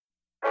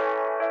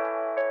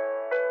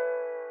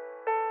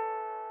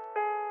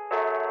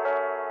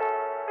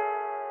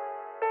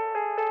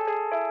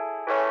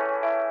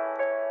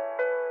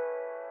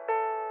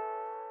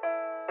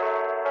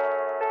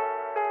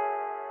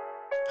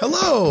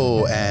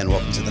Hello, and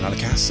welcome to the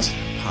Nauticast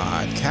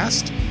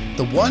podcast,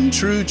 the one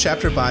true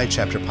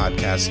chapter-by-chapter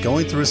podcast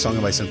going through A Song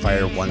of Ice and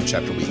Fire one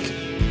chapter a week.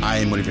 I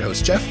am one of your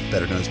hosts, Jeff,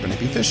 better known as Brendan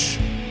B. Fish.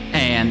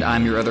 And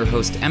I'm your other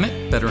host,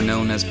 Emmett, better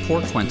known as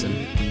Poor Quentin.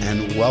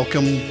 And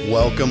welcome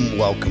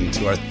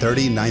to our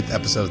 39th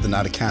episode of the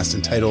Nauticast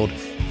entitled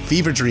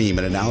Fever Dream,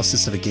 an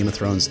analysis of a Game of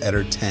Thrones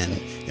Eddard 10,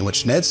 in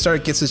which Ned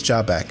Stark gets his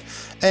job back.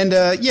 And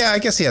I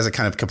guess he has a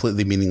kind of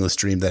completely meaningless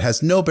dream that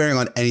has no bearing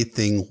on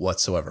anything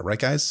whatsoever. Right,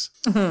 guys?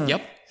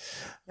 Yep.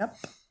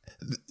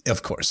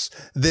 Of course.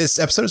 This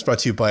episode is brought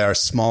to you by our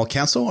small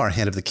council, our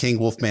Hand of the King,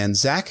 Wolfman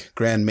Zach,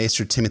 Grand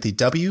Maester Timothy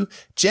W.,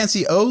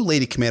 Jancy O.,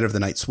 Lady Commander of the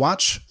Night's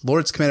Watch,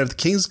 Lords Commander of the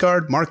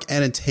Kingsguard, Mark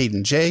N. and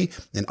Hayden J.,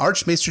 and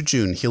Archmaester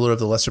June, Healer of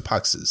the Lesser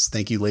Poxes.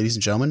 Thank you, ladies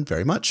and gentlemen,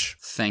 very much.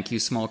 Thank you,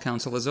 small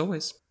council, as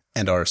always.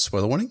 And our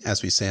spoiler warning,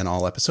 as we say in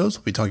all episodes,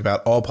 we'll be talking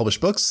about all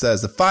published books, that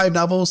is the 5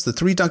 novels, the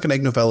 3 Duncan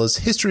Egg novellas,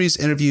 histories,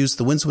 interviews,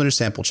 the Winds of Winter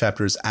sample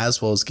chapters,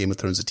 as well as Game of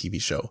Thrones, the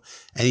TV show.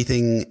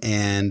 Anything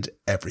and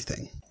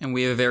everything. And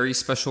we have a very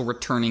special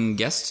returning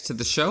guest to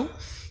the show.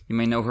 You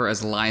may know her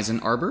as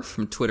Lizen Arbor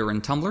from Twitter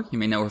and Tumblr. You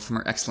may know her from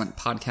her excellent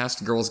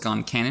podcast, Girls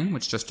Gone Canon,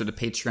 which just did a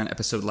Patreon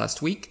episode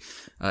last week.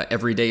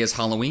 Every Day is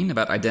Halloween,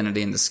 about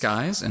identity in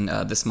disguise, and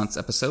this month's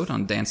episode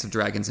on Dance of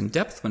Dragons in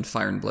Depth, When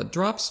Fire and Blood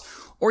Drops.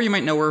 Or you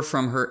might know her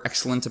from her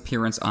excellent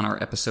appearance on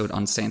our episode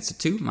on Sansa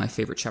 2, my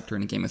favorite chapter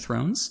in Game of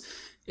Thrones.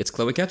 It's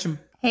Chloe Ketchum.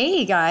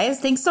 Hey guys,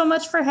 thanks so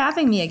much for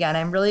having me again.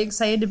 I'm really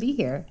excited to be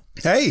here.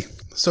 Hey,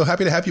 so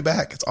happy to have you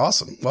back. It's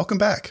awesome. Welcome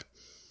back.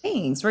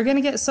 Thanks. We're going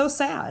to get so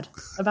sad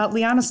about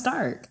Lyanna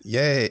Stark.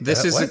 Yay.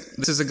 This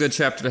is a good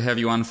chapter to have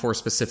you on for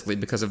specifically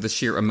because of the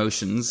sheer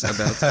emotions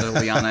about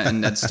Lyanna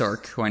and Ned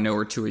Stark, who I know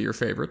are two of your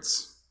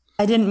favorites.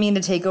 I didn't mean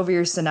to take over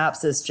your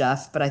synopsis,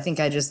 Jeff, but I think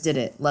I just did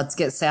it. Let's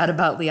get sad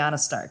about Lyanna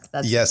Stark.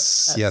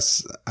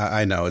 Yes.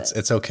 I know.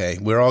 It's okay.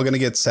 We're all going to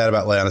get sad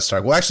about Lyanna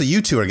Stark. Well, actually,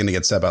 you two are going to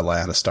get sad about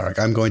Lyanna Stark.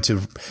 I'm going to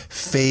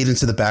fade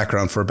into the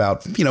background for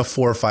about,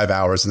 4 or 5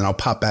 hours, and then I'll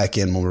pop back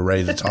in when we're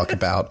ready to talk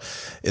about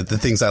the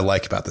things I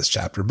like about this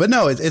chapter. But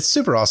no, it's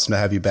super awesome to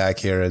have you back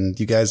here. And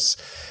you guys,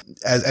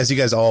 as you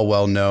guys all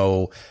well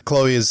know,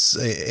 Chloe is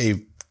a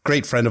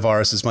great friend of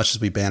ours. As much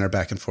as we banter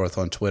back and forth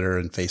on Twitter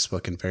and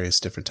Facebook and various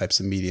different types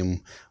of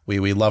medium,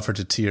 we love her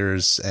to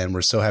tears, and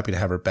we're so happy to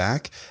have her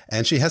back.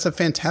 And she has a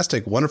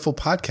fantastic, wonderful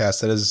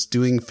podcast that is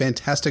doing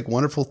fantastic,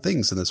 wonderful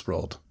things in this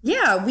world.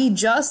 Yeah, we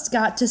just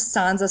got to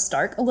Sansa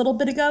Stark a little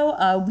bit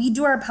ago. We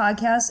do our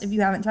podcast. If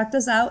you haven't checked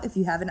us out, if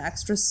you have an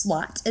extra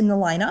slot in the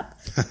lineup,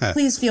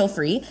 please feel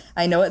free.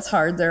 I know it's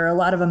hard. There are a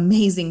lot of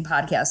amazing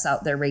podcasts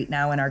out there right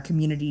now in our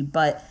community,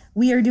 but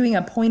we are doing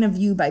a point of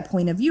view by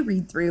point of view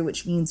read through,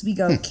 which means we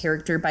go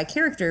character by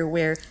character,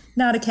 where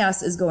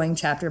Nauticast is going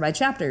chapter by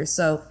chapter.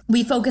 So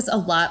we focus a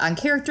lot on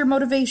character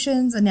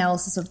motivations,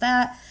 analysis of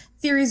that,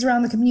 theories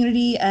around the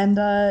community, and,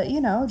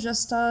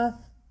 just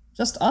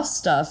us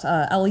stuff.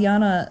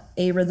 Eliana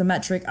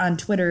Arithmetric on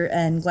Twitter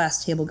and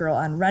Glass Table Girl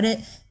on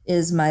Reddit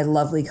is my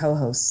lovely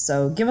co-host.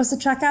 So give us a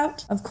check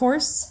out, of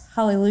course.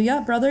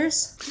 Hallelujah,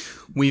 brothers.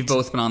 We've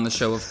both been on the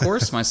show, of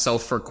course,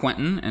 myself for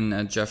Quentin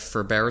and Jeff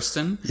for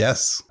Barristan.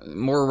 Yes.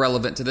 More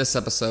relevant to this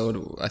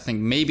episode, I think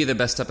maybe the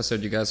best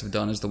episode you guys have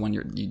done is the one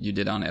you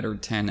did on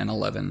Eddard 10 and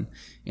 11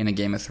 in A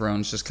Game of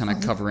Thrones, just kind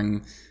of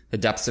covering the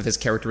depths of his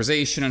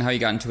characterization and how he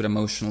got into it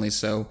emotionally.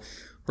 So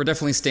we're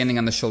definitely standing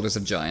on the shoulders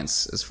of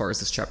giants as far as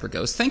this chapter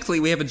goes.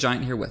 Thankfully, we have a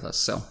giant here with us,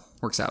 so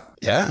works out.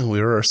 Yeah, we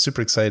were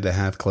super excited to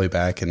have Chloe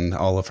back and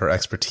all of her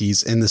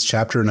expertise in this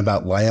chapter and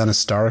about Lyanna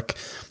Stark,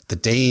 the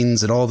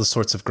Danes, and all the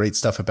sorts of great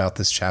stuff about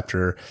this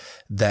chapter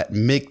that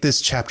make this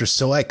chapter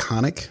so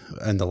iconic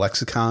in the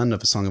lexicon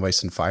of A Song of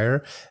Ice and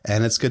Fire.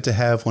 And it's good to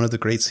have one of the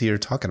greats here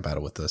talking about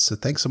it with us. So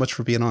thanks so much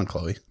for being on,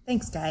 Chloe.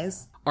 Thanks,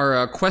 guys.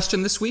 Our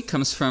question this week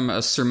comes from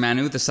Sir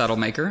Manu the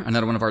Saddlemaker,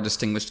 another one of our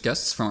distinguished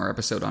guests from our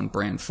episode on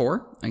Bran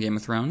 4, A Game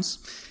of Thrones.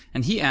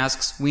 And he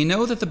asks, we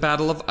know that the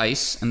Battle of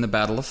Ice and the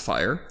Battle of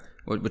Fire,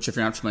 which, if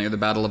you're not familiar, the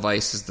Battle of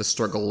Ice is the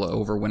struggle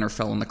over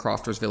Winterfell and the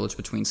Crofters village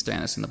between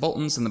Stannis and the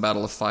Boltons, and the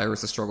Battle of Fire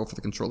is the struggle for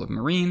the control of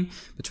Meereen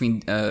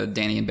between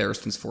Dany and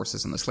Barristan's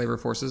forces and the Slaver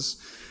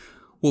forces,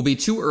 will be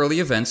 2 early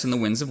events in the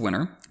Winds of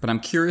Winter, but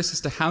I'm curious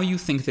as to how you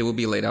think they will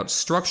be laid out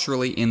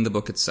structurally in the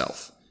book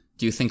itself.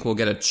 Do you think we'll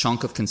get a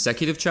chunk of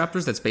consecutive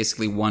chapters that's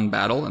basically one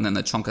battle, and then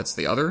the chunk that's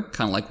the other,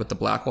 kind of like with the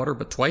Blackwater,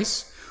 but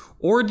twice?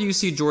 Or do you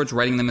see George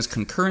writing them as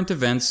concurrent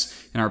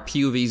events and our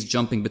POVs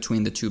jumping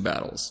between the 2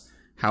 battles?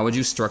 How would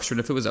you structure it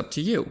if it was up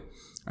to you?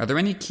 Are there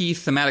any key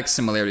thematic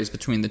similarities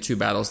between the 2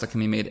 battles that can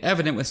be made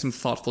evident with some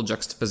thoughtful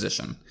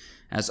juxtaposition?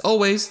 As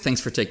always,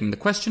 thanks for taking the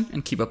question,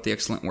 and keep up the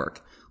excellent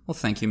work. Well,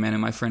 thank you, Manu,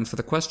 my friend, for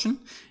the question.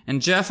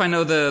 And Jeff, I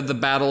know the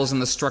battles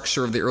and the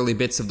structure of the early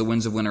bits of the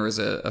Winds of Winter is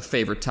a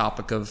favorite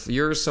topic of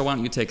yours, so why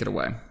don't you take it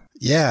away?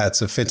 Yeah,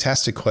 it's a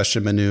fantastic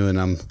question, Manu,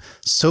 and I'm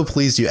so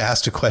pleased you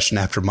asked a question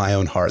after my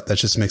own heart. That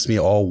just makes me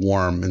all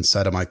warm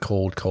inside of my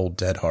cold, cold,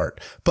 dead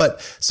heart. But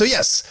so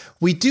yes,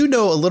 we do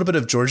know a little bit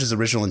of George's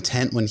original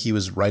intent when he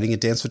was writing A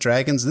Dance with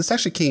Dragons. This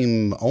actually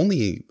came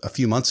only a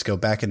few months ago.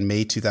 Back in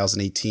May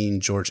 2018,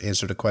 George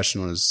answered a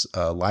question on his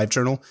live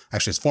journal,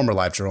 actually his former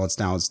live journal. It's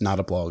not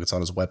a blog. It's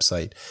on his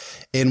website,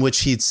 in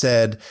which he'd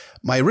said,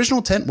 "My original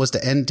intent was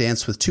to end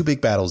Dance with two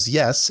big battles.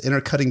 Yes,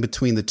 intercutting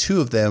between the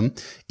two of them,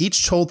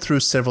 each told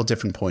through several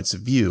different points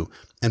of view.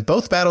 And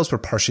both battles were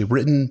partially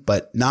written,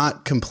 but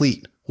not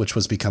complete, which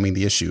was becoming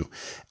the issue.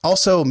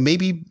 Also,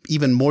 maybe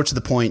even more to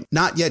the point,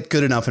 not yet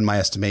good enough in my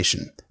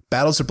estimation.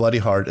 Battles are bloody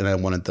hard, and I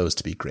wanted those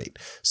to be great."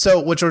 So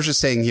what George is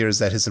saying here is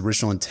that his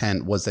original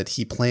intent was that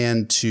he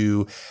planned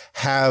to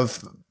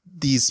have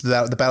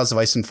the Battles of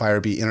Ice and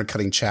Fire be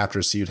intercutting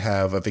chapters. So you'd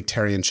have a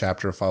Victarion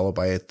chapter followed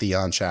by a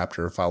Theon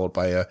chapter, followed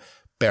by a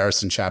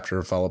Barristan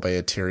chapter, followed by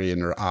a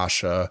Tyrion or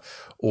Asha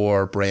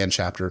or Bran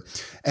chapter.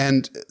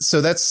 And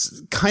so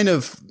that's kind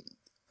of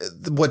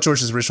what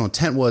George's original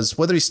intent was.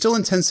 Whether he still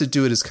intends to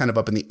do it is kind of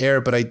up in the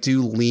air, but I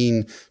do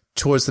lean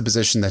towards the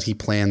position that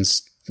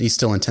he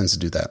still intends to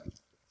do that.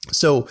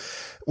 So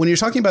when you're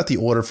talking about the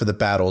order for the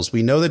battles,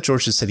 we know that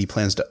George has said he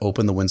plans to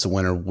open the Winds of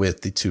Winter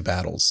with the two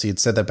battles. He had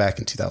said that back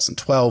in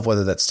 2012.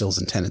 Whether that still is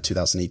intent in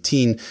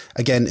 2018,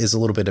 again, is a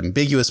little bit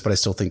ambiguous, but I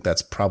still think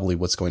that's probably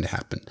what's going to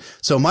happen.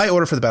 So my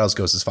order for the battles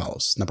goes as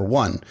follows. Number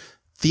 1,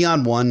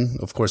 Theon 1,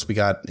 of course, we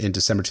got in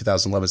December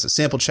 2011 as a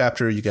sample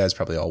chapter. You guys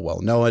probably all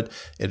well know it.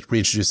 It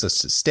reintroduced us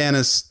to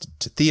Stannis,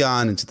 to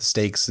Theon, and to the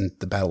stakes and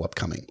the battle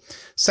upcoming.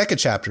 Second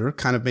chapter,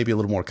 kind of maybe a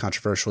little more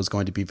controversial, is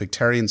going to be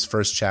Victarion's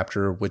first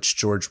chapter, which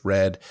George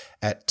read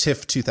at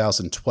TIFF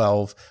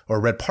 2012, or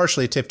read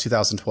partially at TIFF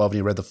 2012, and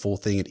he read the full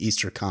thing at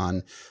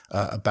EasterCon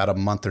about a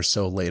month or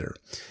so later.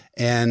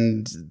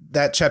 And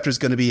that chapter is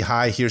going to be,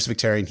 "Hi, here's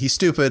Victarion. He's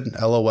stupid.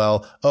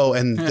 LOL. Oh,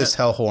 and this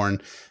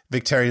hellhorn.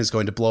 Victarion is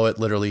going to blow it,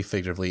 literally,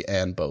 figuratively,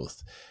 and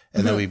both."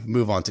 And then we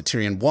move on to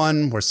Tyrion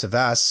 1, where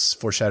Savas,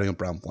 foreshadowing of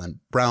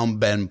Brown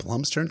Ben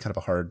Blumstern, kind of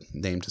a hard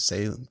name to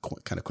say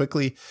kind of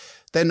quickly.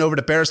 Then over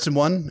to Barristan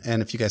 1,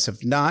 and if you guys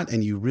have not,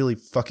 and you really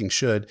fucking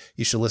should,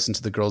 you should listen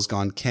to the Girls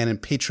Gone Canon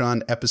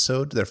Patreon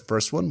episode, their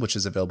first one, which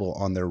is available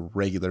on their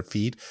regular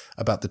feed,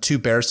 about the 2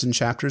 Barristan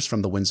chapters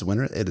from the Winds of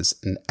Winter. It is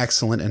an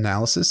excellent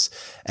analysis,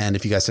 and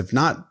if you guys have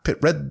not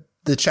read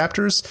the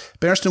chapters,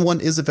 Barristan 1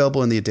 is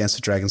available in the A Dance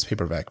with Dragons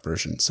paperback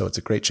version, so it's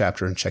a great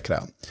chapter, and check it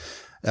out.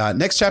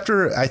 Next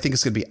chapter, I think,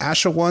 is going to be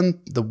Asha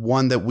 1, the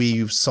one that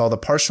we saw the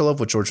partial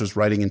of, what George was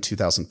writing in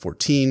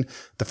 2014.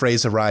 The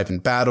Freys arrive in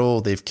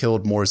battle. They've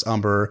killed Mors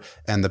Umber,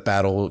 and the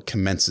battle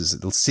commences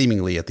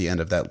seemingly at the end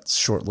of that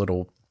short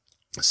little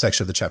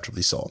section of the chapter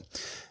we saw.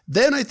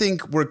 Then I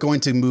think we're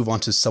going to move on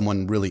to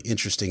someone really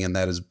interesting, and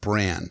that is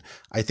Bran.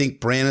 I think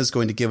Bran is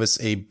going to give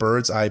us a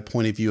bird's eye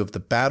point of view of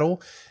the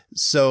battle.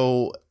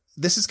 So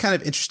this is kind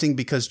of interesting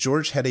because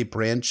George had a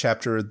Bran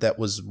chapter that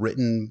was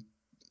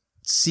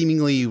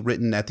seemingly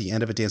written at the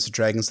end of A Dance with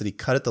Dragons that he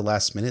cut at the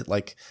last minute,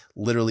 like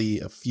literally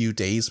a few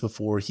days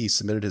before he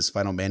submitted his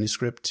final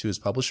manuscript to his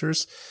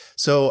publishers.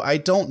 So I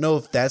don't know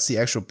if that's the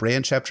actual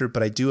Bran chapter,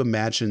 but I do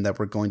imagine that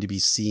we're going to be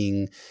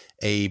seeing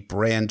a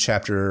Bran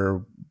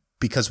chapter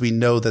because we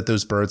know that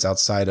those birds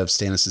outside of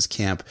Stannis'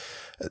 camp,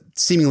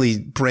 seemingly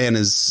Bran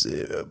is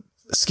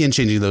skin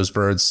changing those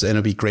birds, and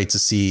it'll be great to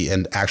see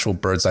an actual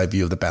bird's eye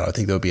view of the battle. I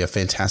think that would be a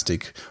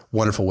fantastic,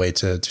 wonderful way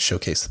to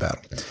showcase the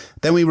battle.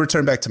 Then we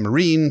return back to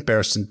Meereen,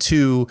 Barristan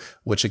 2,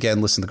 which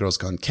again, listen to the Girls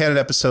Gone Canon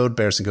episode.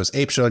 Barristan goes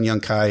apeshit on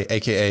Yunkai,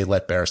 aka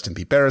let Barristan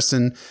be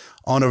Barristan.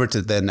 On over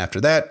to then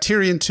after that,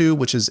 Tyrion 2,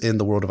 which is in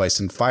the World of Ice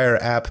and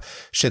Fire app.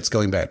 Shit's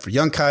going bad for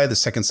Yunkai. The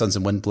Second Sons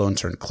and Windblown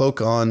turn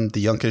cloak on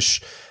the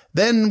Yunkish.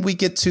 Then we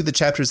get to the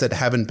chapters that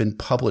haven't been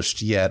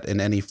published yet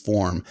in any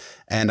form.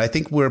 And I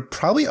think we're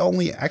probably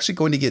only actually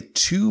going to get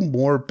 2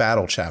 more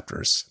battle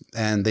chapters.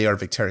 And they are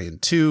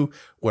Victarion 2,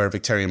 where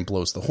Victarion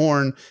blows the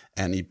horn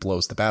and he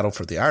blows the battle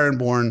for the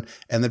Ironborn.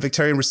 And then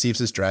Victarion receives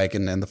his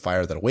dragon and the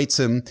fire that awaits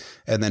him.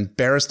 And then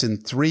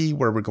Barristan 3,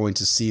 where we're going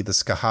to see the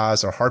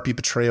Skahaz or Harpy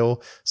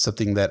betrayal,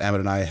 something that Amit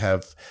and I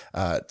have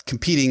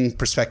competing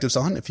perspectives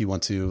on. If you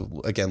want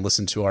to, again,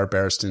 listen to our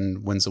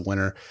Barristan Winds of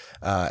Winter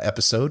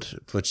episode,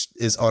 which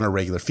is on a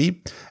regular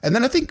feed. And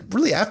then I think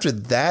really after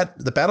that,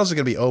 the battles are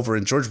going to be over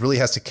and George really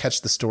has to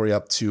catch the story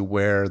up to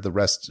where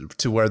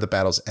the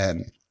battles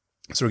end.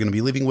 So we're going to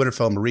be leaving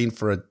Winterfell and Meereen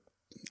for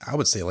I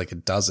would say like a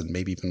dozen,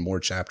 maybe even more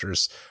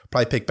chapters.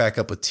 Probably pick back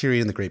up with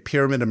Tyrion, the Great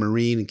Pyramid, and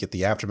Meereen and get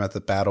the aftermath of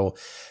the battle.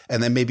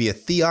 And then maybe a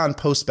Theon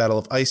post-Battle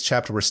of Ice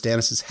chapter where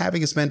Stannis is having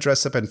his men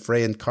dress up in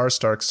Frey and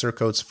Karstark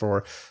surcoats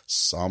for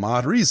some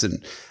odd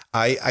reason.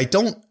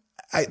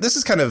 This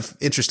is kind of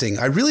interesting.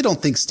 I really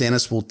don't think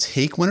Stannis will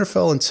take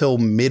Winterfell until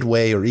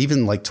midway or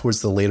even like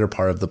towards the later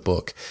part of the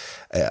book.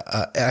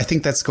 I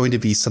think that's going to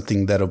be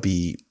something that'll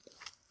be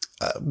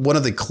one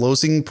of the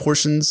closing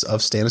portions of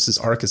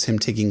Stannis' arc is him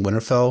taking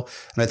Winterfell.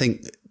 And I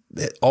think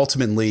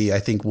ultimately,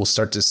 we'll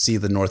start to see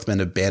the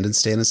Northmen abandon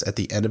Stannis at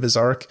the end of his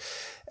arc.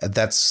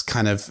 That's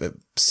kind of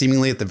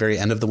seemingly at the very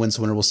end of the Winds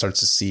of Winter, we'll start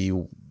to see,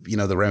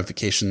 the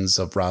ramifications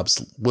of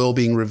Robb's will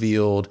being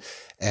revealed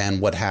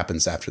and what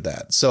happens after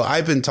that. So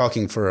I've been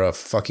talking for a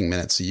fucking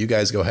minute. So you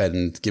guys go ahead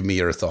and give me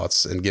your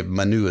thoughts and give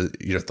Manu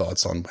your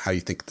thoughts on how you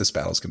think this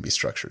battle is going to be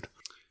structured.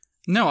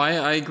 No,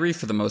 I agree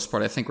for the most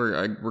part. I think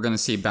we're going to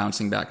see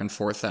bouncing back and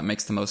forth. That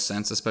makes the most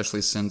sense,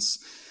 especially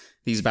since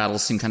these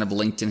battles seem kind of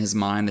linked in his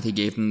mind, that he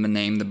gave them the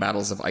name, the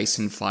battles of ice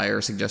and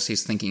fire, suggests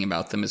he's thinking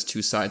about them as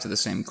two sides of the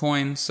same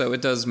coin. So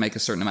it does make a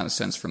certain amount of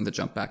sense for him to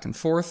jump back and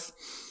forth.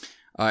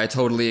 I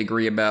totally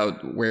agree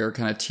about where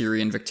kind of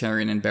Tyrion,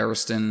 Victarion, and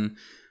Barristan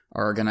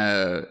are going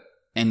to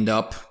end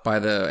up by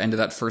the end of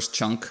that first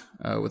chunk,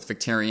 with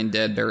Victarion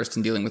dead,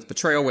 Barristan dealing with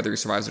betrayal, whether he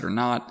survives it or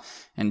not,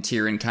 and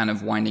Tyrion kind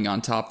of winding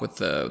on top with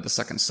the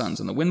second sons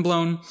and the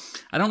Windblown.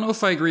 I don't know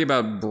if I agree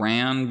about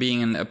Bran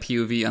being a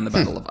POV on the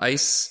Battle of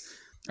Ice.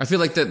 I feel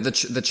like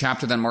the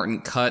chapter that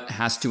Martin cut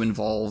has to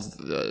involve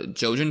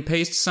Jojen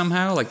paste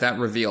somehow. Like that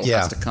reveal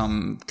has to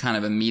come kind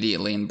of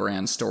immediately in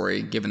Bran's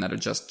story, given that it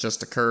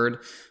just occurred.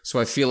 So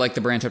I feel like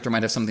the Bran chapter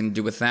might have something to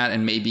do with that,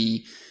 and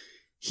maybe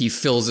he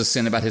fills us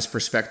in about his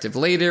perspective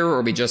later,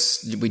 or we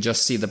just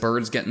see the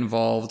birds get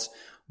involved.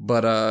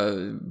 But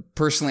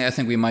personally, I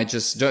think we might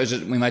just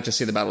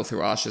see the battle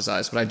through Asha's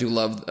eyes. But I do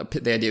love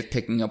the idea of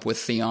picking up with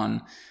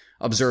Theon,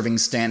 observing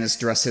Stannis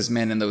dress his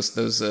men in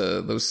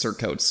those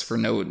surcoats for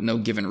no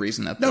given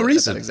reason at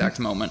that exact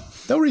moment.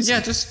 No reason.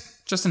 Yeah,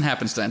 just in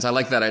happenstance. I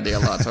like that idea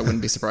a lot, so I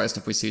wouldn't be surprised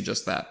if we see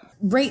just that.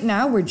 Right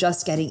now, we're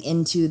just getting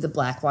into the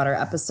Blackwater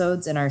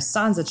episodes in our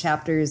Sansa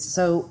chapters,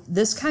 so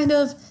this kind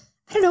of,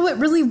 I don't know, it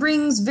really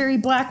rings very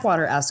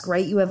Blackwater-esque,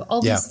 right? You have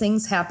all these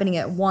things happening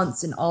at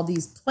once in all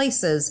these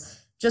places.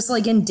 Just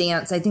like in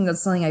Dance, I think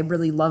that's something I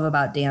really love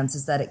about Dance,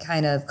 is that it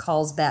kind of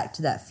calls back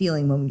to that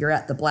feeling when you're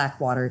at the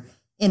Blackwater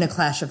in A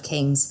Clash of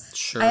Kings.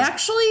 Sure. I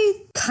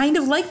actually kind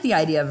of like the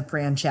idea of a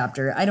Bran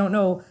chapter. I don't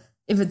know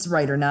if it's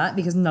right or not,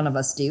 because none of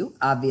us do,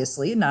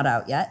 obviously, not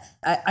out yet.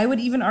 I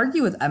would even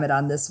argue with Emmett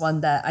on this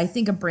one that I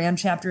think a Bran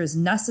chapter is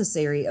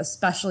necessary,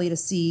 especially to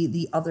see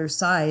the other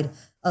side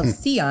of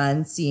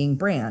Theon seeing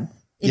Bran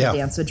in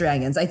Dance with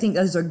Dragons. I think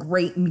there's a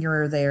great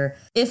mirror there.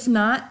 If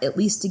not, at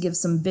least to give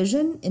some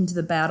vision into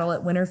the battle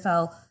at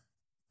Winterfell.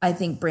 I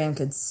think Bran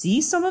could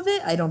see some of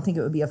it. I don't think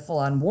it would be a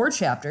full-on war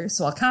chapter,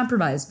 so I'll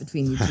compromise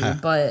between you two.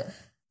 But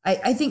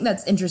I think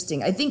that's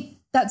interesting. I think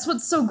that's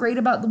what's so great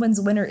about The Winds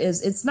of Winter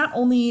is it's not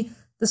only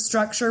the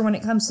structure when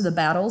it comes to the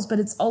battles, but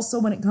it's also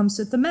when it comes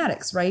to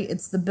thematics, right?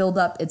 It's the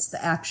build-up, it's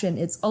the action,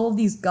 it's all of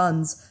these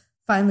guns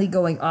finally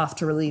going off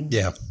to really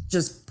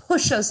just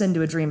push us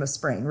into a dream of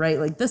spring, right?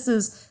 Like this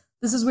is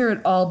where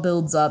it all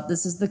builds up.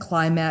 This is the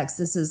climax.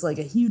 This is like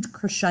a huge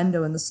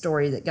crescendo in the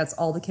story that gets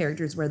all the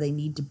characters where they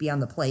need to be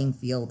on the playing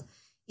field.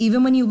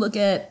 Even when you look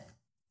at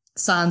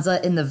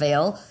Sansa in the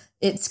Vale,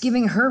 it's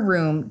giving her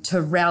room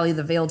to rally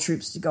the Vale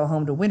troops to go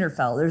home to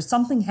Winterfell. There's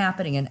something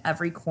happening in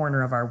every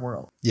corner of our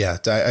world. Yeah,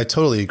 I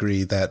totally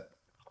agree that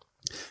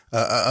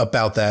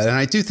about that. And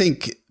I do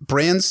think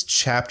Bran's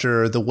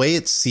chapter, the way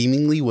it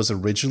seemingly was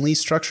originally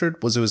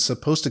structured, was it was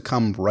supposed to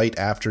come right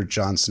after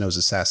Jon Snow's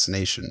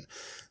assassination.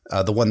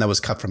 The one that was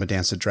cut from A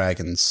Dance with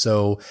Dragons.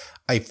 So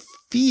I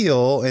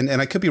feel, and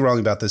I could be wrong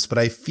about this, but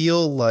I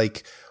feel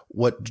like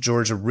what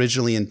George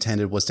originally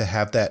intended was to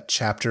have that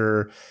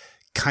chapter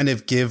kind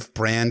of give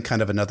Bran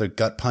kind of another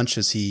gut punch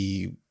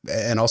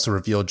and also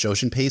reveal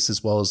Jojen pace,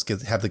 as well as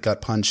have the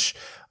gut punch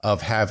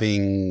of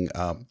having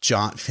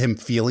him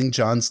feeling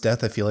Jon's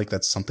death. I feel like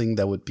that's something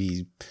that would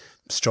be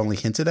strongly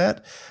hinted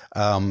at.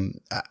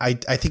 I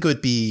think it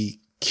would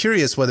be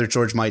curious whether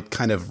George might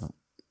kind of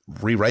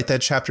rewrite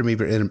that chapter,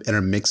 maybe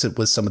intermix it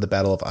with some of the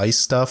Battle of Ice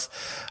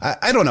stuff.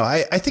 I don't know.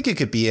 I think it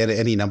could be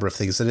any number of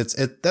things. And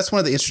that's one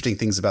of the interesting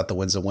things about The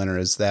Winds of Winter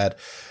is that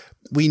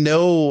we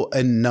know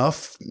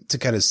enough to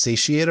kind of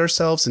satiate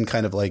ourselves and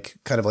kind of like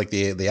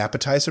the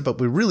appetizer,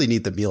 but we really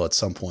need the meal at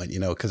some point,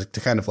 because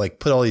to kind of like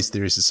put all these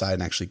theories aside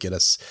and actually get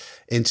us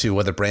into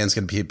whether Bran's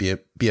going to be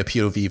a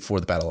POV for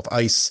the Battle of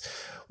Ice,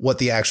 what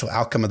the actual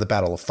outcome of the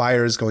Battle of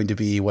Fire is going to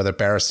be, whether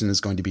Barristan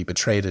is going to be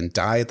betrayed and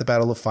die at the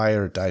Battle of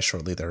Fire or die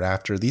shortly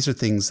thereafter. These are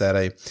things that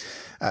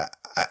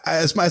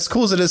as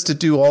cool as it is to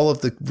do all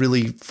of the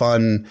really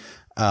fun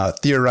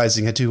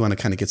theorizing, I do want to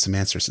kind of get some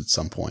answers at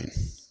some point.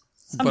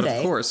 But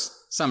of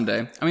course,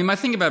 someday. I mean, my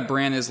thing about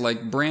Bran is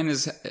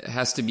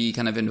has to be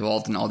kind of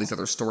involved in all these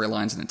other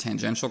storylines in a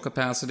tangential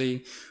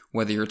capacity.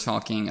 Whether you're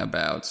talking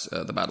about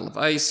the Battle of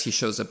Ice, he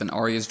shows up in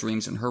Arya's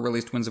dreams in her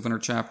released Winds of Winter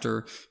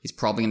chapter. He's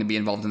probably going to be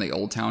involved in the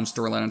Old Town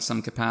storyline in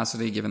some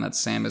capacity, given that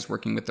Sam is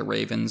working with the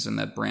Ravens and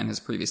that Bran has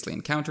previously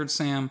encountered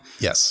Sam.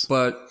 Yes.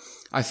 But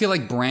I feel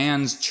like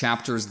Bran's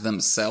chapters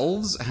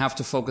themselves have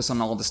to focus on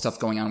all the stuff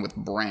going on with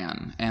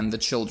Bran and the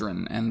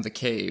children and the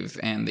cave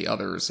and the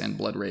others and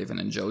Bloodraven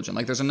and Jojen.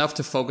 Like, there's enough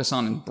to focus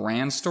on in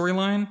Bran's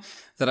storyline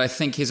that I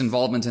think his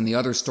involvement in the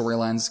other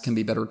storylines can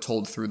be better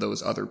told through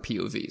those other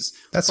POVs.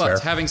 That's fair.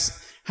 But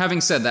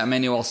having said that,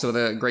 Manu also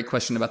had a great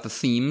question about the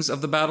themes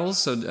of the battles.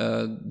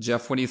 So,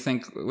 Jeff, what do you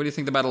think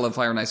the Battle of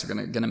Fire and Ice are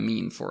going to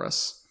mean for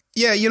us?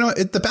 Yeah,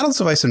 the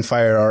battles of Ice and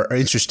Fire are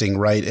interesting,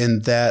 right?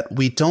 In that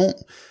we don't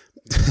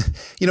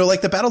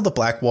Like the Battle of the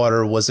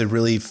Blackwater was a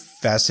really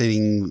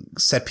fascinating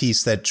set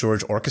piece that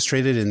George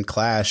orchestrated in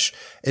Clash,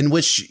 in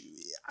which,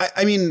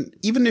 I mean,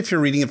 even if you're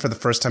reading it for the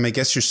first time, I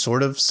guess you're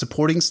sort of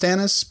supporting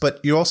Stannis, but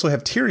you also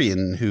have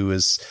Tyrion, who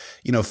is,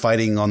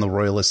 fighting on the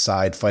royalist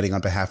side, fighting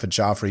on behalf of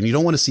Joffrey, and you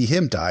don't want to see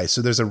him die.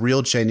 So there's a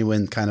real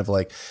genuine kind of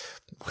like,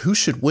 who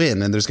should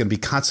win? And there's going to be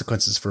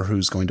consequences for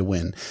who's going to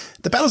win.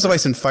 The Battles of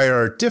Ice and Fire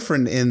are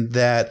different in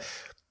that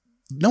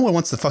no one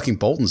wants the fucking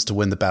Boltons to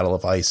win the Battle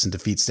of Ice and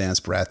defeat Stannis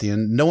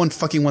Baratheon. No one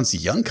fucking wants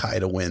Yunkai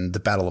to win the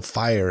Battle of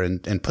Fire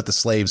and put the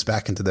slaves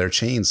back into their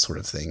chains, sort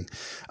of thing.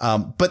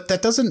 But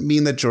that doesn't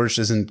mean that George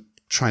isn't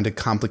trying to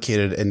complicate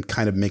it and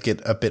kind of make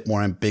it a bit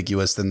more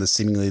ambiguous than the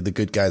seemingly the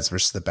good guys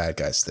versus the bad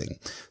guys thing.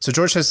 So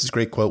George has this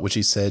great quote, which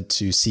he said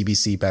to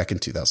CBC back in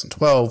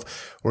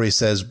 2012, where he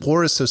says,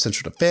 "War is so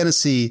central to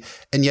fantasy,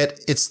 and yet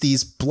it's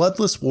these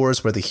bloodless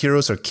wars where the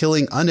heroes are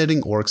killing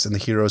unending orcs and the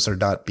heroes are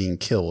not being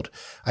killed.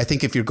 I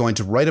think if you're going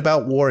to write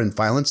about war and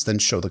violence, then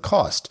show the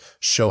cost.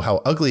 Show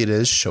how ugly it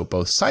is, show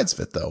both sides of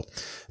it, though.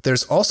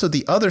 There's also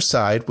the other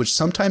side, which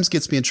sometimes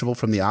gets me in trouble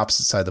from the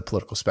opposite side of the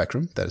political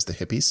spectrum. That is the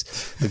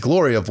hippies. The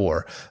glory of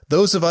war.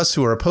 Those of us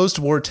who are opposed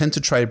to war tend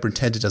to try to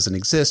pretend it doesn't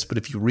exist. But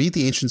if you read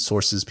the ancient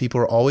sources,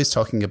 people are always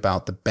talking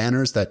about the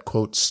banners that,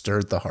 quote,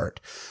 stirred the heart.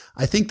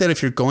 I think that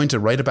if you're going to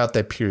write about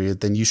that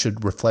period, then you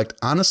should reflect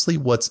honestly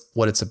what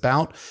it's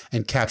about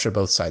and capture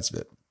both sides of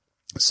it."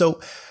 So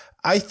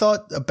I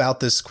thought about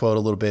this quote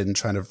a little bit and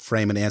trying to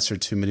frame an answer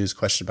to Manu's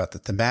question about the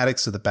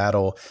thematics of the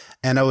battle.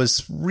 And I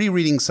was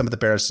rereading some of the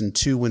Barristan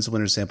 2 Winds of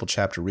Winter sample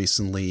chapter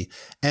recently,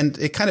 and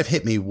it kind of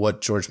hit me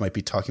what George might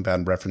be talking about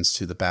in reference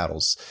to the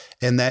battles,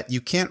 and that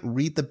you can't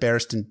read the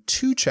Barristan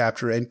 2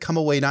 chapter and come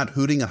away not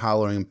hooting and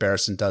hollering. And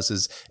Barristan does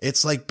is,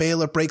 "It's like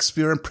Baelor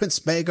Breakspear and Prince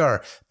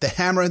Magar, the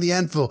hammer and the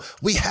anvil.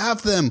 We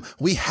have them.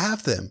 We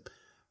have them."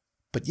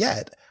 But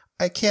yet,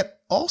 I can't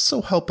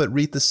also help but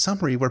read the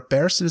summary where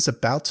Barristan is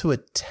about to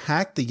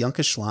attack the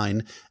Yunkish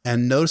line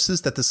and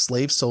notices that the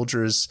slave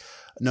soldiers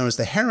known as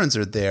the Herons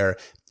are there.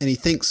 And he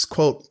thinks,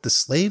 quote, "The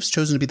slaves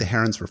chosen to be the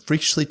Herons were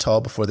freakishly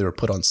tall before they were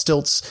put on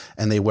stilts,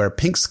 and they wear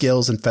pink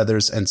scales and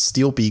feathers and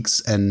steel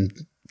beaks.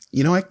 And,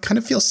 I kind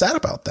of feel sad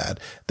about that.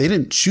 They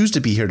didn't choose to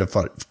be here to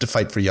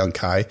fight for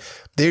Yunkai.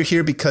 They're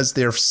here because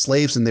they're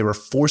slaves and they were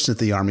forced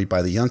into the army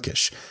by the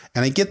Yunkish."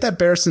 And I get that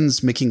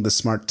Barristan's making the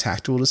smart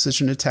tactical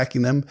decision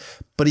attacking them,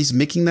 but he's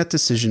making that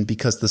decision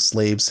because the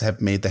slaves have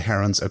made the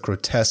Herons a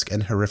grotesque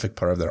and horrific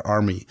part of their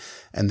army.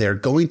 And they're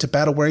going to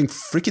battle wearing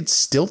freaking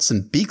stilts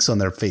and beaks on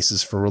their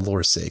faces for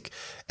R'hllor's sake.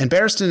 And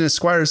Barristan and his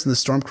squires and the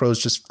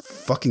Stormcrows just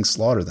fucking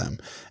slaughter them.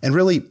 And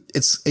really,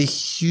 it's a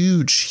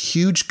huge,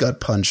 huge gut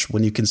punch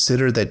when you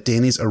consider that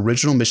Dany's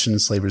original mission in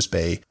Slaver's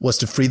Bay was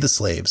to free the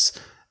slaves.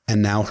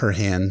 And now her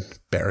hand,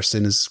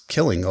 Barristan, is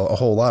killing a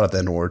whole lot of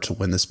them in order to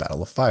win this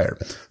Battle of Fire.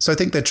 So I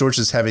think that George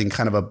is having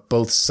kind of a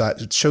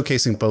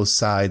showcasing both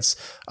sides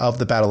of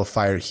the Battle of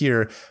Fire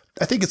here.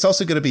 I think it's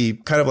also going to be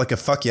kind of like a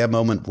fuck yeah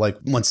moment, like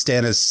when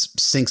Stannis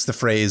sinks the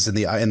Freys in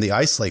the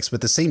ice lakes. But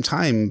at the same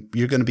time,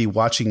 you're going to be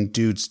watching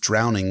dudes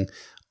drowning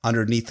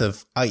underneath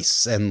of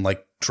ice and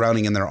like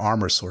drowning in their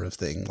armor sort of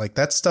thing. Like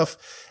that stuff,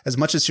 as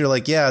much as you're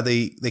like, yeah,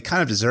 they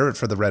kind of deserve it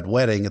for the Red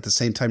Wedding. At the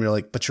same time, you're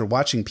like, but you're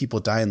watching people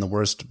die in the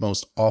worst,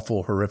 most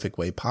awful, horrific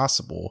way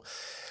possible.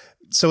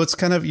 So it's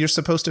kind of, you're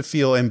supposed to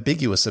feel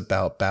ambiguous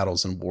about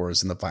battles and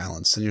wars and the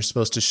violence. And you're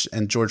supposed to,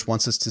 and George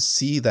wants us to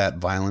see that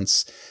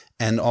violence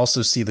and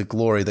also see the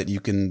glory that you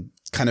can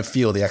kind of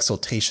feel, the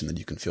exaltation that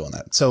you can feel in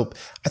that. So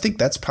I think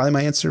that's probably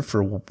my answer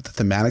for the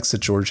thematics that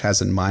George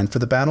has in mind for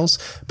the battles.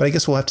 But I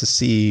guess we'll have to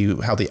see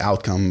how the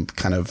outcome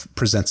kind of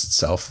presents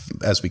itself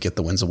as we get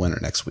the Winds of Winter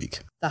next week.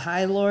 The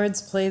High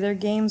Lords play their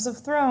games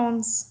of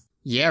Thrones.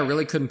 Yeah,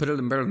 really couldn't put it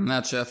in better than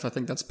that, Jeff. I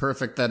think that's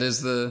perfect. That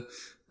is the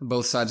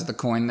both sides of the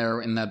coin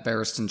there in that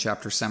Barristan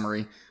chapter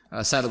summary.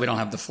 Sadly, we don't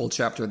have the full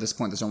chapter at this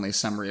point. There's only a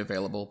summary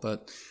available.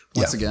 But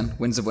once again,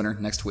 Winds of Winter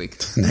next week.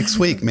 Next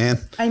week, man.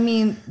 I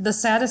mean, the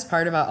saddest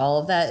part about all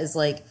of that is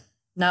like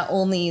not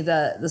only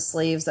the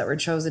slaves that were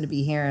chosen to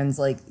be Herons,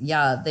 like,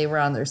 yeah, they were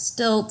on their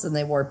stilts and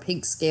they wore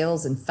pink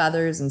scales and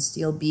feathers and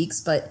steel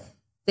beaks, but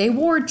they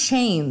wore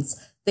chains.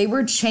 They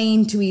were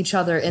chained to each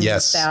other in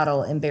this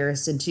battle in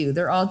Barristan 2.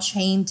 They're all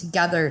chained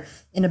together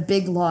in a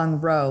big long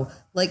row.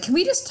 Like, can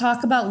we just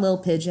talk about Lil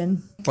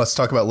Pigeon? Let's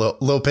talk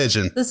about Lil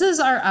Pigeon. This is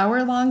our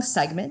hour-long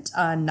segment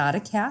on Not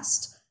a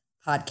Cast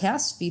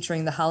podcast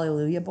featuring the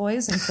Hallelujah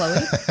Boys and Chloe.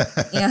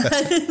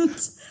 And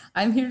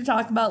I'm here to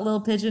talk about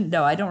Lil Pigeon.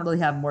 No, I don't really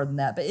have more than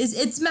that, but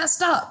it's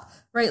messed up,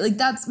 right? Like,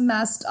 that's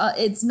messed up.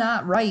 It's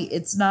not right.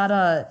 It's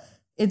not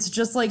it's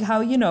just like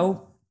how,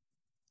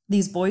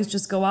 these boys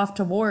just go off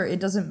to war. It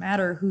doesn't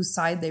matter whose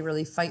side they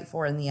really fight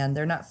for in the end.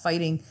 They're not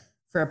fighting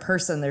for a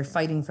person. They're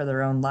fighting for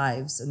their own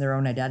lives and their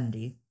own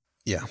identity.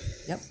 Yeah.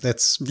 Yep.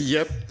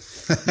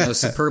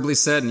 Superbly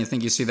said. And you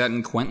think you see that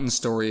in Quentin's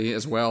story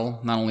as well,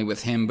 not only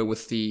with him, but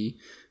with the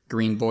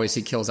green boys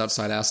he kills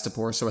outside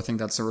Astapor. So I think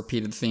that's a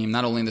repeated theme,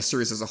 not only in the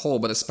series as a whole,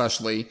 but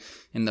especially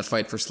in the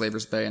fight for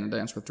Slaver's Bay and A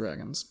Dance with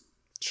Dragons.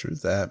 True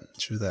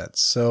that.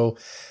 So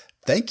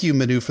Thank you,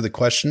 Manu, for the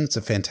question. It's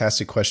a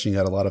fantastic question. You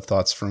got a lot of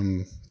thoughts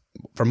from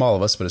all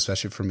of us, but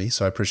especially from me.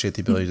 So I appreciate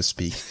the ability to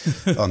speak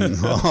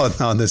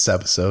on this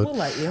episode. We'll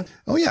let you.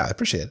 Oh, yeah, I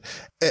appreciate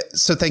it.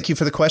 So thank you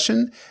for the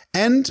question.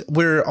 And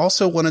we're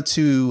also wanted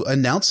to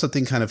announce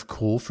something kind of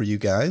cool for you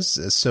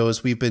guys. So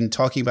as we've been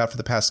talking about for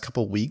the past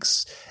couple of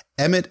weeks,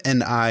 Emmett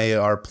and I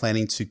are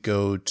planning to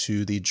go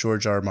to the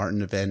George R. R.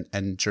 Martin event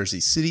in Jersey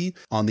City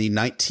on the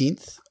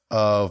 19th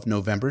of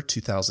November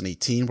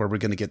 2018, where we're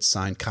going to get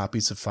signed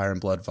copies of Fire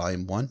and Blood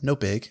Volume 1. No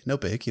big. We're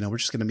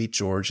just going to meet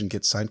George and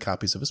get signed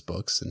copies of his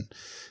books and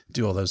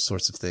do all those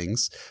sorts of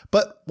things.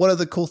 But one of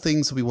the cool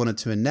things that we wanted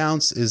to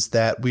announce is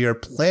that we are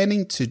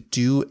planning to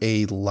do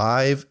a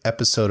live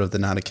episode of the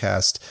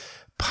Nauticast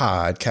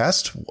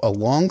podcast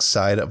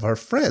alongside of our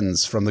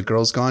friends from the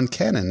Girls Gone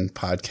Canon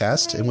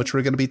podcast, in which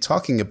we're going to be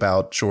talking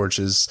about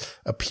George's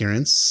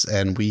appearance.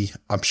 And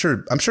I'm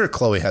sure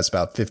Chloe has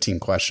about 15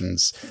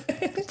 questions,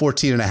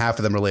 14 and a half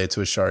of them related to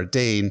Ashara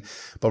Dane,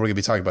 but we're going to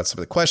be talking about some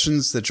of the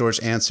questions that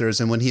George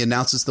answers. And when he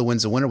announces the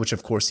wins and winner, which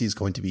of course he's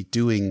going to be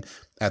doing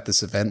at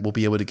this event, we'll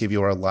be able to give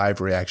you our live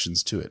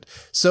reactions to it.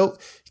 So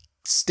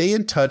stay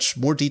in touch.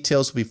 More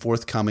details will be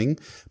forthcoming.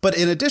 But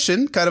in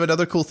addition, kind of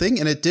another cool thing,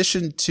 in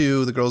addition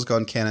to the Girls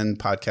Gone Canon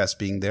podcast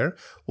being there,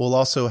 we'll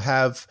also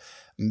have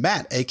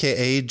Matt,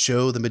 a.k.a.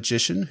 Joe the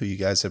Magician, who you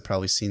guys have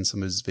probably seen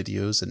some of his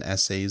videos and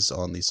essays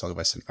on the Song of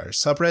Ice and Fire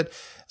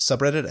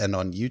subreddit and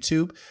on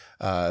YouTube.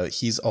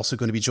 He's also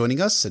going to be joining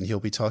us, and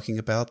he'll be talking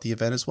about the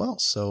event as well.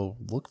 So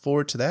look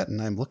forward to that,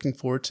 and I'm looking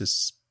forward to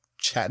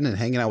chatting and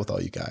hanging out with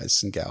all you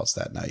guys and gals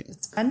that night.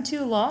 It's been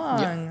too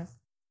long. Yep.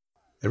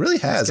 It really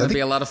has. It's going to be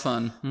a lot of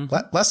fun.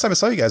 Mm-hmm. Last time I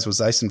saw you guys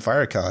was Ice and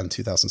Fire Con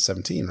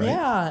 2017, right?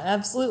 Yeah,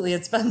 absolutely.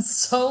 It's been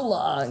so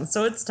long.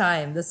 So it's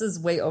time. This is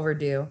way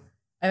overdue.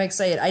 I'm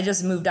excited. I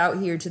just moved out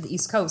here to the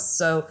East Coast,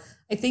 so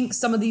I think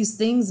some of these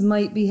things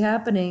might be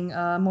happening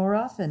more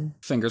often.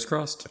 Fingers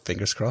crossed.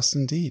 Fingers crossed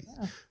indeed.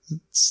 Yeah.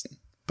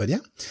 But yeah.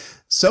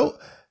 So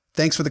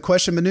thanks for the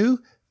question, Manu.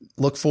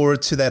 Look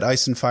forward to that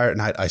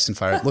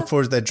Look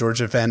forward to that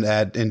Georgia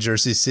event in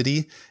Jersey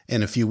City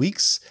in a few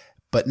weeks.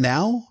 But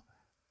now,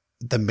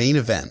 the main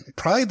event,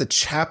 probably the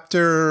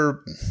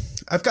chapter.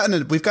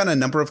 We've gotten a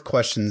number of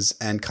questions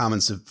and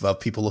comments of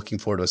people looking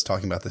forward to us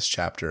talking about this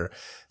chapter.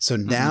 So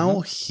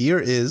now here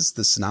is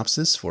the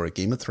synopsis for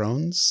Game of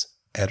Thrones,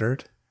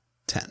 Eddard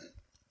 10.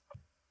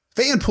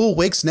 Faye Poole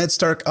wakes Ned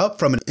Stark up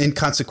from an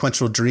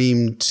inconsequential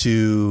dream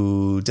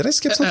to. Did I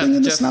skip something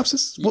in the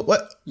synopsis?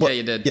 What? Yeah,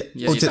 you did.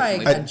 Yeah. Try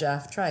again,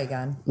 Jeff. Try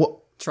again.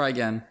 What? Try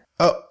again.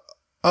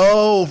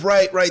 Oh,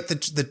 right.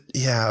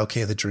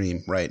 The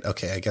dream. Right.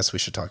 Okay. I guess we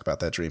should talk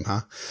about that dream,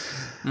 huh?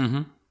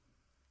 Mm-hmm.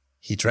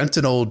 He dreamt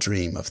an old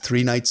dream of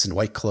 3 knights in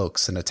white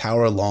cloaks and a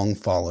tower long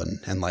fallen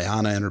and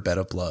Lyanna in her bed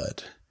of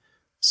blood.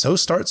 So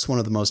starts one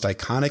of the most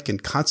iconic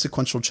and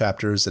consequential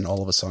chapters in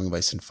all of A Song of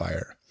Ice and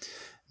Fire.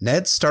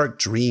 Ned Stark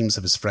dreams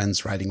of his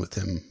friends riding with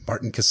him,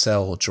 Martin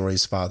Cassell,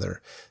 Jory's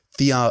father,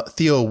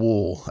 Theo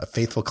Wool, a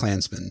faithful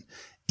clansman,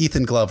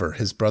 Ethan Glover,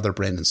 his brother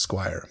Brandon's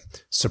squire,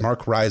 Sir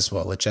Mark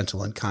Risewell, a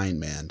gentle and kind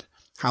man,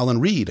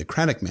 Howland Reed, a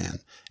Crannock man,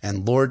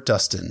 and Lord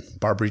Dustin,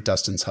 Barbary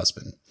Dustin's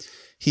husband.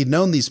 He'd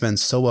known these men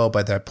so well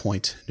by that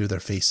point, knew their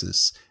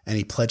faces, and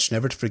he pledged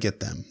never to forget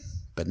them.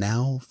 But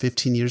now,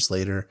 15 years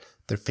later,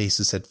 their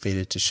faces had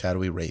faded to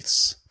shadowy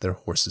wraiths, their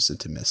horses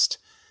into mist.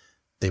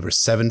 They were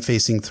 7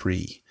 facing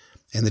 3,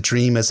 and the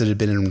dream as it had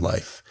been in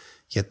life,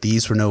 yet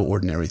these were no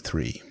ordinary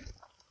 3.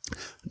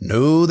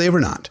 No, they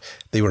were not.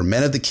 They were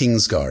men of the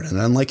Kingsguard, and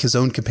unlike his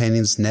own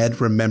companions, Ned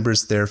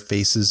remembers their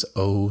faces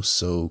oh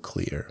so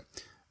clear.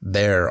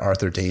 There,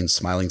 Arthur Dane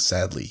smiling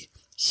sadly.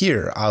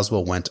 Here,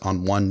 Oswell went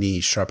on one knee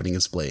sharpening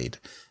his blade,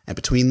 and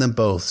between them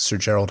both, Sir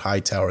Gerald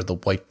Hightower, the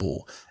White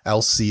Bull,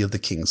 LC of the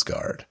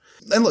Kingsguard.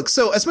 And look,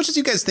 so as much as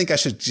you guys think I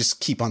should just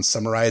keep on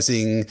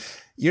summarizing,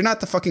 you're not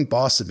the fucking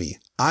boss of me.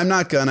 I'm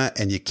not gonna,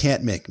 and you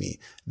can't make me.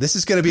 This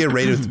is gonna be a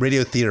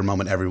radio theater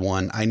moment,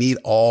 everyone. I need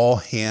all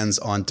hands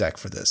on deck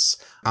for this.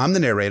 I'm the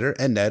narrator,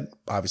 and Ned,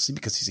 obviously,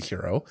 because he's a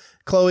hero.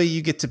 Chloe,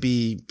 you get to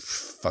be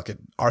fucking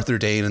Arthur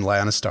Dane and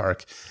Lyanna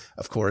Stark,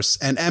 of course.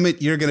 And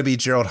Emmett, you're gonna be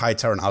Gerald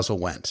Hightower and Oswell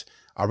Went.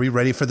 Are we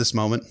ready for this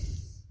moment?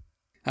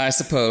 I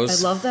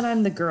suppose. I love that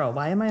I'm the girl.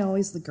 Why am I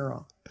always the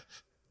girl?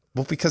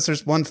 Well, because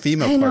there's one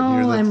female I part.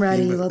 know, I'm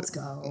ready. Let's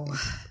go.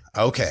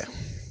 Okay.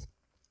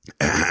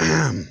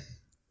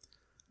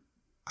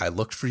 I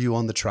looked for you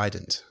on the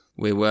Trident.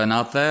 We were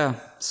not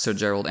there, Sir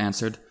Gerald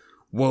answered.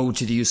 Woe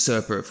to the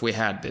usurper if we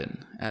had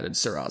been, added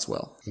Sir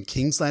Oswell. When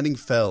King's Landing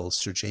fell,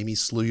 Sir Jaime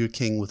slew your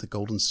king with a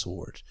golden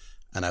sword,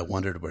 and I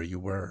wondered where you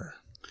were.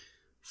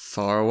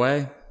 Far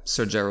away,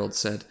 Sir Gerald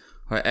said,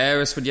 where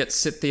Aerys would yet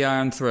sit the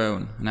Iron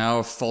Throne, and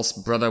our false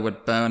brother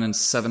would burn in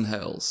 7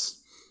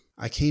 hells.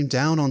 I came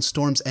down on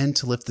Storm's End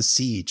to lift the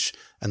siege,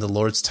 and the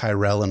Lords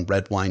Tyrell and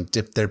Redwine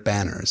dipped their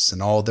banners,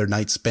 and all their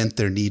knights bent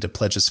their knee to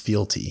pledge us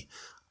fealty.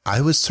 I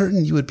was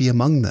certain you would be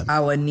among them.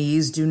 Our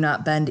knees do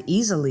not bend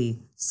easily,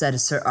 said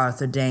Sir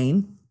Arthur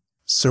Dane.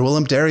 Sir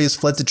Willem Darius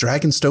fled to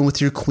Dragonstone with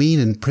your queen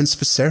and Prince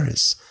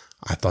Viserys.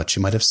 I thought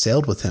you might have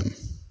sailed with him.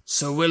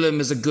 Sir Willem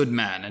is a good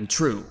man and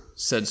true,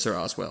 said Sir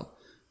Oswell.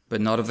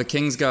 But not of the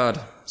King's Guard,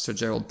 Sir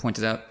Gerald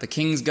pointed out. The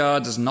King's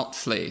Guard does not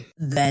flee.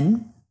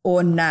 Then,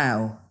 or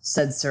now,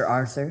 said Sir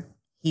Arthur.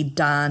 He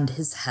donned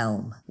his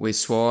helm. We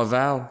swore a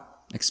vow,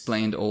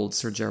 explained old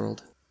Sir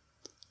Gerald.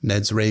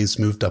 Ned's rays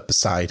moved up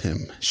beside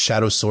him,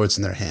 shadow swords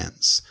in their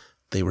hands.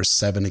 They were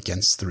 7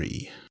 against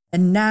 3.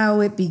 And now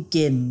it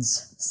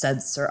begins,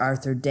 said Sir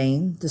Arthur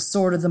Dane, the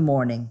sword of the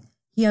morning.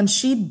 He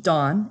unsheathed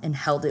Dawn and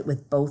held it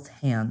with both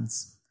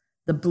hands.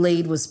 The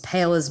blade was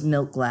pale as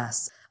milk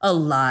glass,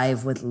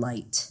 alive with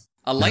light.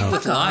 A light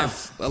with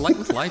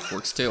life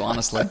works too,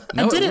 honestly.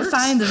 No, I did it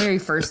fine the very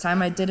first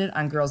time I did it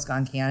on Girls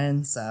Gone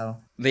Canon, so...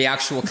 The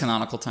actual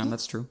canonical time,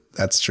 that's true.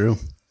 That's true.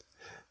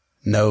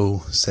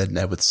 No, said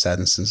Ned with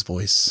sadness in his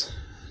voice.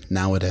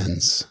 Now it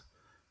ends.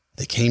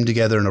 They came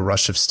together in a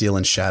rush of steel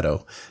and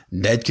shadow.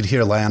 Ned could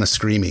hear Lyanna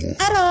screaming,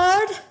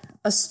 Eddard!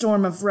 A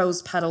storm of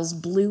rose petals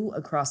blew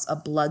across a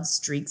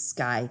blood-streaked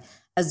sky,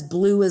 as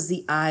blue as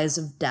the eyes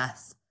of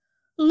death.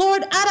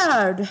 Lord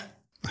Eddard!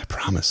 I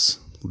promise,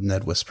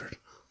 Ned whispered.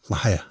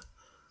 Lya,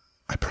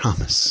 I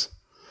promise.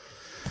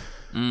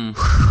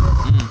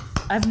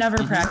 I've never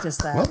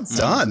practiced that. Well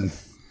done.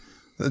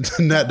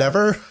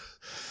 Never?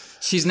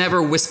 She's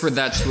never whispered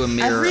that to a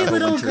mirror. Every of a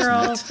little winter's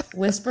girl night.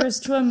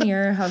 whispers to a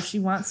mirror how she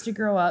wants to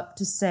grow up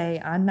to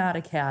say on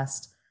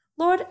Nauticast,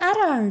 Lord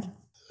Eddard.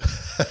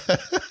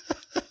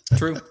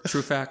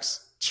 True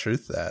facts.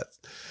 Truth that.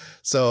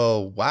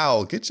 So,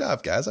 wow, good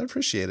job, guys. I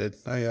appreciate it.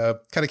 I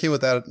kind of came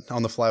with that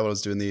on the fly when I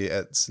was doing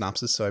the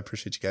synopsis, so I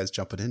appreciate you guys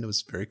jumping in. It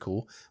was very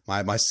cool.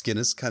 My skin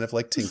is kind of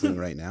like tingling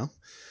right now.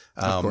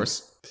 Of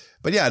course.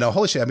 But yeah, no,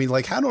 holy shit. I mean,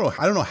 like, I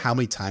don't know how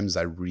many times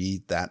I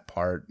read that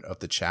part of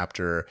the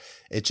chapter.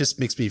 It just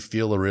makes me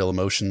feel the real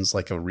emotions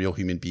like a real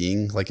human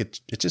being. Like it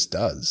just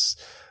does.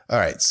 All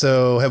right.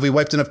 So have we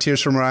wiped enough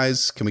tears from our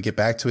eyes? Can we get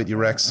back to it, you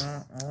Rex?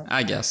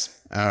 I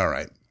guess. All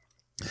right.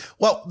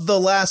 Well, the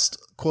last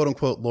quote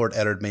unquote Lord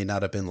Eddard may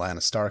not have been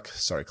Lyanna Stark.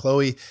 Sorry,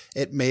 Chloe.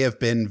 It may have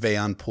been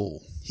Veon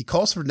Poole. He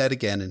calls for Ned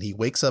again and he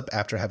wakes up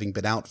after having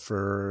been out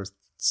for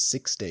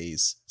 6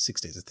 days. 6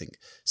 days, I think.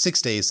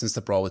 6 days since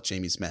the brawl with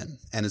Jaime's men,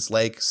 and his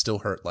leg still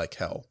hurt like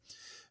hell.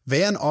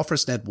 Veon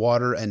offers Ned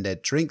water and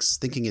Ned drinks,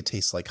 thinking it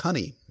tastes like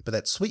honey, but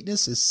that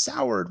sweetness is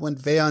soured when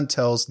Veon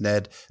tells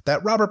Ned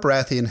that Robert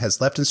Baratheon has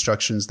left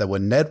instructions that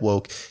when Ned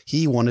woke,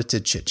 he wanted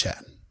to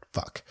chit-chat.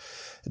 Fuck.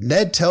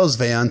 Ned tells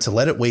Veon to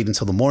let it wait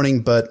until the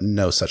morning, but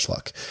no such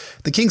luck.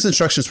 The king's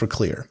instructions were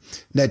clear.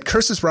 Ned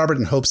curses Robert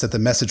in hopes that the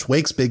message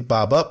wakes Big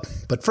Bob up,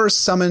 but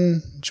first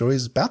summon...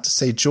 Ned's about to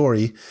say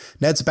Jory,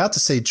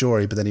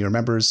 but then he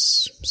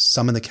remembers,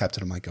 summon the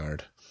captain of my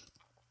guard.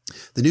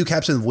 The new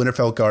captain of the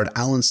Winterfell Guard,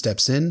 Alan,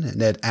 steps in.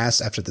 Ned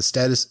asks after the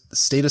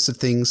status of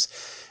things,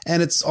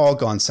 and it's all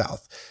gone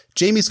south.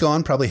 Jaime's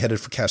gone, probably headed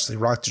for Castle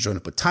Rock to join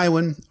up with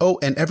Tywin. Oh,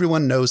 and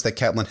everyone knows that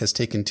Catelyn has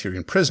taken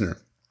Tyrion prisoner.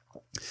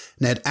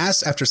 Ned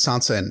asks after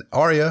Sansa and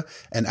Arya,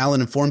 and Alan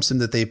informs him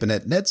that they've been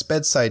at Ned's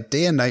bedside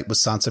day and night with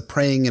Sansa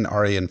praying and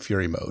Arya in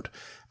fury mode.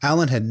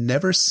 Alan had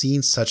never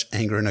seen such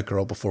anger in a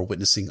girl before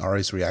witnessing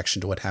Arya's reaction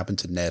to what happened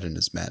to Ned and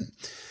his men.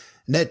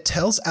 Ned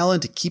tells Alan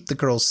to keep the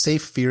girls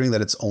safe, fearing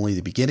that it's only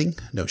the beginning.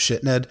 No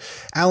shit, Ned.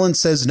 Alan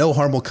says no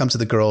harm will come to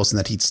the girls and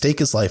that he'd stake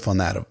his life on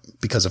that,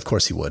 because of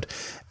course he would.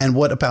 And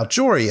what about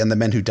Jory and the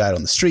men who died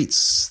on the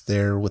streets?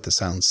 They're with the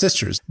Silent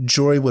Sisters.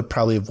 Jory would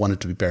probably have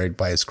wanted to be buried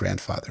by his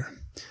grandfather.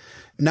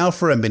 Now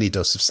for a mini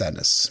dose of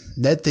sadness.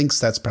 Ned thinks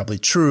that's probably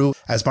true,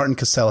 as Martin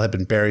Cassell had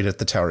been buried at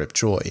the Tower of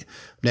Joy.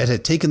 Ned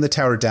had taken the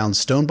tower down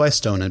stone by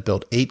stone and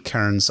built 8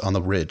 cairns on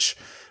the ridge.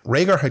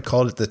 Rhaegar had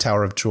called it the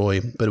Tower of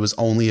Joy, but it was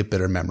only a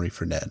bitter memory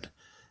for Ned.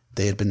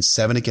 They had been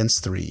 7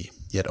 against 3,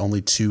 yet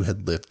only 2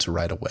 had lived to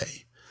ride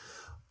away.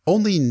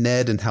 Only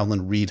Ned and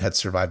Howland Reed had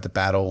survived the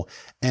battle,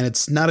 and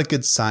it's not a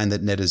good sign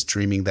that Ned is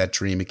dreaming that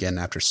dream again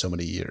after so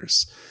many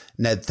years.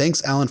 Ned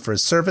thanks Alan for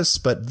his service,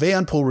 but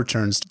Veon Poole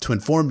returns to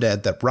inform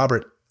Ned that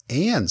Robert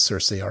and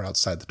Cersei are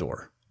outside the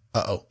door.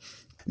 Uh-oh.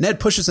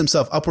 Ned pushes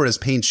himself upward as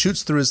pain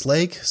shoots through his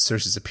leg.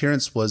 Cersei's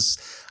appearance was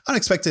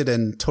unexpected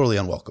and totally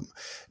unwelcome.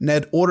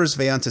 Ned orders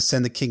Veon to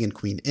send the king and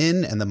queen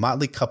in, and the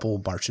motley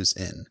couple marches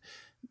in.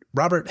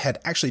 Robert had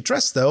actually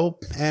dressed, though,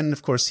 and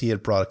of course he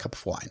had brought a cup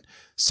of wine.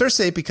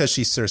 Cersei, because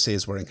she's Cersei,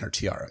 is wearing her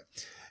tiara.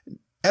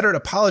 Eddard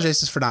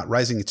apologizes for not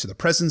rising to the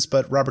presence,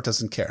 but Robert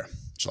doesn't care.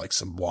 Would you like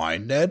some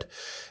wine, Ned?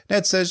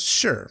 Ned says,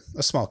 sure,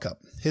 a small cup.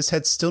 His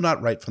head's still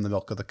not right from the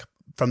milk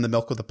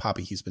of the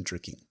poppy he's been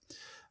drinking.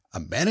 A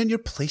man in your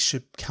place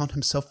should count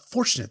himself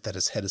fortunate that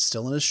his head is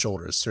still on his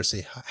shoulders,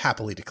 Cersei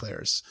happily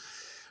declares.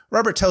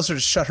 Robert tells her to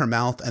shut her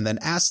mouth and then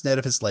asks Ned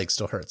if his leg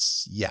still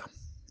hurts. Yeah,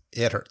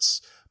 it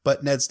hurts.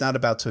 But Ned's not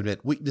about to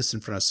admit weakness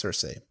in front of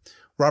Cersei.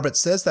 Robert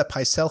says that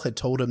Pycelle had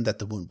told him that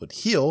the wound would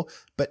heal,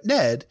 but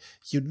Ned,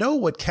 you know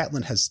what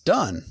Catelyn has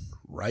done,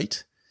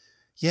 right?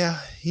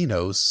 Yeah, he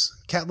knows.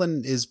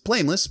 Catelyn is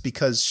blameless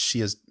because she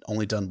has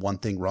only done one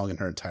thing wrong in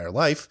her entire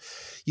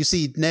life. You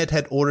see, Ned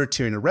had ordered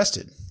Tyrion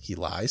arrested. He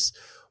lies.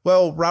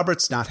 Well,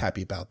 Robert's not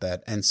happy about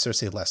that, and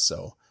Cersei less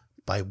so.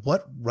 By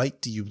what right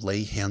do you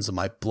lay hands on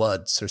my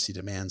blood? Cersei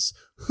demands.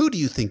 Who do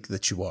you think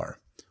that you are?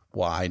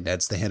 Why,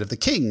 Ned's the hand of the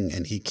king,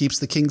 and he keeps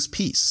the king's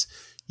peace.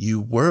 You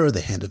were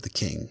the hand of the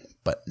king,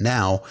 but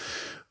now...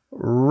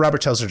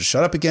 Robert tells her to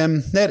shut up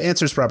again. Ned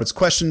answers Robert's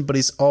question, but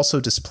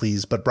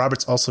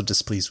Robert's also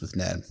displeased with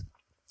Ned.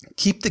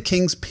 Keep the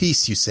king's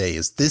peace, you say.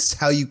 Is this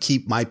how you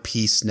keep my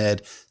peace,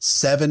 Ned?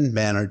 7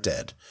 men are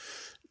dead.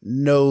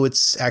 No,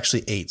 it's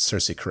actually 8,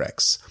 Cersei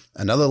corrects.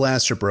 Another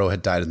Lannister bro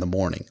had died in the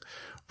morning.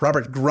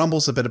 Robert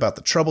grumbles a bit about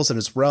the troubles in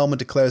his realm and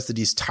declares that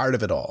he's tired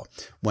of it all.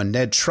 When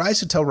Ned tries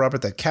to tell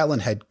Robert that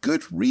Catelyn had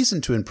good reason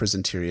to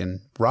imprison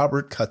Tyrion,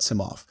 Robert cuts him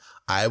off.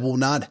 I will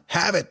not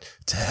have it.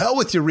 To hell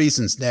with your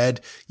reasons, Ned.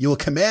 You will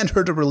command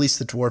her to release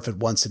the dwarf at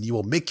once, and you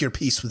will make your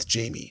peace with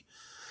Jaime.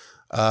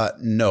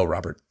 No,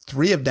 Robert.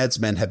 3 of Ned's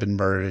men have been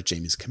murdered at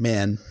Jaime's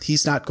command.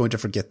 He's not going to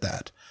forget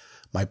that.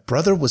 My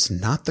brother was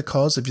not the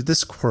cause of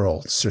this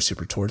quarrel, Cersei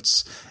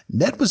retorts.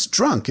 Ned was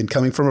drunk and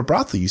coming from a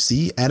brothel, you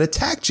see, and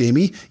attacked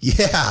Jaime.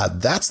 Yeah,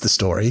 that's the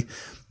story.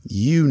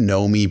 You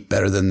know me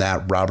better than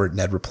that, Robert,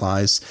 Ned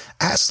replies.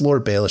 Ask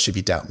Lord Baelish if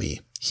you doubt me.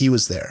 He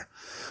was there.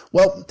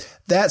 Well,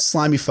 that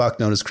slimy fuck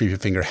known as Creepy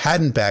Finger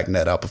hadn't backed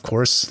Ned up, of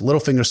course.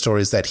 Littlefinger's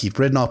story is that he'd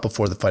ridden off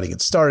before the fighting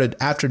had started,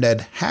 after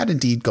Ned had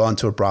indeed gone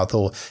to a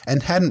brothel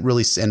and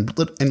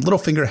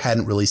Littlefinger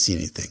hadn't really seen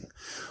anything.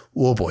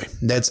 Oh boy,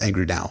 Ned's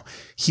angry now.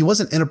 He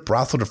wasn't in a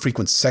brothel to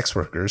frequent sex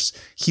workers.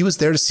 He was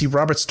there to see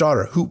Robert's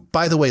daughter, who,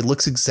 by the way,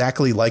 looks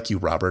exactly like you,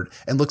 Robert,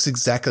 and looks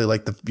exactly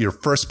like your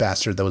first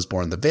bastard that was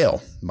born in the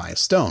Vale, Maya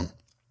Stone.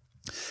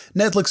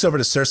 Ned looks over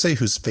to Cersei,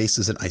 whose face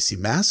is an icy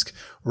mask.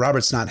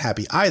 Robert's not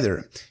happy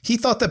either. He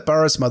thought that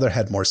Barra's mother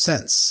had more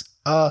sense.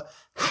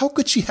 How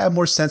could she have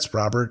more sense,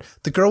 Robert?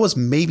 The girl was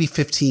maybe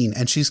 15,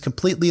 and she's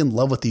completely in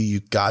love with you, you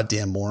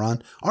goddamn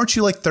moron. Aren't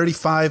you like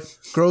 35?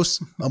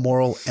 Gross,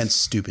 immoral, and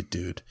stupid,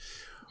 dude.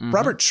 Mm-hmm.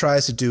 Robert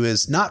tries to do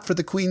his not for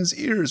the queen's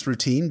ears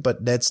routine,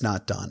 but Ned's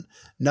not done.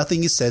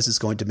 Nothing he says is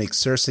going to make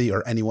Cersei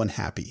or anyone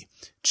happy.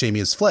 Jaime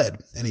has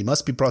fled, and he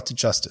must be brought to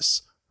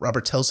justice.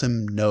 Robert tells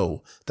him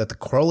no, that the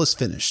quarrel is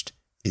finished.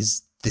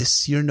 Is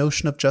this your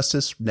notion of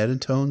justice? Ned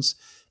intones.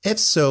 If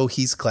so,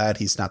 he's glad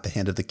he's not the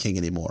hand of the king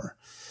anymore.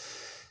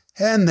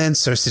 And then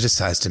Cersei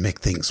decides to make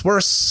things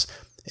worse.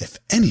 If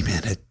any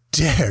man had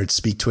dared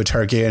speak to a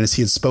Targaryen as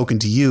he had spoken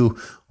to you...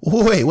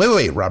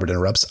 Wait, Robert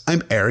interrupts.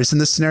 I'm Aerys in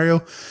this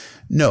scenario.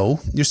 No,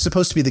 you're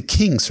supposed to be the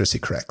king,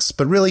 Cersei corrects.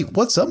 But really,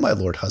 what's up, my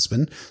lord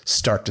husband?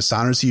 Stark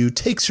dishonors you,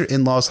 takes your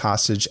in-laws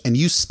hostage, and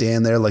you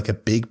stand there like a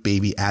big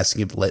baby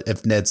asking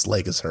if Ned's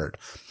leg is hurt.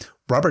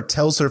 Robert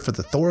tells her for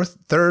the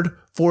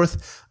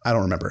fourth, I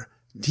don't remember.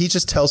 He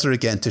just tells her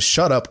again to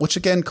shut up, which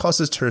again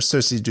causes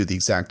Cersei to do the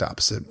exact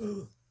opposite.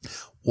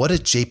 What a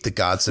jape the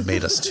gods have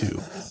made us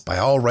to. By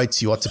all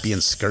rights, you ought to be in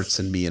skirts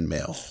and me in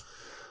mail.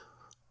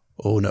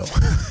 Oh no.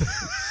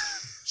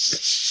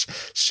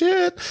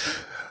 Shit.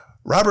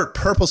 Robert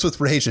purples with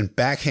rage and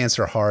backhands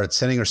her hard,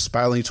 sending her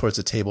spiraling towards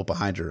the table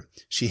behind her.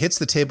 She hits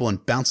the table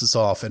and bounces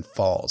off and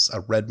falls,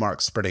 a red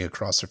mark spreading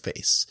across her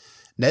face.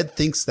 Ned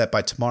thinks that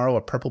by tomorrow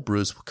a purple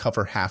bruise will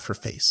cover half her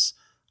face.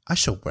 I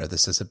shall wear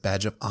this as a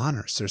badge of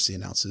honor, Cersei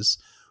announces.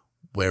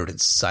 Wear it in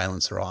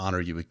silence or I'll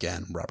honor you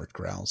again, Robert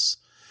growls.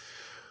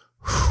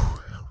 Whew.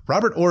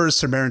 Robert orders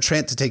Sir Meryn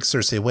Trant to take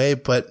Cersei away,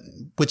 but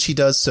which he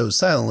does so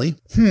silently.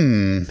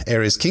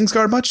 Aerys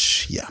Kingsguard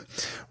much? Yeah.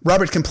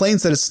 Robert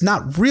complains that it's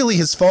not really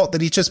his fault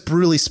that he just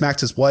brutally smacked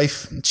his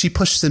wife. She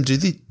pushes him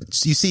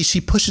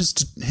she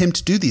pushes him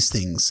to do these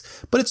things,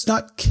 but it's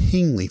not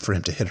kingly for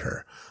him to hit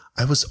her.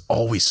 I was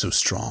always so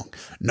strong.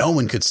 No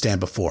one could stand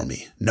before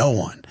me. No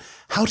one.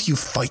 How do you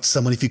fight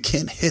someone if you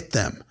can't hit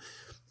them?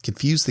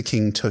 Confused, the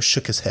king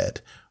shook his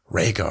head.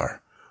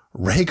 Rhaegar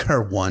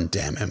won,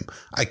 damn him.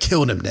 I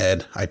killed him,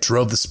 Ned. I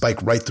drove the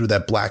spike right through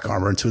that black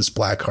armor into his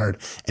black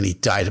heart, and he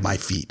died at my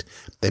feet.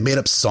 They made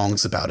up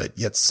songs about it,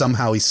 yet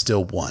somehow he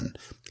still won.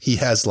 He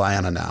has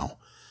Lyanna now,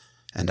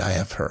 and I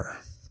have her.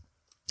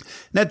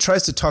 Ned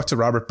tries to talk to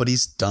Robert, but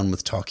he's done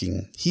with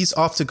talking. He's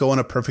off to go on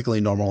a perfectly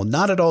normal,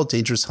 not at all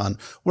dangerous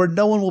hunt where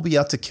no one will be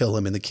out to kill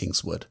him in the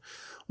Kingswood.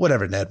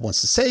 Whatever Ned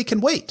wants to say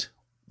can wait.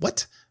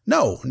 What?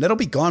 No, Ned'll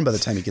be gone by the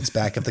time he gets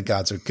back if the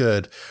gods are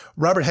good.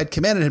 Robert had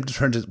commanded him to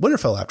return to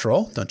Winterfell after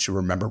all. Don't you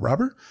remember,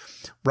 Robert?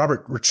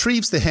 Robert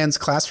retrieves the hand's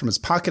clasp from his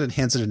pocket and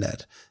hands it to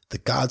Ned. The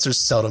gods are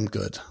seldom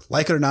good.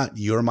 Like it or not,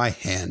 you're my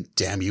hand,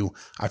 damn you.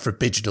 I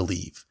forbid you to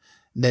leave.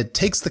 Ned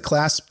takes the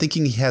clasp,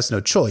 thinking he has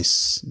no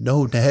choice.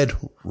 No, Ned.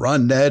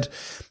 Run, Ned.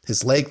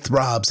 His leg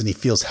throbs and he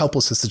feels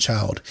helpless as a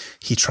child.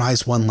 He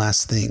tries one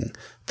last thing.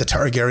 The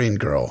Targaryen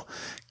girl.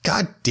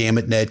 God damn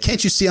it, Ned.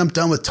 Can't you see I'm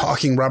done with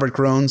talking, Robert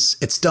groans.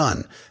 It's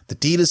done. The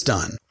deed is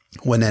done.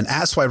 When Ned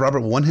asks why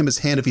Robert will want him his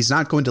hand if he's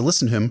not going to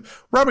listen to him,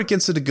 Robert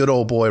gets into good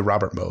old boy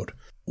Robert mode.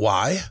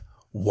 Why?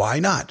 Why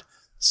not?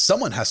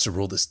 Someone has to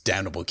rule this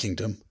damnable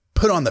kingdom.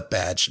 Put on the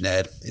badge,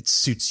 Ned. It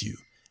suits you.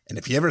 And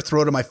if you ever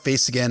throw it in my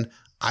face again,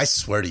 I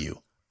swear to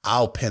you,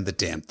 I'll pin the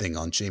damn thing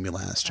on Jaime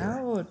Lannister.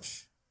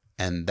 Ouch.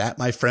 And that,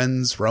 my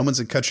friends, Romans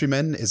and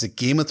countrymen, is a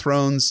Game of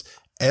Thrones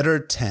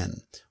Eddard 10.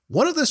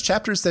 One of those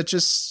chapters that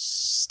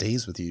just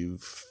stays with you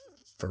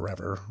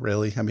forever,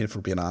 really. I mean, if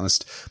we're being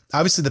honest.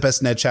 Obviously, the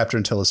best Ned chapter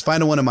until his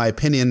final one, in my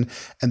opinion.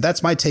 And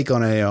that's my take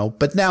on it.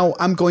 But now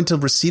I'm going to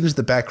recede into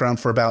the background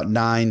for about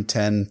 9,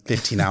 10,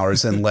 15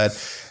 hours and let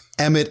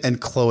Emmett and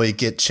Chloe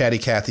get chatty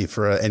Cathy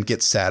and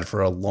get sad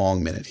for a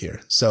long minute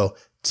here. So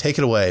take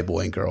it away,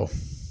 boy and girl.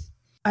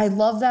 I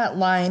love that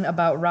line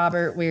about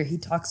Robert where he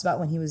talks about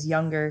when he was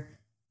younger.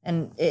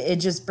 And it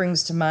just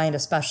brings to mind,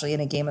 especially in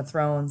a Game of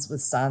Thrones with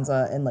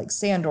Sansa and like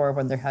Sandor,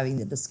 when they're having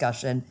the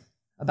discussion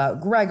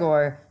about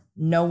Gregor,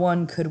 no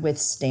one could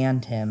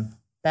withstand him.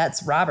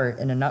 That's Robert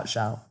in a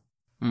nutshell.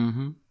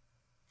 Mm-hmm.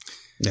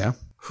 Yeah.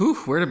 Whew,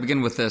 where to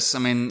begin with this? I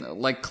mean,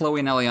 like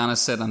Chloe and Eliana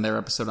said on their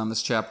episode on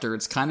this chapter,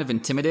 it's kind of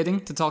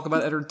intimidating to talk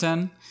about Eddard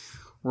 10.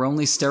 We're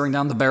only staring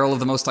down the barrel of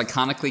the most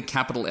iconically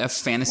capital F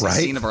fantasy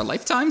scene of our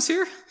lifetimes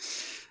here.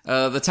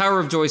 The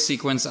Tower of Joy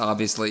sequence,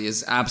 obviously,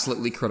 is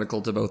absolutely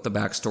critical to both the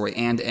backstory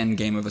and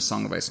endgame of A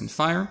Song of Ice and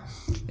Fire.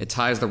 It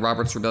ties the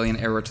Robert's Rebellion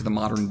era to the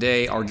modern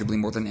day, arguably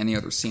more than any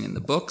other scene in the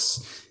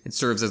books. It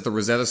serves as the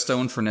Rosetta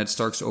Stone for Ned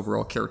Stark's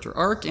overall character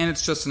arc, and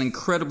it's just an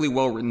incredibly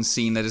well-written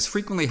scene that is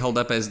frequently held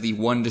up as the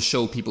one to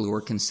show people who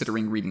are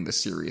considering reading the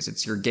series.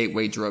 It's your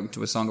gateway drug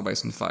to A Song of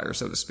Ice and Fire,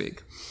 so to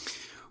speak.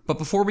 But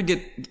before we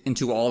get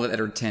into all that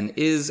Eddard 10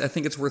 is, I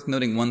think it's worth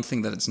noting one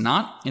thing that it's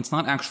not. It's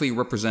not actually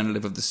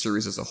representative of the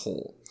series as a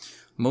whole.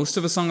 Most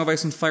of A Song of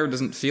Ice and Fire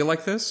doesn't feel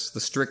like this. The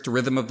strict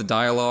rhythm of the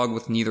dialogue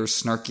with neither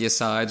snarky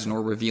asides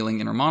nor revealing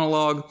inner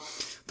monologue.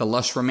 The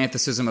lush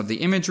romanticism of the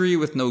imagery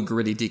with no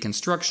gritty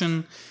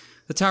deconstruction.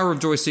 The Tower of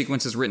Joy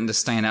sequence is written to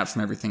stand out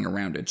from everything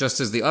around it, just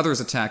as the Others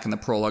attack in the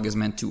prologue is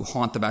meant to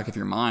haunt the back of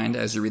your mind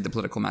as you read the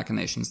political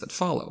machinations that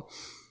follow.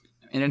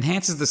 It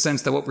enhances the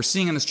sense that what we're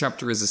seeing in this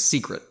chapter is a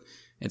secret.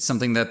 It's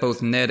something that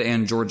both Ned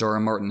and George R. R.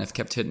 Martin have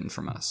kept hidden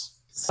from us.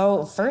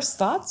 So, first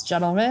thoughts,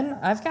 gentlemen.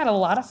 I've got a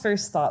lot of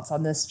first thoughts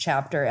on this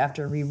chapter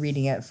after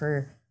rereading it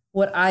for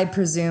what I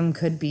presume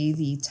could be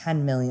the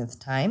 10 millionth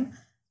time.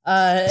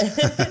 I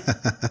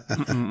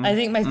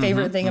think my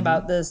favorite thing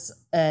about this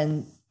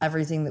and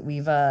everything that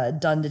we've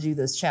done to do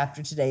this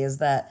chapter today is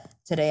that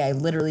today I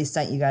literally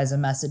sent you guys a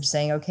message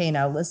saying, okay,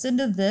 now listen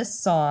to this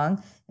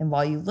song. And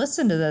while you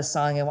listen to this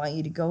song, I want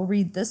you to go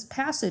read this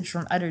passage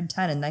from Eddard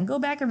 10 and then go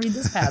back and read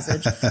this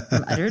passage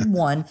from Eddard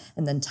 1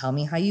 and then tell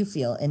me how you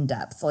feel in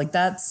depth. Like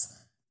that's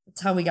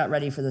how we got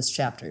ready for this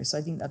chapter. So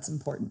I think that's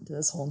important to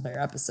this whole entire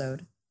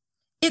episode.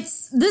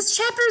 This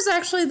chapter is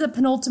actually the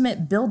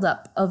penultimate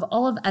buildup of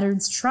all of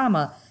Eddard's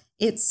trauma.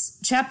 It's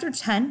chapter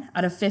 10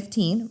 out of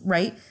 15,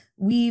 right?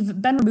 We've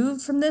been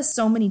removed from this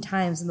so many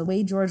times, and the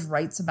way George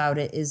writes about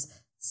it is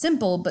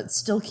simple but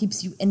still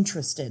keeps you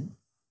interested.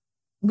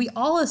 We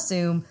all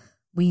assume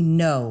we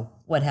know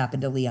what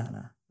happened to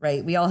Lyanna,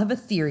 right? We all have a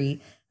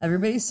theory.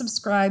 Everybody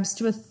subscribes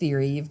to a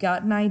theory. You've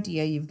got an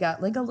idea. You've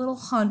got like a little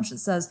hunch that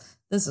says,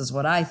 this is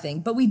what I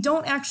think. But we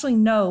don't actually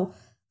know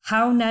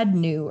how Ned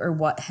knew or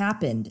what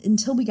happened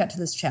until we got to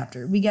this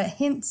chapter. We get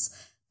hints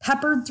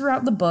peppered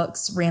throughout the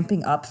books,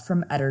 ramping up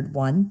from Eddard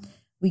 1.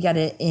 We get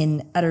it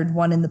in Eddard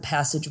 1 in the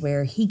passage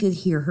where he could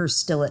hear her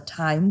still at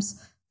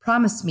times.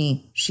 Promise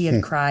me, she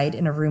had cried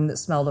in a room that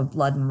smelled of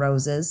blood and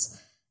roses.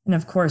 And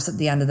of course, at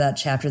the end of that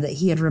chapter, that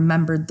he had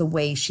remembered the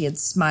way she had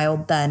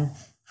smiled then,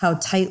 how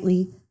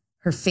tightly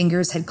her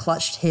fingers had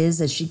clutched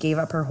his as she gave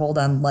up her hold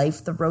on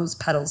life, the rose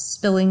petals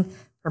spilling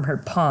from her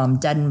palm,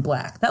 dead and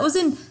black. That was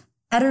in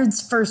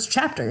Eddard's first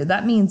chapter.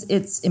 That means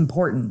it's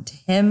important to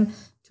him,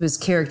 to his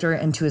character,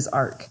 and to his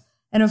arc.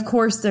 And of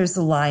course, there's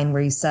the line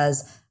where he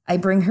says, I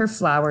bring her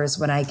flowers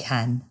when I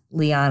can.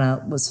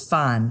 Lyanna was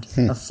fond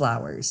of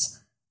flowers.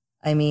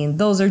 I mean,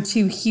 those are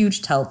two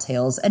huge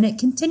telltales, and it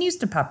continues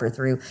to pepper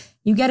through.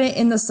 You get it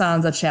in the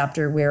Sansa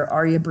chapter where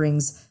Arya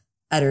brings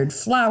Eddard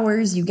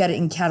flowers. You get it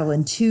in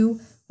Catelyn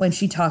 2 when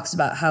she talks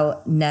about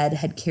how Ned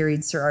had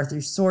carried Sir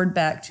Arthur's sword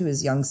back to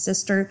his young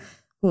sister,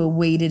 who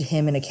awaited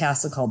him in a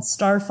castle called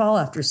Starfall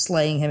after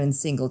slaying him in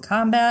single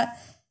combat.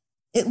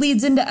 It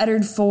leads into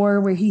Eddard 4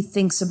 where he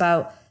thinks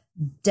about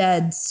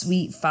dead,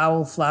 sweet,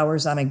 foul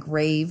flowers on a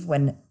grave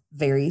when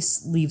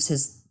Varys leaves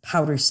his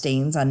powder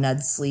stains on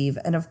Ned's sleeve.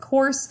 And of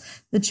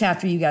course, the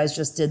chapter you guys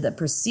just did that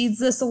precedes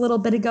this a little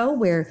bit ago,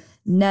 where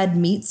Ned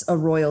meets a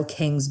royal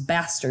king's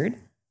bastard,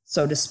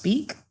 so to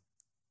speak.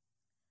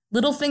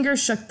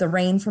 Littlefinger shook the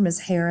rain from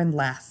his hair and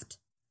laughed.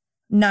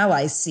 Now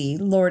I see,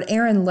 Lord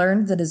Aaron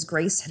learned that his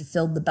grace had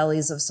filled the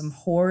bellies of some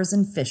whores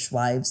and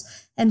fishwives,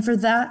 and for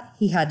that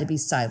he had to be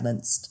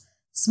silenced.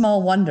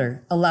 Small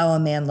wonder, allow a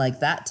man like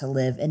that to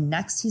live, and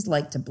next he's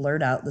like to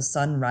blurt out the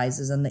sun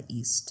rises in the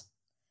east.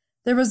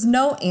 There was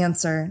no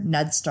answer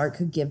Ned Stark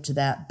could give to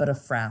that but a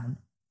frown.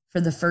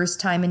 For the first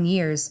time in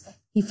years,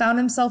 he found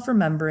himself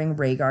remembering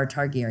Rhaegar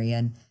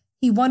Targaryen.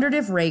 He wondered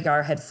if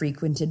Rhaegar had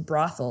frequented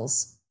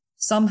brothels.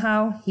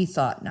 Somehow, he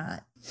thought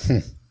not.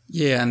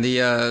 Yeah, and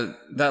the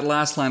that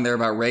last line there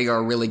about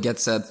Rhaegar really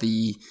gets at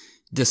the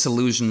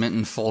disillusionment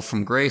and fall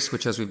from grace,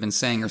 which, as we've been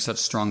saying, are such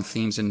strong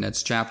themes in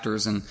Ned's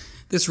chapters, and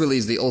this really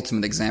is the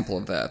ultimate example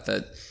of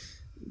that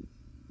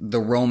the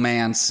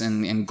romance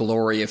and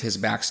glory of his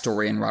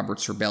backstory in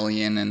Robert's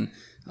Rebellion and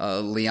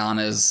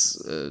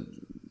Lyanna's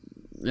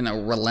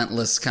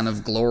relentless kind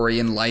of glory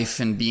in life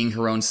and being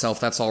her own self,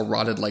 that's all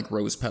rotted like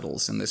rose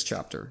petals in this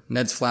chapter.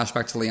 Ned's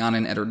flashback to Lyanna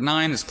in Eddard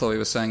 9, as Chloe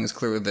was saying, is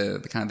clearly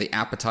the kind of the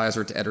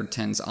appetizer to Eddard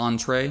 10's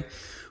entree,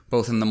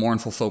 both in the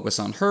mournful focus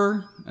on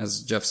her,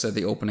 as Jeff said,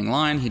 the opening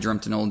line, he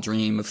dreamt an old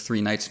dream of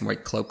 3 knights in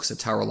white cloaks, a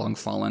tower long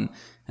fallen,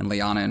 and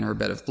Lyanna in her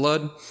bed of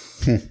blood.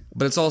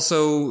 But it's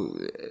also,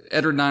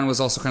 Eddard 9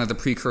 was also kind of the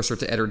precursor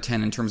to Eddard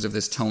 10 in terms of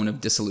this tone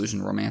of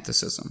disillusioned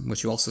romanticism,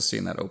 which you also see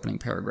in that opening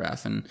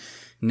paragraph. And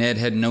Ned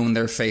had known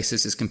their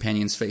faces, his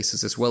companions'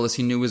 faces, as well as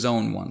he knew his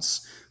own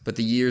once. But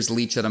the years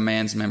leach at a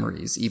man's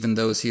memories, even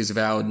those he has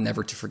vowed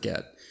never to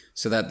forget.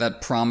 So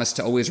that promise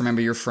to always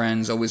remember your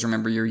friends, always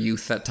remember your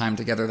youth, that time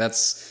together,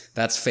 that's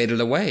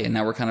faded away. And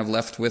now we're kind of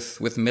left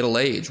with middle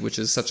age, which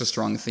is such a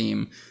strong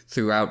theme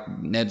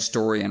throughout Ned's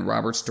story and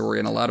Robert's story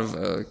and a lot of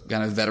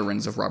kind of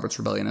veterans of Robert's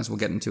Rebellion, as we'll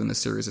get into in this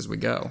series as we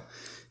go.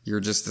 You're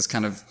just this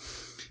kind of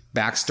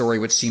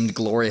backstory which seemed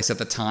glorious at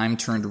the time,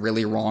 turned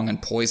really wrong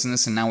and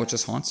poisonous, and now it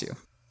just haunts you.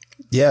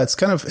 Yeah, it's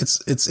kind of,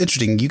 it's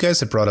interesting. You guys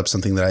have brought up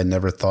something that I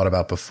never thought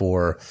about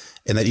before,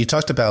 and that you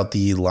talked about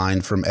the line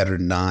from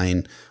Eddard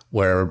 9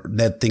 where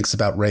Ned thinks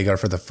about Rhaegar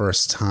for the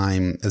first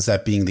time as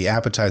that being the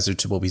appetizer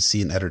to what we see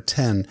in Eddard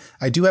 10.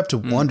 I do have to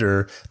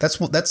wonder, that's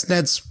one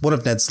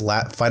of Ned's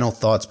final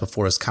thoughts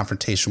before his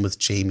confrontation with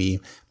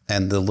Jaime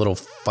and the little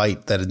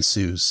fight that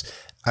ensues.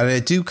 And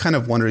I do kind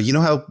of wonder,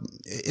 how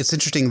it's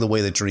interesting the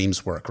way that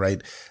dreams work,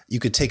 right?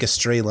 You could take a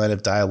straight line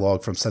of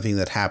dialogue from something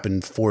that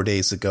happened 4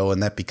 days ago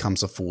and that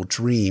becomes a full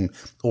dream,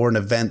 or an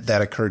event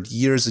that occurred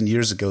years and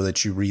years ago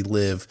that you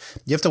relive.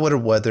 You have to wonder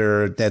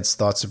whether Ned's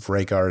thoughts of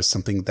Rhaegar is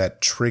something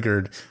that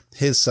triggered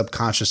his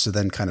subconscious to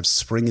then kind of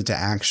spring into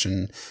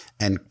action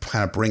and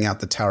kind of bring out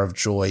the Tower of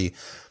Joy,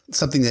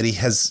 something that he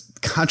has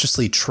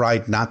consciously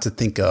tried not to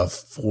think of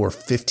for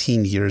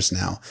 15 years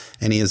now.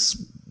 And he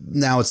is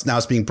now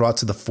it's being brought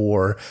to the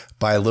fore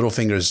by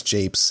Littlefinger's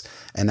japes,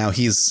 and now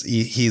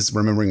he's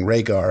remembering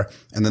Rhaegar,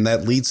 and then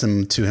that leads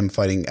him to him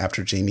fighting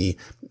after Jaime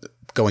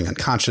going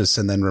unconscious,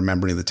 and then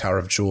remembering the Tower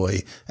of Joy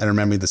and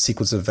remembering the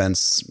sequence of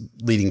events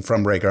leading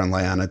from Rhaegar and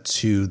Lyanna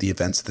to the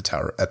events at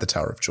the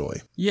Tower of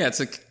Joy. Yeah, it's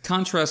a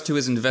contrast to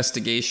his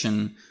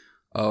investigation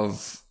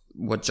of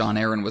what Jon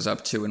Arryn was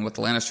up to and what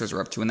the Lannisters are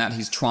up to, and that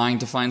he's trying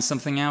to find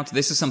something out.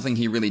 This is something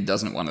he really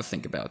doesn't want to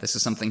think about. This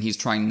is something he's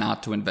trying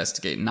not to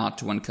investigate, not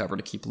to uncover,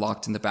 to keep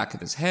locked in the back of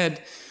his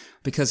head,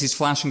 because he's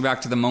flashing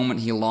back to the moment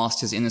he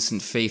lost his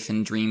innocent faith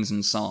in dreams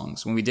and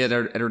songs. When we did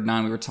Eddard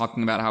 9, we were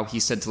talking about how he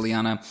said to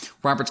Lyanna,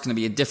 Robert's going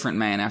to be a different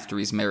man after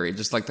he's married,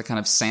 just like the kind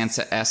of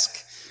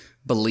Sansa-esque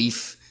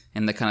belief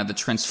in the kind of the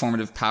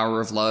transformative power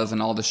of love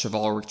and all the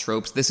chivalric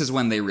tropes. This is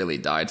when they really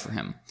died for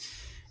him.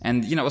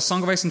 And, A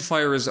Song of Ice and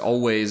Fire is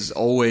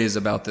always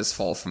about this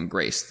fall from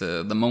grace,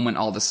 the moment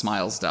all the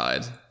smiles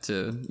died,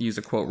 to use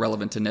a quote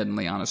relevant to Ned and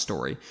Lyanna's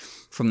story.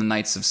 From the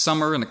Knights of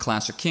Summer and the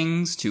Clash of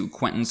Kings, to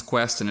Quentin's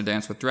quest and A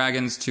Dance with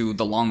Dragons, to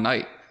The Long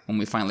Night, when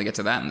we finally get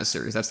to that in the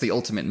series. That's the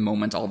ultimate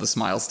moment all the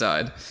smiles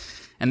died.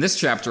 And this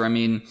chapter,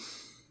 you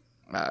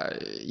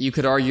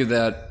could argue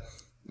that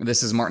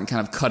this is Martin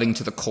kind of cutting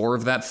to the core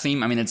of that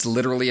theme. It's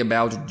literally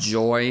about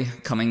joy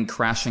coming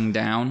crashing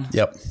down.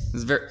 Yep.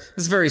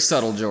 It's very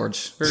subtle,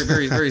 George. Very,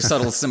 very, very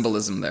subtle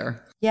symbolism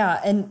there. Yeah,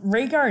 and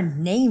Rhaegar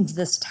named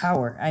this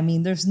tower.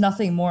 There's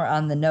nothing more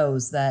on the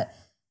nose that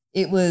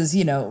it was,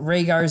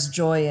 Rhaegar's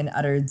joy and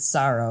Eddard's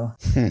sorrow.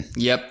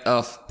 Yep.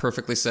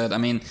 Perfectly said.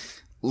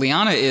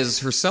 Lyanna is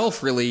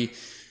herself really,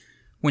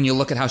 when you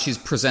look at how she's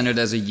presented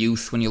as a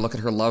youth, when you look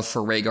at her love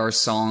for Rhaegar's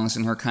songs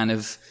and her kind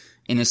of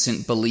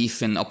innocent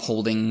belief in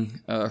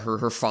upholding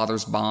her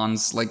father's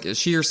bonds. Like,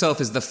 she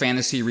herself is the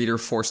fantasy reader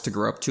forced to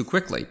grow up too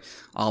quickly,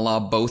 a la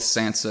both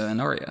Sansa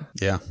and Arya.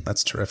 Yeah,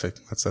 that's terrific.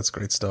 That's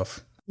great stuff.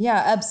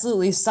 Yeah,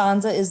 absolutely.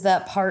 Sansa is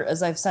that part,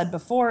 as I've said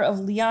before, of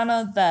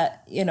Lyanna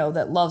that,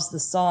 that loves the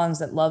songs,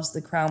 that loves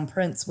the Crown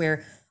Prince,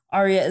 where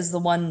Arya is the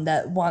one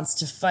that wants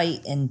to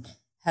fight and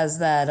has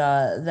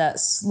that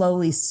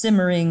slowly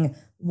simmering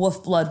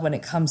wolf blood when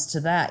it comes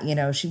to that.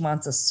 She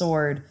wants a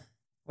sword,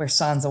 where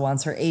Sansa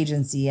wants her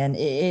agency. And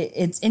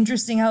it's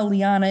interesting how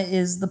Lyanna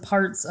is the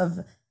parts of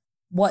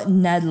what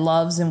Ned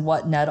loves and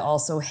what Ned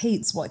also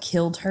hates, what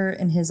killed her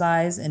in his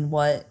eyes and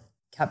what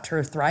kept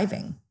her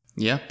thriving.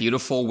 Yeah,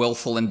 beautiful,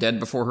 willful, and dead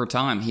before her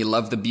time. He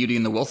loved the beauty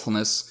and the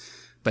willfulness,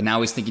 but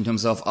now he's thinking to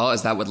himself,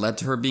 is that what led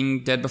to her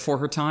being dead before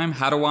her time?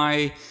 How do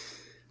I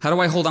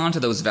hold on to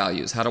those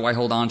values? How do I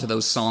hold on to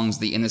those songs,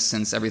 the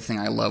innocence, everything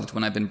I loved,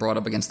 when I've been brought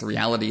up against the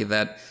reality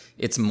that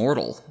it's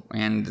mortal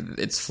and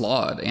it's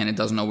flawed and it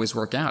doesn't always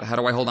work out? How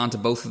do I hold on to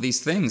both of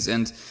these things?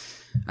 And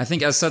I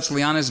think as such,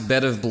 Lyanna's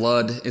bed of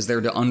blood is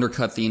there to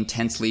undercut the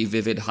intensely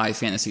vivid high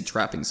fantasy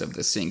trappings of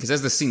this scene. Because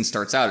as the scene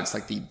starts out, it's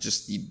like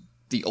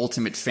the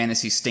ultimate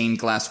fantasy stained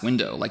glass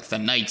window, like the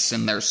knights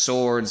and their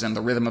swords and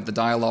the rhythm of the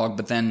dialogue.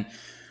 But then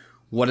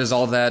what does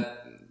all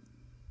that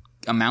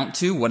amount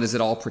to? What is it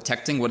all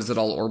protecting? What is it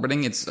all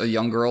orbiting? It's a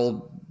young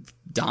girl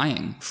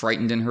dying,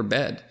 frightened in her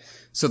bed.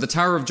 So the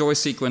Tower of Joy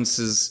sequence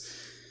is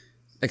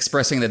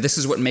expressing that this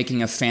is what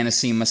making a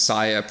fantasy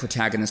messiah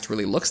protagonist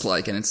really looks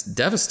like, and it's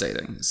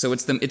devastating. So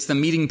it's the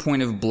meeting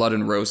point of blood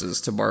and roses,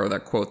 to borrow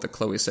that quote that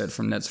Chloe said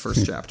from Ned's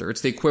first chapter.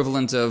 It's the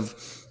equivalent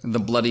of the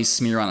bloody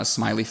smear on a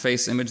smiley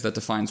face image that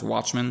defines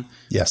Watchmen.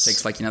 Yes.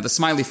 It takes the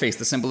smiley face,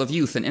 the symbol of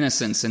youth and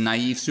innocence in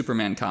naive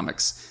Superman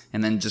comics,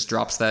 and then just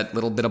drops that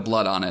little bit of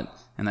blood on it,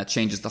 and that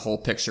changes the whole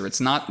picture.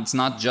 It's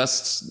not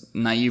just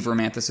naive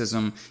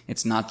romanticism.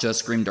 It's not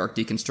just grimdark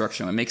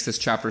deconstruction. What makes this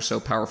chapter so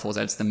powerful is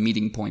that it's the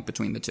meeting point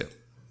between the two.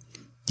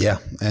 Yeah,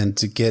 and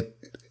to get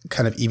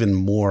kind of even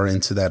more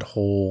into that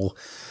whole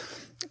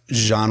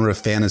genre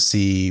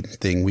fantasy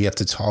thing, we have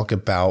to talk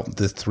about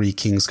the 3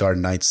 Kingsguard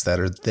knights that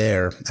are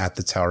there at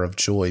the Tower of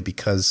Joy,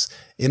 because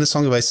in A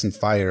Song of Ice and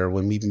Fire,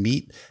 when we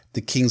meet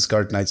the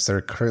Kingsguard knights that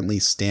are currently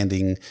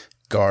standing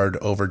guard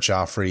over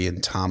Joffrey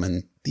and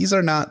Tommen, these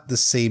are not the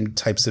same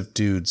types of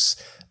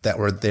dudes that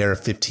were there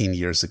 15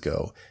 years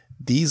ago.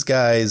 These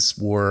guys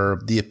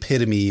were the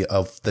epitome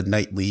of the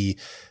knightly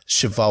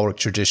chivalric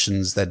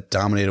traditions that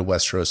dominated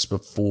Westeros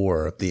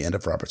before the end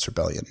of Robert's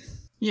Rebellion.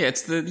 Yeah,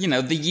 it's the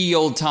ye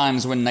old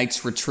times when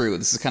knights were true.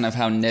 This is kind of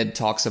how Ned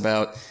talks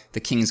about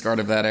the Kingsguard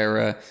of that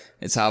era.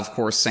 It's how, of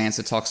course,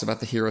 Sansa talks about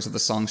the heroes of the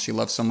songs she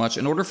loves so much.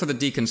 In order for the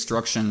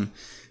deconstruction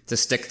to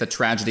stick the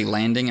tragedy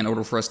landing, in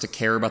order for us to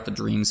care about the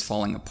dreams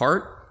falling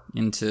apart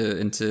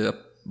into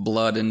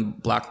blood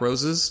and black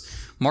roses,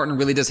 Martin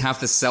really does have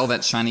to sell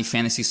that shiny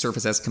fantasy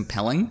surface as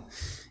compelling.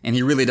 And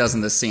he really does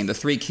in this scene. The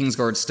 3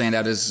 Kingsguards stand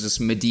out as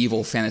just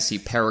medieval fantasy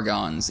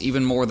paragons,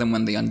 even more than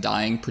when the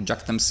Undying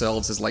project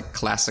themselves as like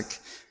classic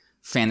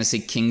fantasy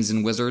kings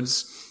and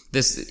wizards.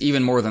 This,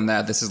 even more than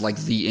that, this is like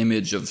the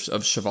image of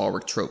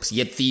chivalric tropes.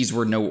 Yet these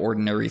were no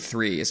ordinary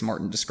 3, as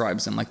Martin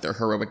describes them, like they're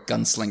heroic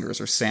gunslingers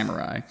or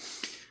samurai.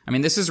 I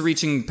mean, this is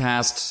reaching back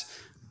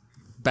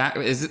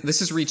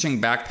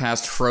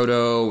past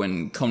Frodo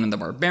and Conan the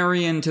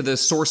Barbarian to the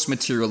source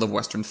material of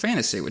Western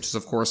fantasy, which is,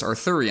 of course,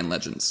 Arthurian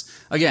legends.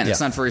 Again,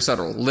 It's not very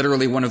subtle.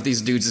 Literally, one of these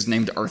dudes is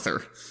named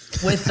Arthur.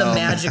 With the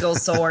magical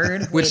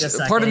sword. Which, Wait a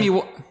second. part of me...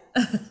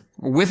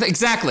 with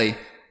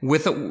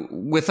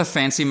a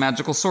fancy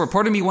magical sword.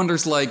 Part of me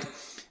wonders, like,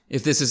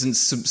 if this isn't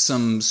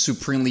some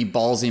supremely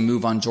ballsy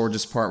move on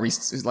George's part, where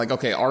he's like,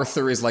 okay,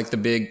 Arthur is like the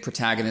big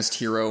protagonist,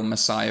 hero,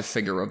 messiah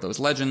figure of those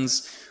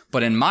legends.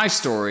 But in my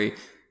story...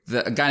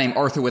 a guy named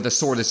Arthur with a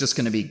sword is just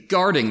going to be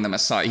guarding the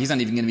Messiah. He's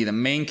not even going to be the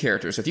main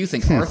character. So if you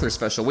think Arthur's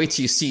special, wait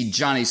till you see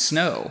Johnny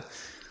Snow.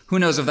 Who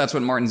knows if that's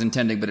what Martin's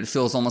intending, but it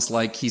feels almost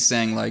like he's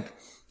saying, like,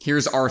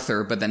 here's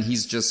Arthur, but then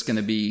he's just going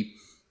to be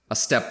a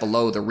step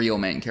below the real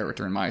main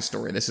character in my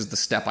story. This is the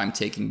step I'm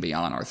taking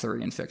beyond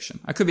Arthurian fiction.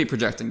 I could be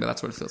projecting, but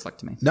that's what it feels like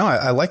to me. No,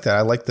 I like that.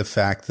 I like the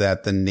fact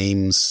that the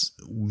names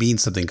mean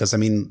something. Because, I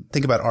mean,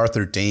 think about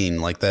Arthur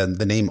Dane. Like,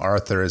 the name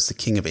Arthur is the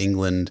King of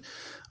England,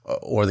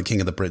 or the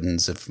King of the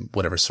Britons, if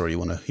whatever story you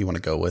want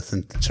to go with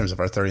in terms of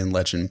Arthurian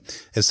legend.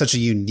 It's such a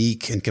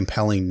unique and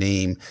compelling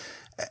name.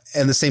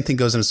 And the same thing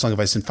goes in A Song of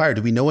Ice and Fire.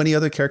 Do we know any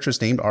other characters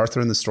named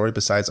Arthur in the story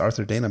besides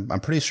Arthur Dane? I'm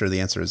pretty sure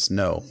the answer is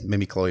no.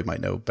 Maybe Chloe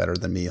might know better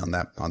than me on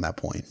that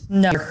point.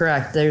 No, you're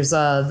correct. There's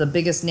the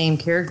biggest named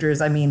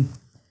characters. I mean,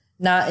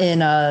 not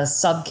in a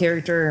sub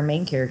character or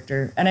main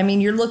character. And I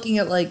mean, you're looking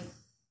at like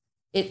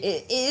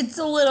it's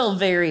a little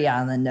very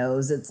on the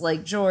nose. It's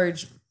like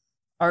George,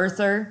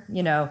 Arthur,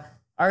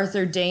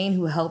 Arthur Dane,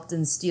 who helped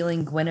in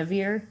stealing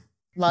Guinevere.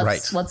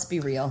 Let's be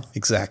real.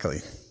 Exactly.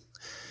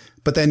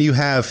 But then you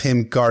have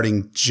him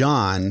guarding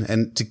Jon.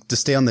 And to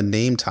stay on the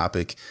name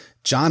topic,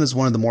 Jon is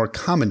one of the more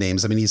common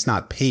names. I mean, he's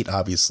not Pate,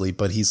 obviously,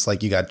 but he's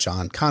like, you got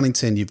Jon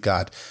Connington, you've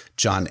got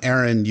Jon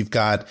Arryn, you've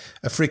got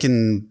a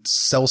freaking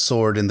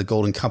sellsword in the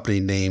Golden Company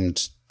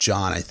named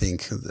John, I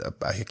think.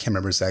 I can't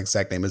remember his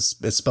exact name. It's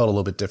spelled a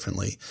little bit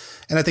differently.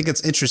 And I think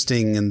it's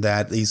interesting in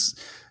that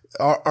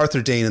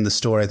Arthur Dane in the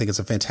story, I think it's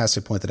a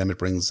fantastic point that Emmett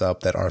brings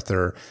up, that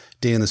Arthur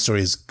Dane in the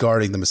story is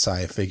guarding the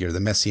Messiah figure, the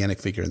Messianic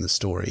figure in the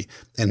story.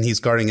 And he's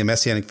guarding a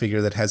Messianic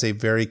figure that has a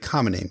very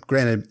common name.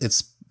 Granted,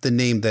 it's the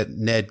name that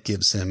Ned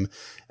gives him.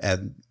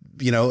 And,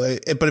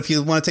 but if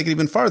you want to take it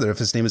even farther, if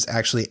his name is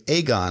actually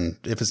Aegon,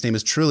 if his name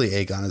is truly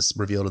Aegon, as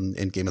revealed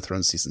in Game of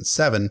Thrones season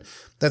 7,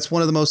 that's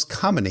one of the most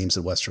common names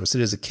in Westeros.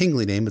 It is a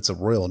kingly name. It's a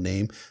royal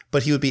name,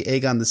 but he would be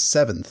Aegon the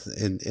Seventh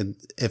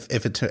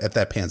if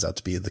that pans out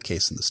to be the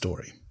case in the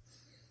story.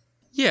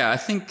 Yeah, I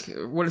think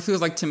what it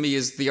feels like to me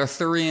is the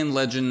Arthurian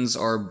legends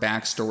are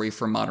backstory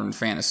for modern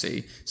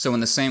fantasy. So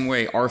in the same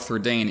way, Arthur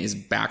Dane is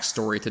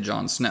backstory to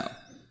Jon Snow.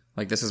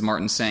 Like, this is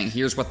Martin saying,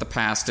 here's what the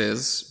past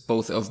is,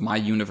 both of my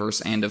universe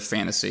and of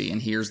fantasy,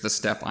 and here's the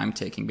step I'm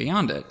taking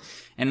beyond it.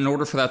 And in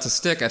order for that to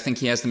stick, I think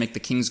he has to make the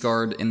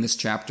Kingsguard in this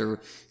chapter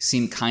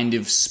seem kind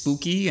of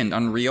spooky and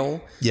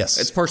unreal. Yes.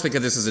 It's partially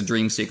because this is a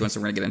dream sequence,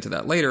 and we're going to get into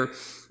that later.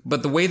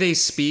 But the way they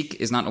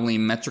speak is not only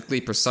metrically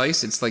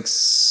precise, it's like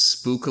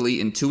spookily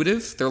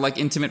intuitive. They're like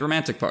intimate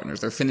romantic partners.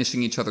 They're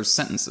finishing each other's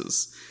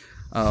sentences.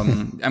 I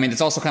mean,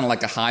 it's also kind of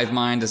like a hive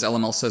mind. As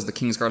LML says, the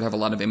Kingsguard have a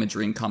lot of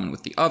imagery in common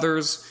with the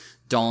others.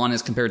 Dawn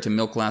is compared to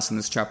Milkglass in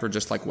this chapter,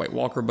 just like White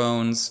Walker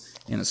bones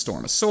in A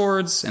Storm of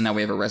Swords. And now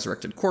we have a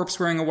resurrected corpse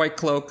wearing a white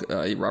cloak,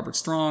 Robert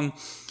Strong.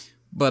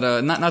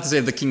 But not to say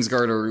the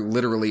Kingsguard are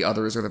literally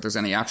others or that there's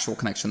any actual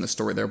connection in the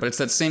story there, but it's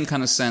that same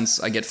kind of sense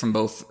I get from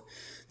both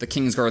the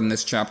Kingsguard in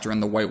this chapter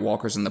and the White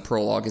Walkers in the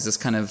prologue, is this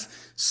kind of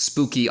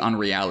spooky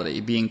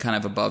unreality, being kind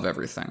of above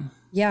everything.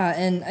 Yeah,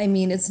 and I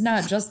mean, it's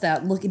not just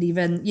that. Look at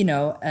even,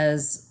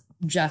 as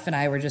Jeff and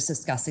I were just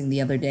discussing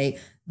the other day,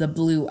 the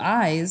blue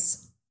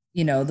eyes,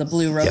 the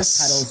blue rose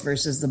petals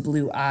versus the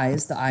blue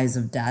eyes, the eyes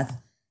of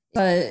death.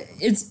 But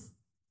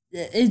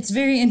it's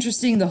very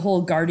interesting, the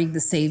whole guarding the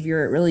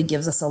Savior. It really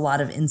gives us a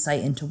lot of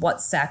insight into what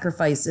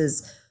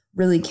sacrifices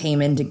really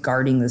came into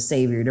guarding the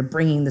Savior, to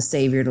bringing the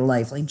Savior to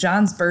life. Like,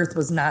 John's birth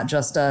was not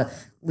just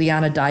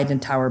Lyanna died in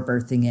tower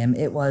birthing him.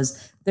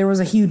 There was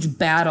a huge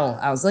battle.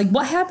 I was like,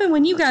 what happened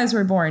when you guys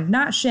were born?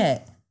 Not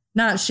shit,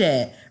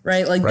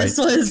 right? Like, this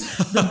was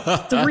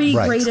the three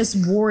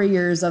greatest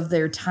warriors of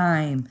their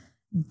time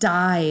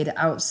died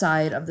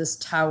outside of this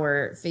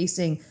tower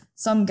facing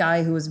some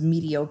guy who was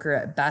mediocre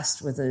at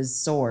best with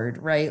his sword,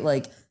 right?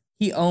 Like,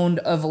 he owned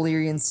a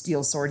Valyrian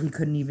steel sword he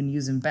couldn't even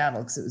use in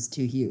battle because it was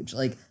too huge.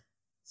 Like,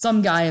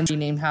 some guy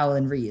named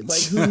Howland Reed,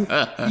 like, who,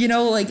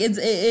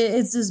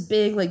 it's this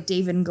big, like,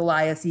 David and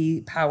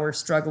Goliath-y power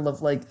struggle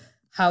of, like,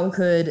 how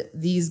could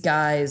these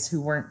guys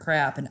who weren't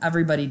crap and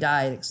everybody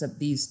died except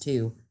these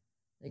two?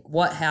 Like,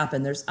 what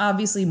happened? There's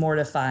obviously more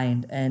to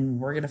find, and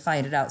we're going to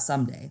find it out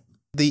someday.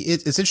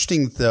 It's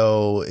interesting,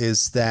 though,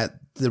 is that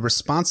the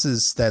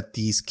responses that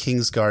these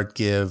Kingsguard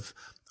give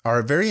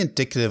are very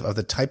indicative of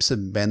the types of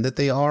men that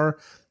they are,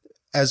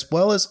 as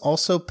well as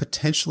also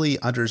potentially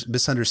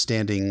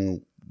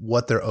misunderstanding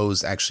what their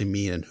oaths actually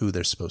mean and who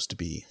they're supposed to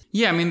be.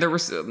 Yeah, I mean,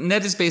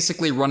 Ned is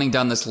basically running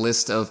down this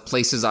list of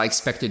places I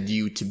expected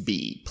you to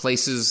be,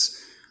 places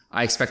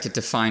I expected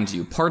to find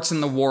you, parts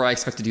in the war I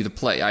expected you to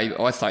play.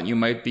 I thought you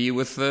might be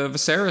with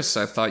Viserys.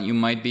 I thought you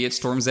might be at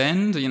Storm's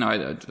End.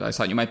 I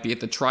thought you might be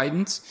at the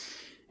Trident.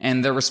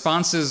 And their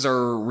responses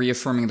are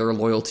reaffirming their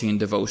loyalty and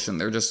devotion.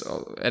 They're just,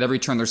 at every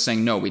turn, they're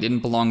saying, no, we didn't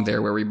belong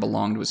there. Where we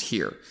belonged was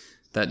here.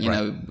 That,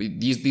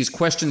 these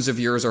questions of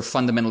yours are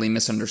fundamentally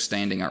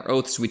misunderstanding our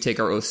oaths. We take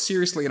our oaths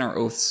seriously, and our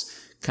oaths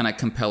kind of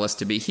compel us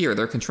to be here.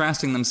 They're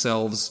contrasting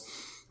themselves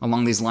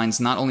along these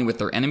lines not only with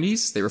their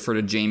enemies. They refer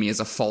to Jaime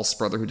as a false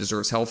brother who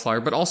deserves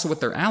hellfire, but also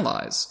with their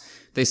allies.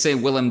 They say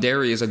Willem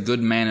Darry is a good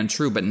man and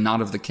true, but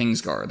not of the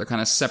Kingsguard. They're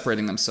kind of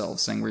separating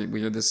themselves, saying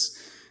we are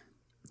this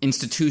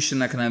institution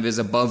that kind of is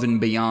above and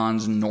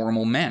beyond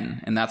normal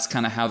men. And that's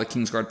kind of how the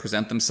Kingsguard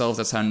present themselves.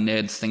 That's how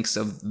Ned thinks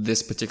of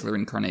this particular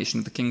incarnation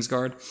of the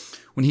Kingsguard.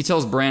 When he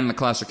tells Bran in the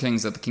Clash of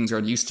Kings that the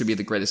Kingsguard used to be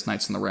the greatest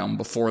knights in the realm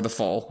before the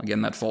fall,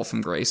 again, that fall from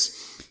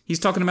grace, he's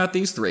talking about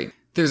these three.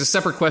 There's a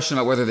separate question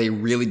about whether they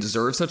really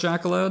deserve such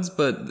accolades,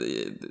 but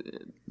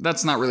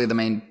that's not really the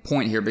main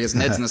point here, because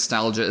Ned's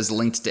nostalgia is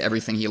linked to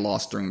everything he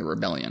lost during the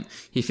rebellion.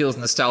 He feels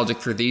nostalgic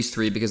for these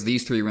three because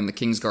these three were in the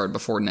Kingsguard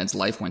before Ned's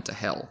life went to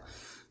hell.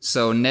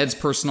 So Ned's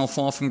personal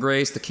fall from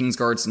grace, the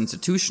Kingsguard's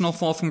institutional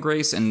fall from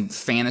grace, and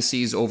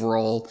fantasy's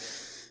overall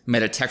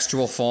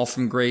metatextual fall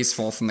from grace,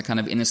 fall from the kind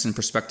of innocent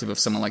perspective of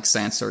someone like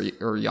Sansa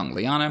or young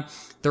Lyanna.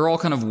 They're all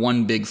kind of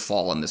one big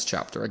fall in this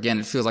chapter. Again,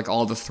 it feels like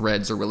all the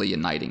threads are really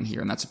uniting here,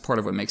 and that's part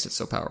of what makes it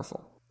so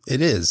powerful.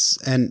 It is.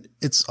 And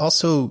it's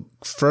also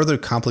further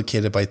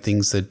complicated by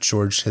things that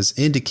George has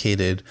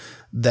indicated,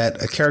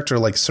 that a character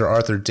like Sir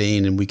Arthur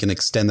Dayne, and we can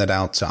extend that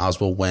out to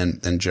Oswell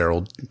Went and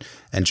Gerald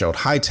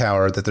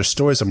Hightower, that their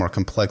stories are more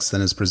complex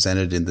than is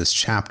presented in this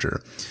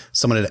chapter.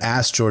 Someone had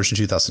asked George in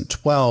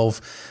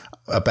 2012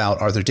 about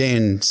Arthur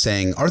Dayne,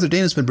 saying, Arthur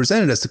Dayne has been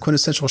presented as the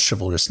quintessential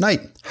chivalrous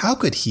knight. How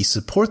could he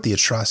support the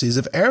atrocities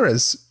of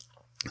Aerys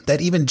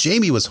that even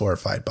Jaime was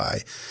horrified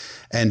by?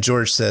 And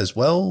George says,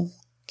 well,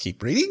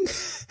 keep reading.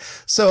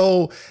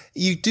 So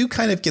you do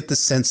kind of get the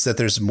sense that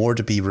there's more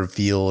to be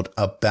revealed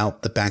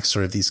about the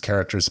backstory of these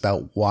characters,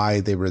 about why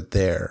they were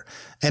there.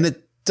 And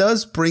it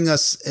does bring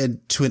us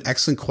to an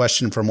excellent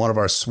question from one of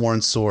our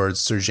sworn swords,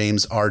 Sir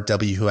James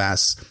R.W., who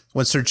asks,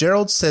 when Sir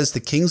Gerald says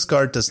the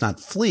Kingsguard does not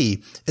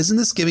flee, isn't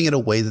this giving it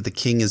away that the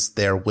king is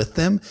there with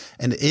them?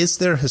 And is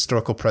there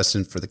historical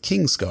precedent for the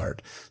Kingsguard?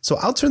 So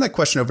I'll turn that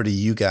question over to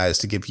you guys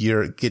to get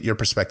your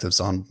perspectives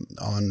on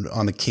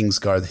the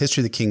Kingsguard, the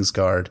history of the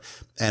Kingsguard,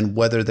 and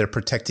whether they're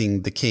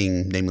protecting the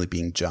king, namely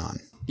being Jon.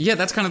 Yeah,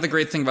 that's kind of the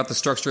great thing about the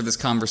structure of this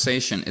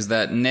conversation, is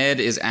that Ned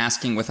is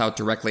asking without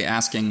directly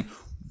asking,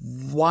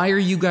 why are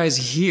you guys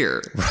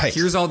here? Right.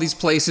 Here's all these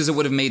places it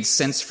would have made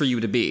sense for you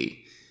to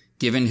be,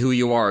 given who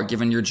you are,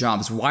 given your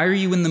jobs. Why are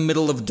you in the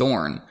middle of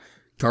Dorne,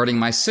 guarding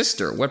my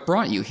sister? What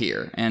brought you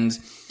here? And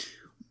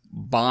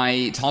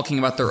by talking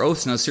about their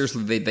oaths and how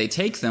seriously they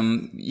take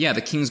them, yeah,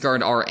 the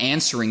Kingsguard are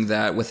answering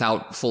that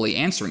without fully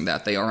answering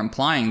that. They are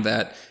implying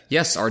that,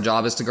 yes, our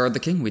job is to guard the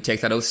king. We take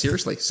that oath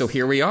seriously. So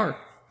here we are,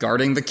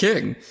 guarding the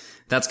king.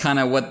 That's kind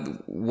of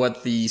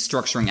what the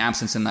structuring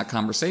absence in that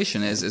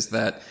conversation is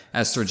that,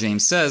 as Sir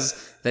James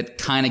says, that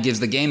kind of gives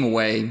the game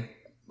away,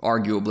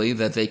 arguably,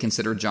 that they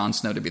consider Jon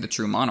Snow to be the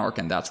true monarch,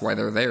 and that's why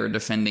they're there,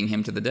 defending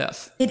him to the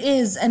death. It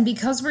is, and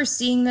because we're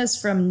seeing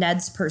this from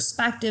Ned's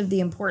perspective,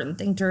 the important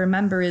thing to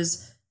remember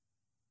is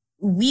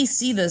we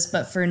see this,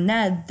 but for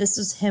Ned, this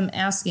is him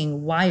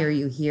asking, why are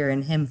you here?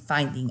 And him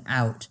finding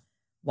out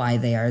why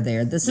they are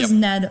there. This is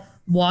Ned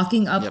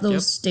walking up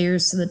those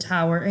stairs to the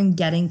tower and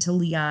getting to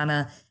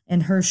Lyanna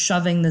and her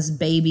shoving this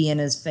baby in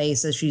his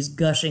face as she's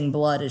gushing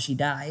blood as she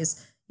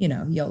dies. You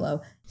know,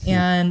 YOLO.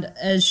 And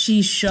as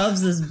she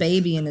shoves this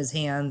baby in his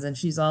hands and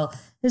she's all,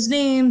 his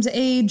name's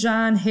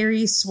Jon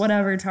Harrys,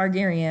 whatever,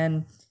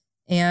 Targaryen.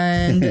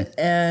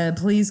 And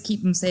please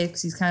keep him safe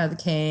because he's kind of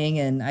the king.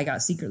 And I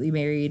got secretly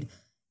married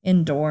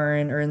in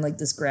Dorne or in like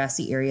this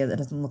grassy area that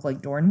doesn't look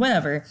like Dorne.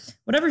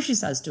 Whatever she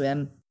says to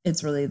him,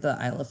 it's really the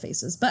Isle of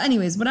Faces. But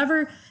anyways,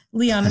 whatever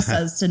Lyanna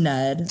says to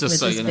Ned with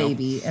his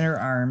baby in her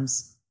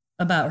arms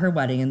about her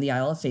wedding in the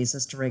Isle of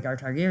Faces to Rhaegar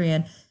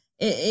Targaryen,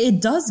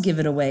 it does give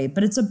it away,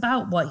 but it's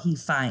about what he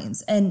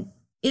finds. And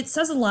it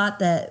says a lot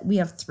that we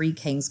have 3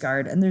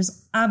 Kingsguard, and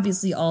there's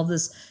obviously all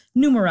this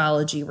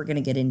numerology we're going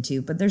to get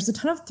into, but there's a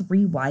ton of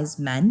 3 wise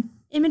men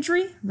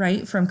imagery,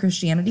 right, from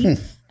Christianity,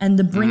 and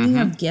the bringing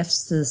of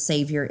gifts to the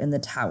Savior in the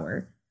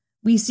tower.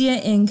 We see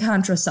it in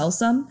Contra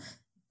Celsum,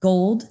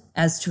 gold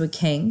as to a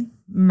king,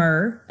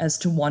 myrrh as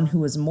to one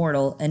who is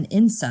mortal, and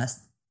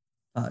incest,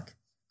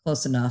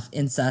 close enough,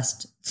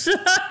 incest,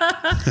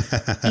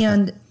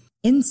 and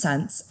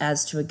incense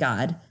as to a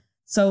god.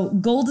 So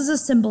gold is a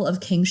symbol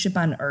of kingship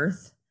on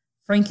earth,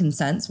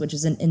 frankincense, which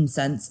is an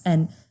incense,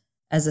 and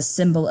as a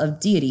symbol of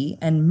deity,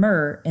 and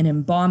myrrh, an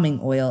embalming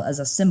oil, as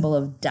a symbol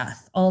of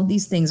death. All of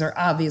these things are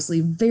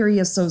obviously very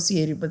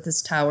associated with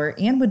this tower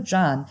and with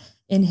Jon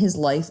in his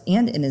life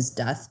and in his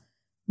death.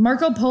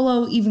 Marco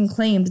Polo even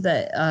claimed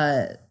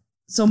that,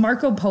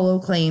 Marco Polo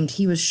claimed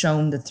he was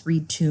shown the 3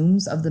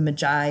 tombs of the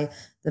Magi,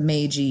 the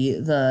Magi,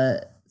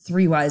 the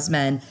 3 wise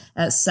men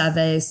at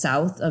Seve,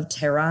 south of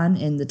Tehran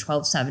in the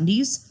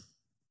 1270s.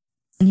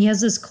 And he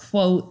has this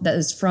quote that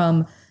is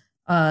from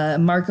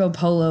Marco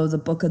Polo, the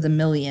Book of the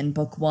Million,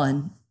 Book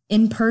 1.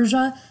 In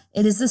Persia,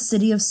 it is the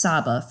city of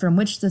Saba, from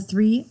which the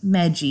 3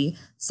 Magi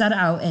set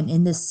out, and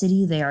in this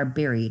city they are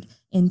buried,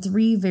 in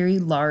 3 very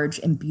large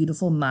and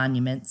beautiful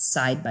monuments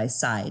side by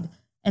side.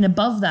 And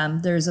above them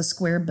there is a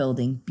square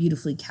building,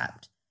 beautifully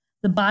kept.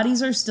 The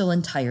bodies are still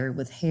entire,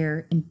 with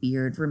hair and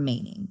beard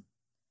remaining.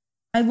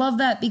 I love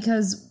that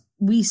because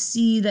we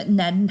see that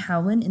Ned and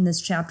Howland in this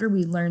chapter,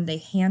 we learn they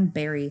hand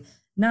bury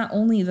not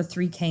only the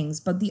 3 kings,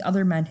 but the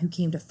other men who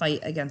came to fight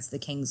against the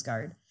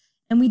Kingsguard.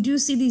 And we do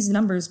see these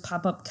numbers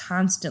pop up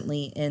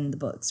constantly in the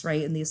books,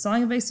 right? In the A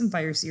Song of Ice and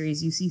Fire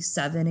series, you see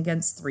 7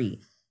 against 3,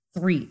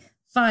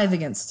 5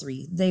 against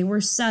 3. They were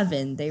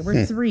 7, they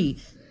were 3.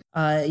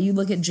 You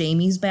look at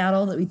Jaime's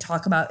battle that we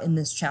talk about in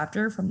this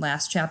chapter from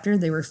last chapter,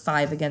 they were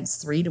 5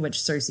 against 3, to which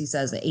Cersei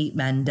says 8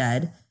 men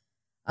dead.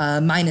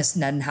 Minus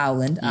Ned and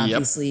Howland,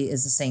 obviously,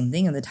 is the same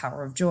thing in the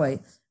Tower of Joy.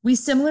 We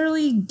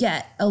similarly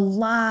get a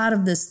lot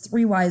of this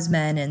 3 wise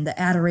men and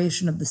the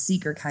adoration of the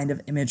seeker kind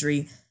of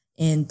imagery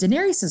in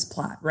Daenerys'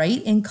 plot,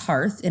 right? In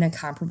Qarth, in a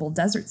comparable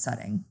desert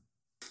setting.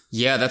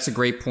 Yeah, that's a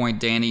great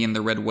point. Dany in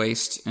the Red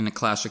Waste in A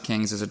Clash of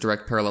Kings is a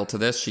direct parallel to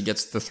this. She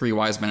gets the 3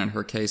 wise men in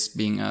her case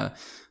being the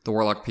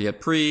Warlock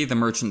Piet Pri, the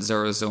Merchant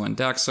Zarazo and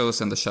Daxos,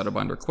 and the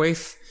Shadowbinder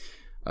Quaithe.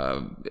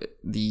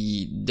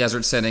 The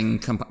desert setting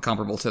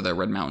comparable to the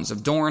Red Mountains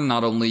of Dorne,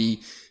 not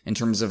only in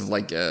terms of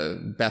like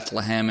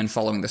Bethlehem and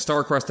following the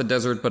star across the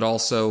desert, but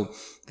also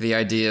the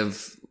idea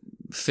of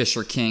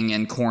Fisher King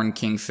and Corn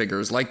King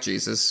figures like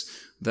Jesus,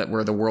 that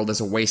where the world is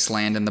a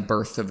wasteland and the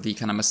birth of the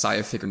kind of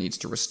Messiah figure needs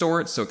to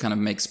restore it. So it kind of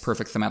makes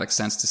perfect thematic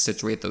sense to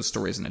situate those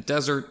stories in a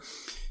desert.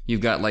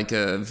 You've got like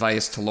a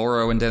Vias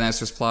Teloro in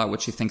Daenerys' plot,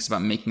 which he thinks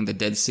about making the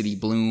dead city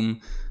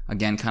bloom.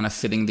 Again, kind of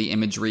fitting the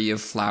imagery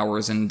of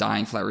flowers and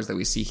dying flowers that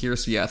we see here.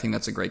 So yeah, I think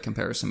that's a great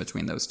comparison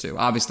between those two.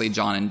 Obviously,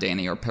 Jon and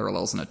Dany are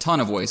parallels in a ton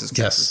of ways as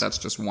characters. Yes. That's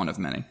just one of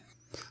many.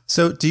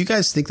 So do you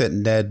guys think that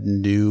Ned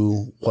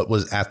knew what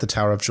was at the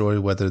Tower of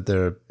Joy,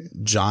 whether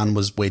Jon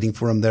was waiting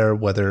for him there,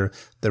 whether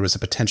there was a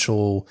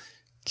potential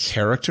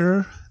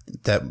character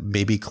that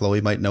maybe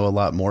Chloe might know a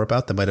lot more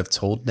about that might have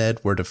told Ned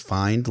where to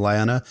find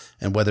Lyanna,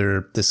 and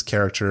whether this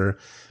character,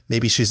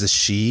 maybe she's a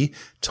she,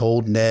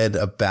 told Ned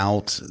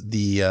about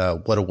the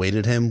what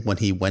awaited him when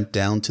he went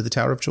down to the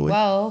Tower of Joy?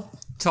 Well,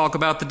 talk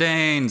about the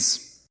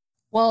Danes.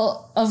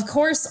 Well, of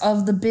course,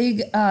 of the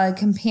big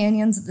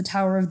companions at the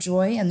Tower of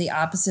Joy and the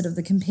opposite of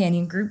the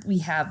companion group, we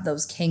have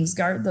those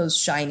Kingsguard, those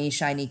shiny,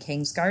 shiny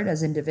Kingsguard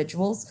as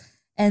individuals.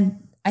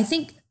 And I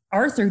think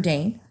Arthur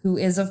Dayne, who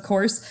is, of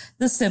course,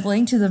 the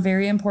sibling to the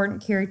very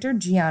important character,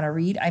 Gianna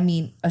Reed,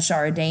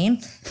 Ashara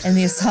Dayne, in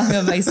the A Song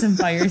of Ice and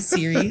Fire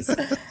series.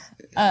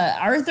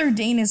 Arthur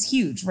Dayne is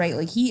huge, right?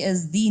 Like, he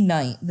is the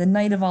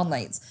knight of all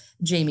knights.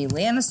 Jaime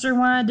Lannister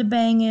wanted to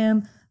bang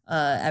him.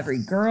 Every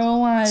girl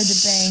wanted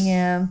to bang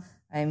him.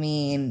 I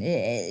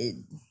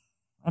mean,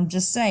 I'm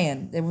just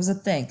saying, it was a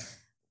thing.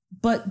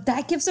 But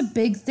that gives a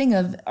big thing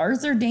of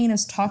Arthur Dayne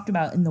is talked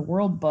about in the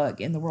World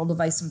Book, in the World of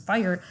Ice and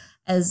Fire,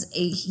 as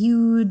a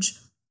huge,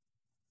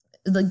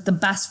 like, the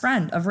best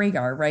friend of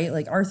Rhaegar, right?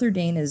 Like, Arthur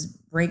Dayne is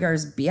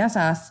Rhaegar's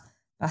BFF,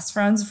 best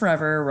friends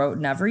forever, wrote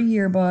in every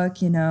yearbook,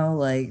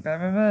 like, blah,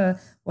 blah, blah,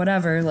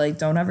 whatever, like,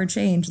 don't ever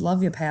change,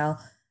 love you, pal.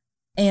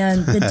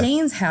 And the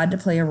Danes had to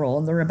play a role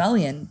in the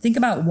rebellion. Think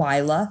about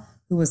Wyla,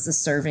 who was the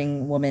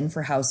serving woman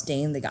for House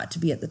Dane. They got to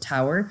be at the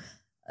tower.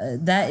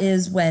 That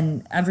is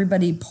when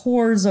everybody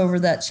pours over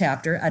that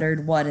chapter,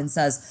 Eddard 1, and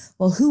says,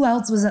 well, who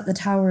else was at the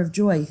Tower of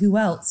Joy? Who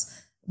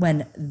else?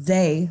 When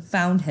they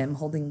found him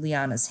holding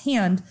Lyanna's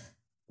hand,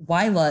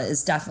 Wyla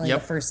is definitely the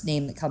first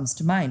name that comes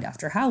to mind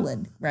after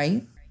Howland,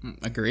 right?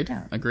 Agreed.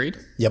 Yeah. Agreed.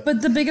 Yep.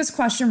 But the biggest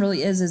question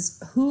really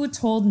is who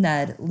told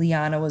Ned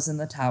Lyanna was in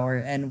the tower,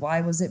 and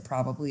why was it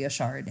probably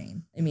Ashara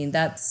Dane? I mean,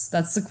 that's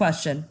the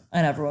question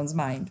on everyone's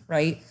mind,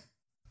 right?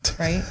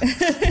 Right?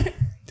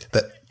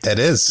 That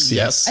is,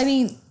 yes. I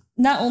mean,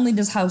 not only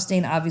does House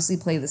Dane obviously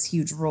play this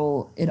huge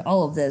role in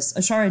all of this,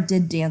 Ashara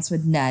did dance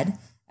with Ned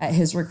at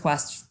his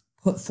request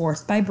put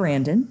forth by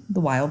Brandon, the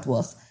Wild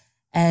Wolf.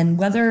 And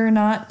whether or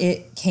not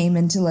it came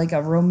into like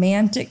a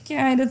romantic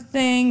kind of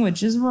thing,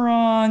 which is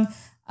wrong,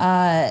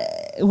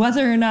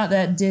 whether or not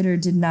that did or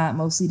did not,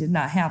 mostly did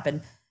not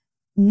happen.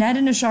 Ned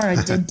and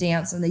Ashara did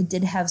dance, and they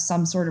did have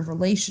some sort of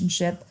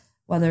relationship,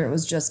 whether it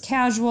was just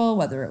casual,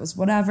 whether it was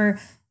whatever.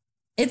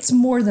 It's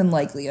more than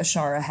likely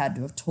Ashara had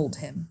to have told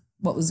him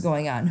what was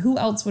going on. Who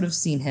else would have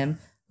seen him?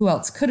 Who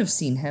else could have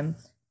seen him?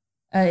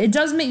 It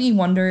does make me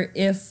wonder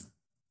if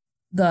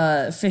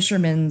the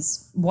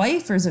fisherman's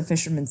wife, or is it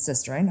fisherman's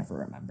sister? I never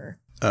remember.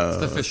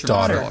 The fisherman's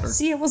daughter.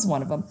 See, it was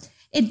one of them.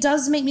 It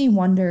does make me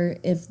wonder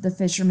if the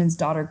fisherman's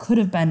daughter could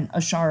have been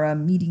Ashara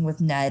meeting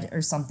with Ned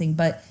or something.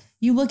 But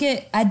you look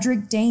at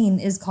Edric Dane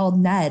is called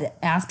Ned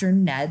after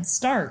Ned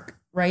Stark,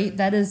 right?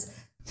 That is.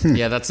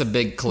 Yeah, that's a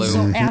big clue.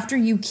 So after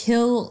you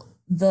kill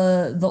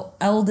the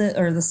eldest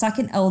or the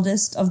second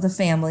eldest of the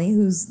family,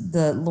 who's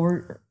the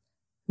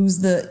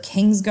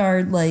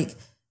Kingsguard, like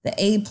the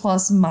A+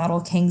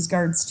 model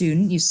Kingsguard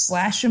student, you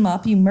slash him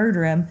up, you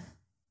murder him.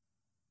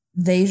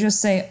 They just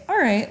say, all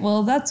right,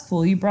 well, that's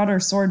cool. You brought our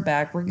sword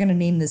back. We're going to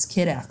name this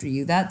kid after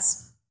you.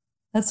 That's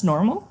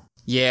normal.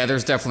 Yeah,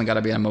 there's definitely got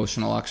to be an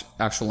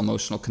actual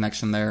emotional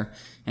connection there.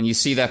 And you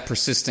see that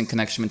persistent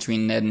connection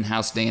between Ned and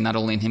House Dane, not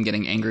only in him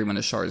getting angry when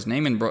Ashara's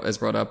name is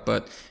brought up,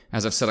 but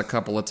as I've said a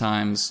couple of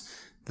times,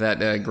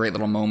 that great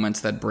little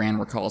moment that Bran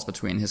recalls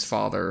between his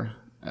father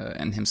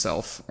and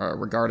himself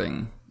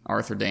regarding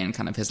Arthur Dane,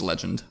 kind of his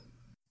legend.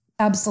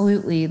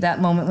 Absolutely. That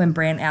moment when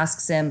Bran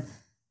asks him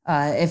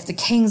if the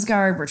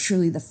Kingsguard were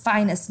truly the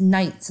finest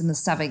knights in the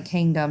Seven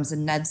Kingdoms,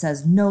 and Ned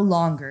says, no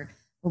longer,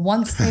 but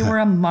once they were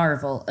a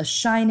marvel, a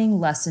shining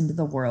lesson to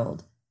the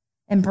world.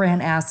 And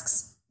Bran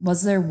asks,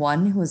 was there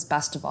one who was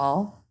best of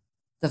all?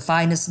 The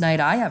finest knight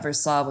I ever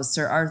saw was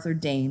Sir Arthur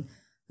Dane,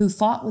 who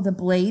fought with a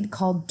blade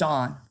called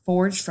Dawn,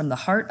 forged from the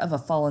heart of a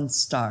fallen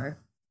star.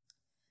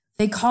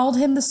 They called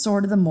him the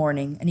Sword of the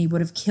Morning, and he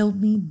would have killed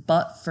me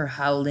but for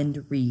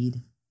Howland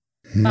Reed.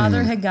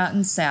 Father had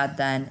gotten sad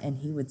then, and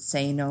he would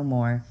say no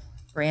more.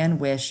 Bran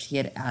wished he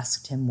had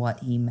asked him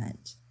what he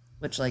meant.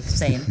 Which, like,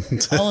 same.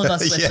 All of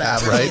us wish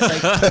that. Right?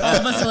 Like, all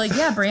of us are like,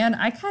 yeah, Bran,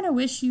 I kind of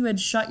wish you had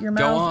shut your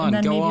mouth and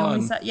then maybe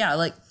only said, yeah,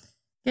 like,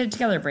 get it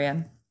together,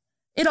 Bran.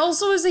 It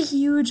also is a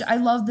huge, I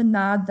love the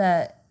nod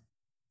that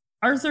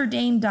Arthur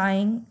Dane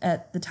dying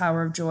at the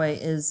Tower of Joy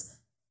is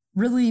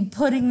really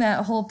putting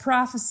that whole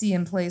prophecy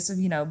in place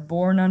of,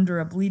 born under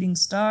a bleeding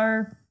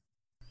star.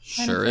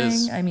 Sure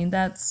is. I mean,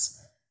 that's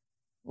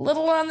a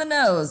little on the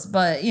nose,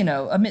 but,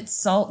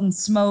 amidst salt and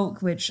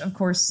smoke, which, of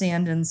course,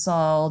 sand and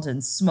salt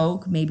and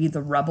smoke, maybe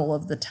the rubble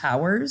of the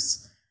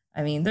towers.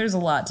 I mean, there's a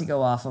lot to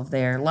go off of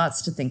there,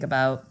 lots to think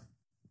about.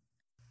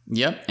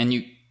 Yep, and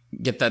you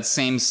get that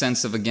same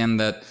sense of, again,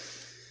 that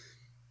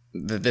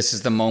this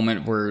is the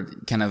moment where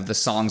kind of the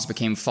songs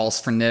became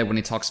false for Ned when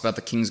he talks about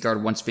the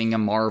Kingsguard once being a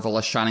marvel,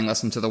 a shining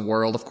lesson to the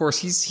world. Of course,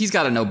 he's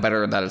got to know better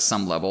than that at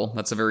some level.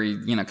 That's a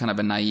very, kind of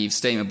a naive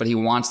statement, but he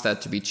wants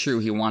that to be true.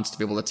 He wants to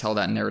be able to tell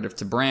that narrative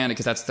to Bran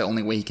because that's the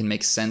only way he can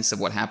make sense of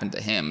what happened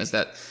to him, is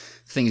that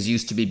things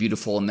used to be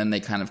beautiful and then they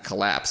kind of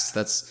collapsed.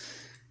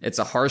 It's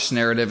a harsh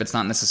narrative. It's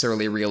not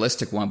necessarily a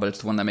realistic one, but it's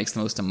the one that makes the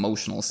most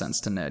emotional sense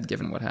to Ned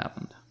given what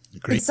happened.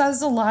 Agreed. It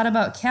says a lot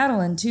about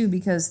Catelyn, too,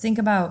 because think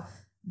about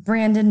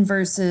Brandon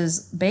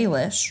versus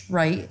Baelish,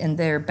 right, in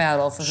their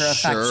battle for her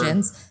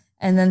affections.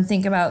 And then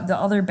think about the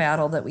other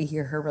battle that we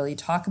hear her really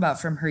talk about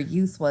from her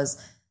youth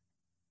was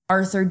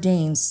Arthur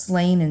Dane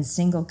slain in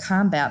single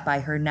combat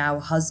by her now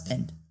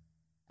husband.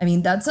 I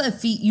mean, that's a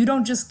feat. You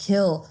don't just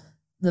kill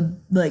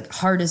the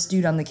hardest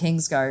dude on the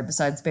Kingsguard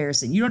besides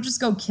Barristan. You don't just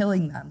go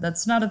killing them.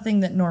 That's not a thing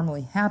that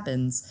normally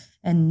happens.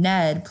 And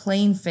Ned,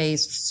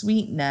 plain-faced,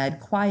 sweet Ned,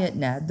 quiet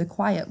Ned, the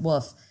quiet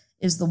wolf,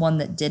 is the one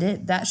that did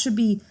it. That should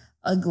be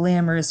a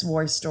glamorous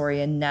war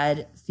story, and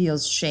Ned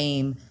feels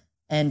shame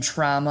and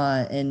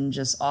trauma and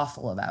just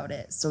awful about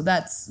it. So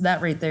that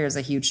right there is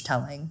a huge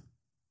telling.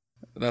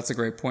 That's a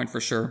great point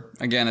for sure.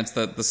 Again, it's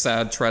the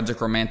sad,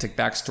 tragic, romantic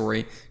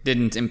backstory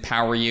didn't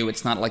empower you.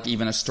 It's not like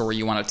even a story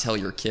you want to tell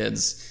your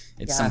kids.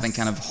 It's something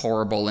kind of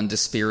horrible and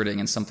dispiriting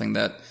and something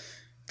that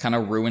kind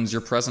of ruins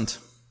your present.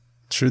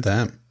 True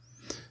that.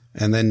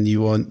 And then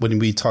when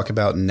we talk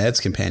about Ned's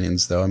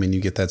companions, though, I mean,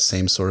 you get that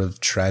same sort of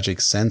tragic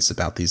sense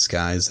about these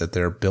guys, that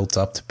they're built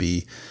up to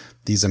be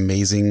these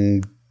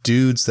amazing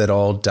dudes that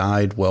all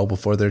died well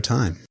before their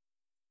time.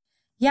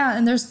 Yeah,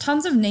 and there's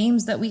tons of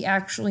names that we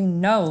actually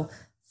know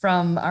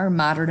from our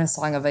modern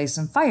Song of Ice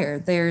and Fire.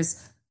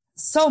 There's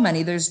so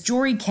many. There's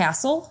Jory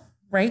Castle,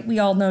 right? We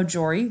all know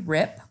Jory,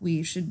 Rip.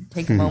 We should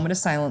take a moment of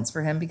silence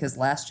for him because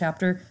last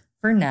chapter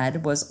for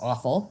Ned was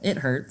awful. It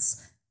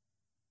hurts.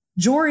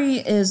 Jory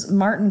is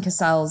Martin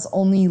Cassell's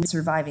only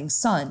surviving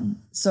son.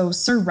 So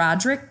Sir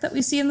Roderick that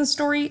we see in the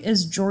story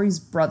is Jory's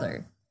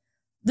brother.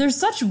 There's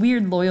such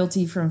weird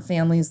loyalty from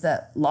families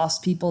that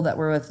lost people that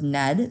were with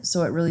Ned.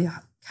 So it really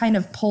kind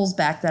of pulls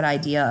back that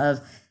idea of,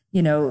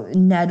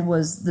 Ned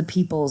was the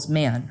people's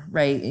man,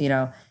 right?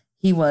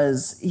 He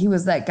was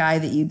that guy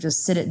that you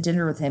just sit at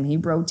dinner with him. He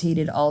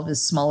rotated all of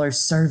his smaller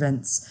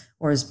servants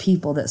or his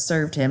people that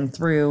served him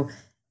through.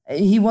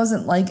 He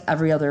wasn't like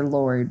every other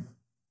lord.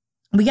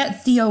 We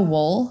get Theo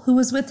Wool, who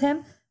was with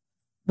him,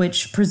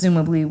 which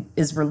presumably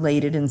is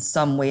related in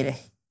some way to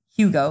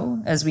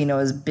Hugo, as we know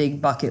as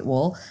Big Bucket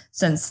Wool,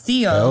 since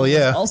Theo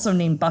was also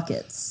named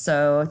Buckets.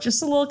 So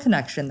just a little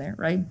connection there,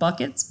 right?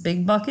 Buckets,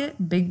 big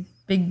bucket, big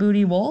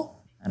booty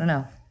wool. I don't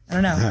know.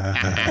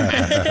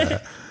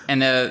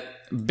 And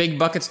Big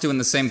Bucket's doing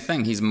the same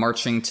thing. He's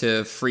marching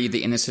to free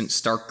the innocent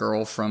Stark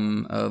girl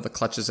from the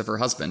clutches of her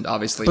husband.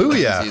 Obviously,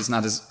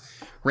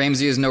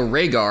 Ramsay is no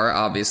Rhaegar,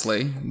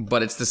 obviously,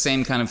 but it's the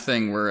same kind of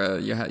thing where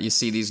you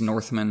see these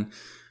Northmen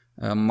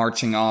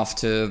marching off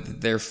to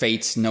their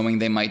fates, knowing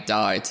they might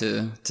die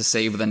to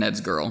save the Ned's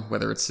girl,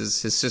 whether it's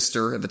his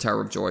sister at the Tower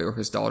of Joy or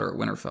his daughter at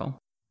Winterfell.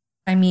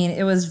 I mean,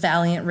 it was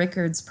Valiant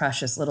Rickard's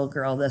precious little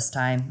girl this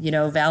time.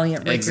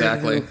 Valiant Rickard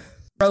who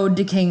rode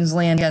to King's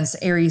Land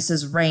against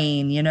Aerys'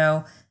 reign,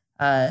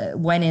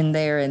 went in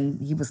there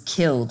and he was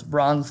killed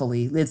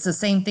wrongfully. It's the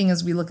same thing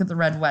as we look at the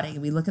Red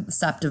Wedding. We look at the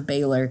Sept of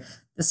Baelor.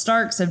 The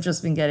Starks have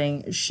just been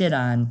getting shit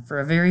on for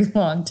a very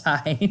long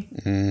time.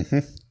 Mm-hmm.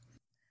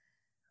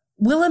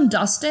 Willem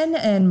Dustin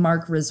and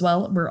Mark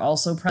Riswell were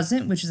also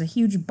present, which is a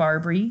huge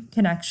Barbary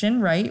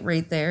connection, right?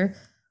 Right there.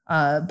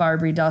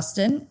 Barbary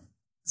Dustin.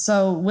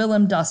 So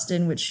Willem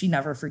Dustin, which she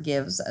never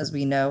forgives, as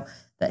we know,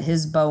 that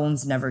his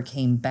bones never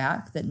came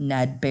back, that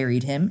Ned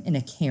buried him in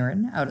a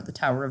cairn out at the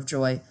Tower of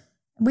Joy.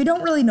 We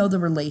don't really know the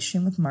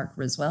relation with Mark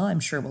Riswell. I'm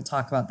sure we'll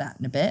talk about that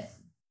in a bit.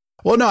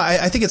 Well, no,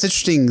 I think it's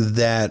interesting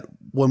that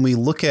when we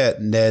look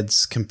at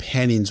Ned's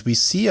companions, we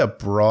see a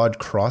broad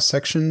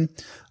cross-section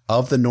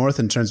of the North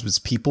in terms of its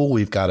people.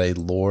 We've got a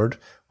lord,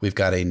 we've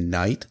got a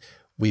knight,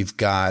 we've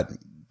got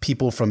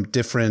people from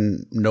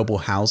different noble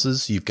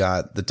houses. You've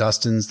got the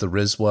Dustins, the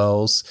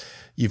Riswells,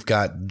 you've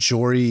got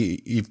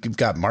Jory, you've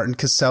got Martin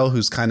Cassell,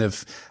 who's kind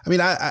of,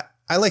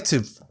 I like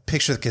to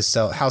picture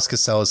the House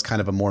Cassell as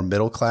kind of a more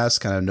middle class,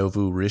 kind of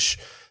nouveau riche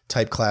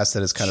type class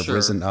that has kind of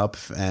risen up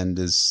and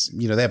is,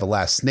 they have a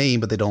last name,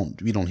 but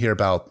we don't hear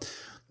about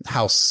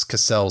House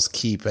Cassell's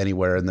keep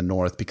anywhere in the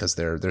North because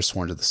they're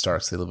sworn to the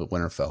Starks. They live at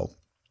Winterfell.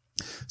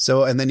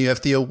 So, and then you have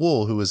Theo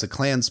Wool, who is a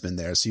clansman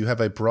there. So you have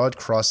a broad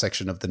cross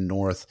section of the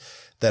North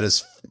that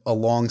is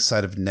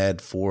alongside of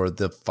Ned for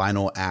the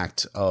final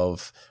act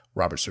of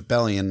Robert's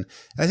Rebellion.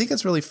 And I think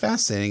it's really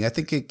fascinating. I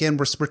think, again,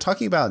 we're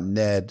talking about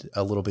Ned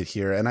a little bit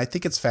here. And I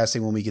think it's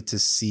fascinating when we get to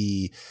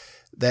see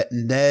that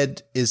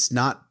Ned is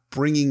not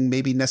bringing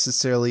maybe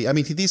necessarily,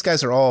 these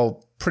guys are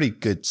all pretty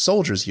good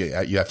soldiers, you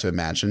have to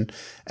imagine.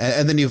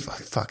 And then I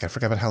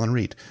forgot about Howland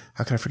Reed.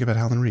 How could I forget about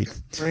Howland Reed?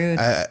 Rude.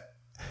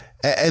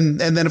 And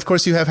then, of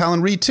course, you have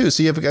Howland Reed, too.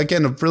 So you have,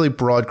 again, a really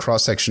broad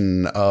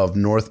cross-section of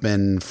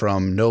Northmen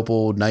from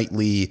noble,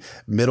 knightly,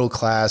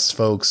 middle-class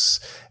folks.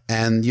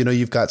 And,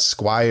 you've got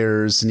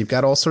squires and you've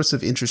got all sorts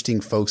of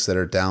interesting folks that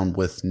are down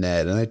with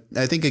Ned. And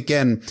I think,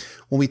 again,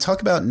 when we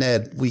talk about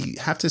Ned, we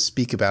have to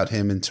speak about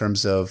him in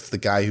terms of the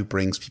guy who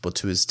brings people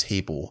to his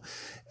table.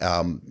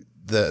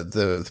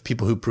 The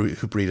people who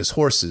breed his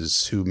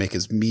horses, who make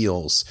his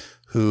meals,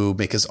 who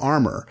make his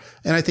armor.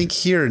 And I think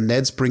here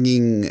Ned's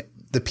bringing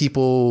the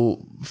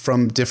people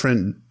from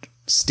different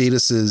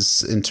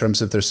statuses in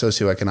terms of their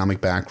socioeconomic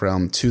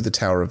background to the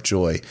Tower of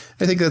Joy.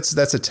 I think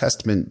that's a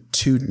testament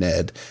to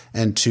Ned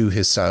and to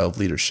his style of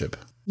leadership.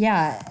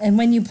 Yeah, and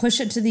when you push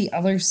it to the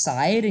other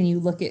side and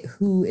you look at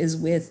who is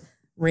with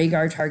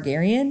Rhaegar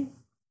Targaryen,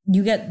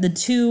 you get the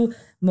two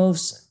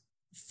most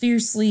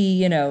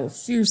fiercely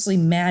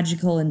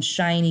magical and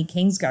shiny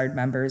Kingsguard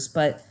members,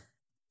 but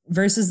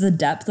versus the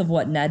depth of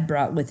what Ned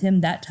brought with him,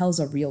 that tells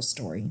a real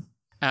story.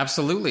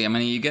 Absolutely.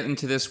 You get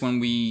into this when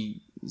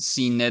we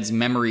see Ned's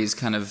memories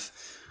kind of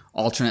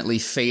alternately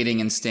fading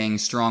and staying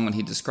strong when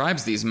he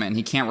describes these men.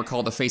 He can't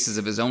recall the faces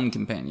of his own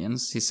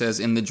companions. He says,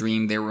 in the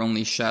dream, they were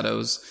only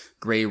shadows,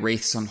 gray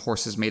wraiths on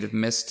horses made of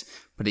mist.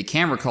 But he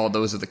can recall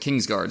those of the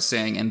Kingsguard,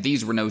 saying, and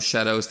these were no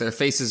shadows, their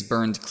faces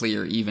burned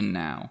clear even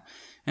now.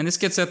 And this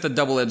gets at the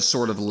double-edged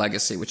sword of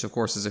legacy, which of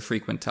course is a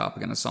frequent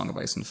topic in A Song of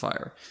Ice and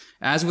Fire.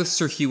 As with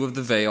Sir Hugh of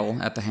the Vale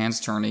at the Hand's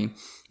Tourney,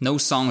 no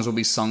songs will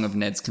be sung of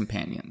Ned's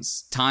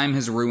companions. Time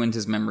has ruined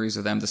his memories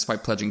of them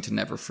despite pledging to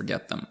never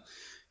forget them.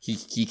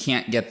 He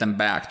can't get them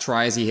back.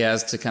 Try as he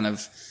has to kind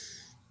of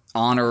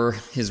honor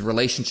his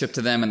relationship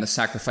to them and the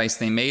sacrifice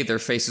they made, their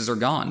faces are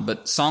gone.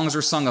 But songs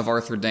are sung of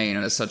Arthur Dayne,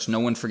 and as such, no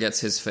one forgets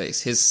his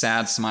face. His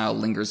sad smile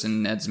lingers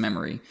in Ned's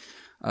memory.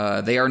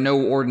 They are no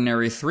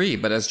ordinary three,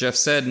 but as Jeff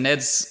said,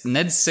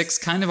 Ned's six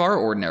kind of are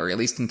ordinary, at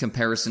least in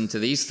comparison to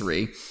these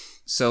three.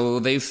 So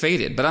they've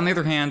faded. But on the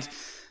other hand,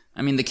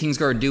 I mean, the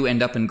Kingsguard do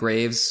end up in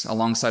graves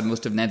alongside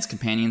most of Ned's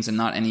companions, and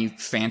not any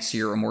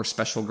fancier or more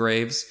special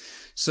graves.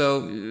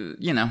 So,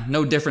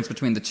 no difference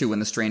between the two when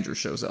the stranger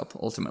shows up,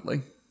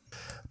 ultimately.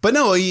 But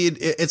no,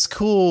 it's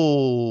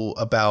cool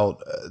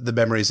about the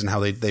memories and how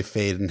they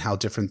fade and how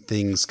different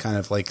things kind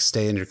of like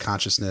stay in your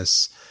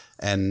consciousness,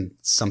 and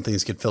some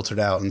things get filtered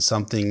out and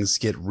some things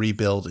get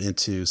rebuilt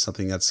into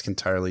something that's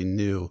entirely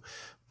new.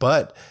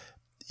 But,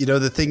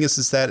 the thing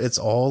is that it's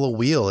all a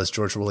wheel, as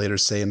George will later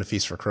say in A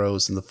Feast for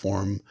Crows, in the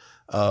form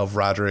of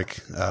Roderick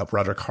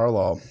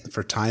Harlaw.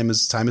 For time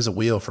is a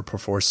wheel, for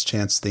perforce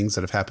chance things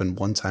that have happened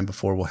one time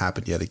before will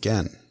happen yet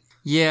again.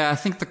 Yeah, I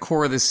think the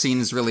core of this scene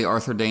is really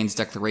Arthur Dayne's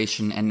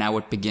declaration, and now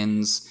it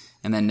begins,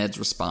 and then Ned's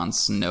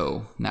response,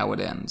 no, now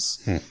it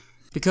ends.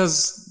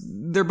 Because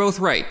they're both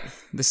right.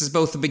 This is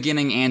both the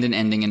beginning and an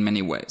ending in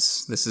many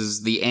ways. This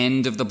is the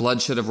end of the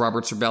bloodshed of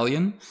Robert's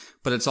Rebellion,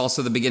 but it's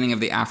also the beginning of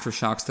the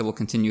aftershocks that will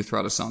continue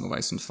throughout A Song of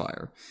Ice and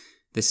Fire.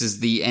 This is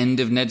the end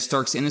of Ned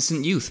Stark's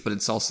innocent youth, but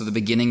it's also the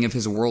beginning of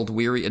his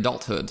world-weary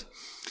adulthood.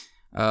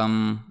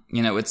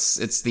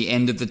 It's the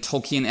end of the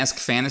Tolkien-esque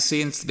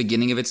fantasy, and it's the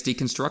beginning of its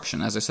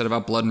deconstruction. As I said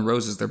about Blood and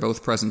Roses, they're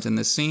both present in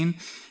this scene.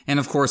 And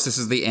of course, this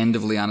is the end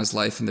of Lyanna's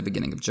life and the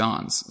beginning of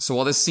Jon's. So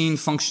while this scene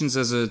functions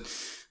as a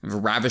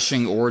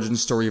ravishing origin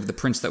story of the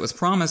prince that was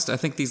promised, I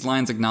think these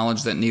lines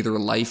acknowledge that neither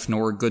life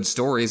nor good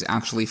stories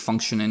actually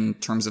function in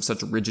terms of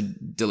such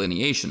rigid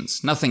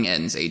delineations. Nothing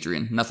ends,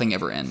 Adrian. Nothing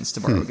ever ends,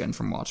 to borrow again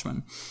from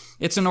Watchmen.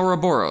 It's an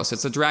Ouroboros.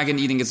 It's a dragon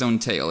eating its own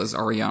tail, as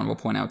Ariane will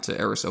point out to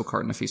Eris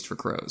Oakheart in A Feast for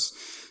Crows.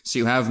 So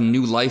you have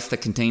new life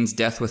that contains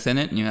death within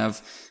it, and you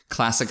have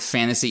classic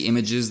fantasy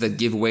images that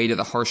give way to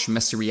the harsh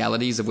messy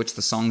realities of which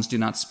the songs do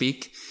not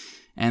speak.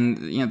 And,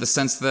 the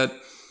sense that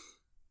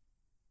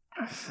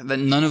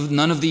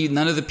none of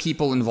the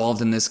people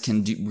involved in this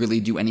can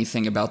really do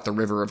anything about the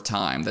river of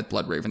time that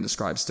Bloodraven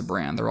describes to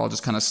Bran. They're all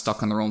just kind of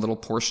stuck on their own little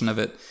portion of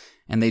it,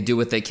 and they do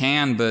what they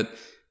can, but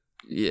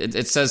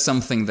it says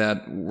something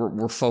that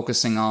we're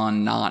focusing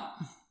on not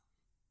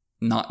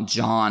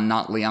Jon,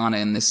 not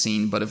Lyanna in this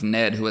scene, but of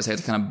Ned, who has had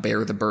to kind of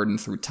bear the burden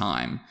through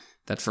time.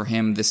 That for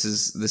him, this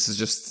is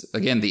just,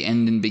 again, the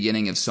end and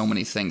beginning of so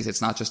many things.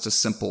 It's not just a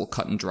simple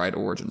cut and dried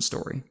origin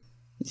story.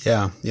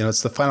 Yeah,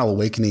 it's the final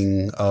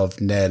awakening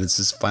of Ned. It's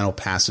his final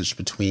passage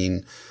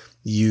between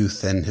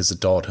youth and his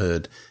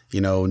adulthood.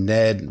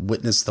 Ned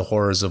witnessed the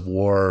horrors of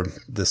war,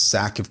 the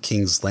sack of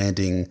King's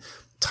Landing,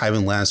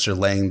 Tywin Lannister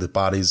laying the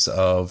bodies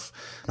of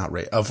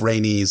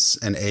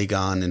Rhaenys and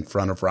Aegon in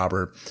front of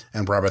Robert,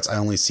 and Robert's I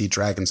Only See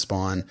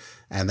Dragonspawn,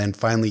 and then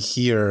finally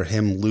hear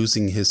him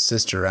losing his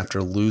sister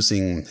after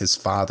losing his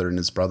father and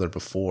his brother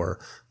before.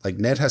 Like,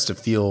 Ned has to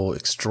feel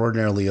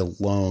extraordinarily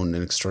alone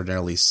and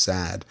extraordinarily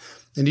sad.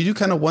 And you do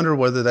kind of wonder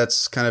whether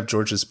that's kind of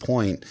George's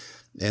point,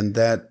 and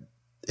that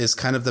is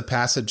kind of the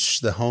passage,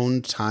 the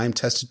honed,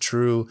 time-tested,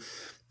 true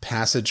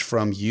passage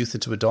from youth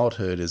into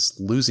adulthood, is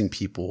losing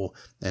people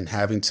and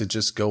having to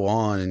just go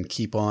on and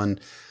keep on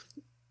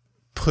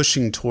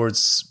pushing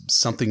towards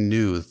something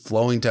new,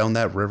 flowing down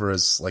that river,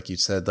 as like you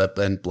said, that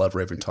and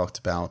Bloodraven talked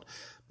about,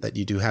 that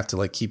you do have to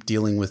like keep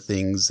dealing with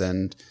things,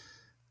 and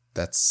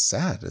that's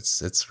sad.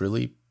 It's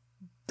really,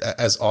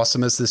 as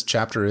awesome as this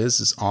chapter is,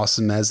 as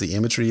awesome as the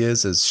imagery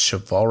is, as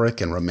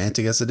chivalric and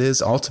romantic as it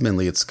is,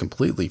 ultimately it's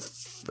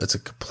a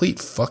complete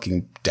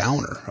fucking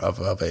downer of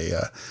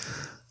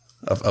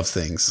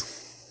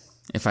things.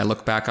 If I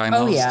look back, I'm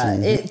lost. Oh yeah,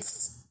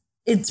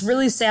 it's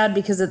really sad,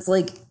 because it's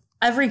like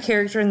every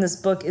character in this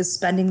book is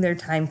spending their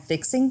time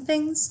fixing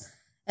things,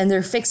 and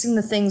they're fixing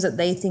the things that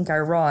they think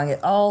are wrong.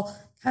 It all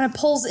kind of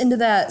pulls into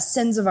that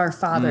sins of our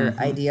father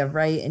idea,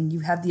 right? And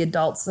you have the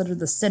adults that are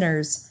the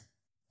sinners,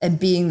 and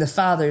being the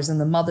fathers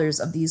and the mothers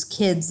of these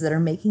kids that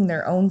are making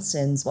their own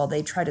sins while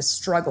they try to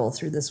struggle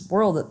through this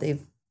world that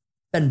they've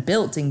been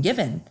built and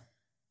given.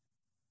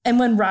 And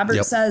when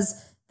Robert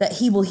says that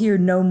he will hear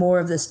no more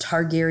of this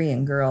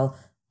Targaryen girl,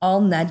 all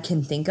Ned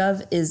can think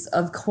of is,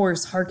 of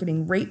course,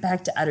 hearkening right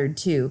back to Eddard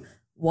 2.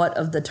 What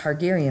of the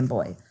Targaryen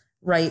boy,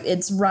 right?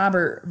 It's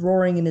Robert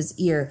roaring in his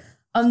ear,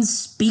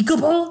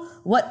 unspeakable?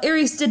 What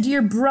Aerys did to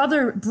your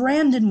brother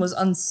Brandon was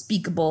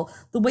unspeakable.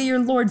 The way your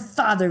Lord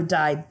Father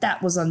died,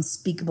 that was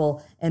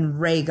unspeakable. And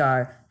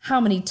Rhaegar, how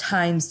many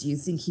times do you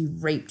think he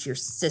raped your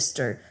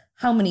sister?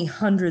 How many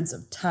hundreds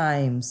of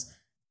times?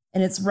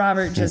 And it's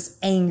Robert just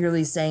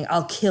angrily saying,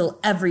 I'll kill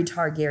every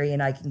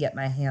Targaryen I can get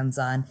my hands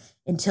on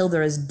until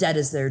they're as dead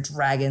as their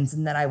dragons,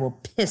 and then I will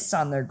piss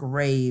on their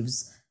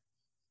graves.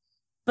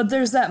 But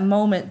there's that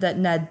moment that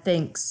Ned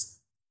thinks,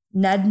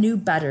 Ned knew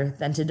better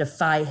than to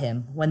defy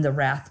him when the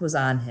wrath was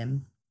on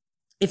him.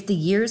 If the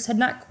years had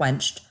not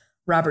quenched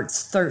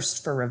Robert's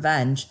thirst for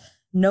revenge,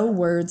 no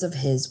words of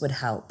his would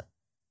help.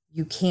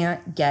 You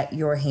can't get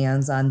your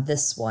hands on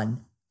this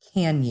one,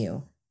 can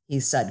you? he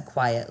said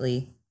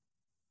quietly.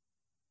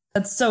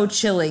 That's so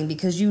chilling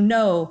because you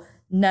know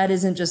Ned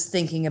isn't just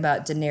thinking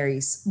about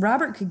Daenerys.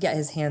 Robert could get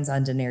his hands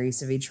on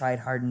Daenerys if he tried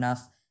hard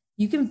enough.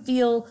 You can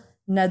feel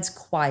Ned's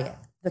quiet,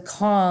 the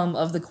calm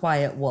of the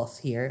quiet wolf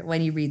here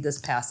when you read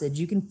this passage.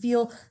 You can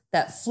feel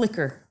that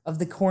flicker of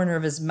the corner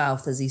of his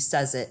mouth as he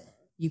says it.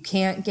 You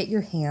can't get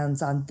your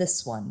hands on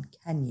this one,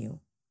 can you?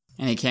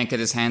 And he can't get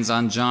his hands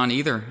on Jon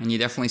either. And you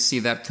definitely see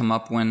that come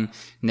up when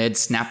Ned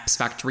snaps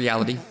back to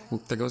reality.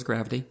 Oop, there goes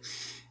gravity.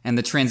 And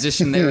the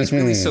transition there is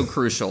really so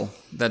crucial.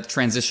 That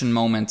transition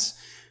moment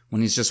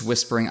when he's just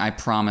whispering, I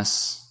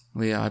promise,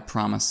 Leah, I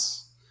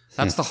promise.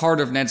 That's the heart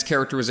of Ned's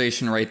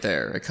characterization right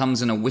there. It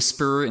comes in a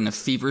whisper, in a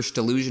feverish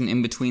delusion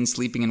in between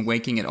sleeping and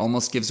waking. It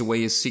almost gives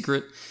away his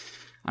secret.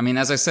 I mean,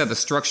 as I said, the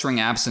structuring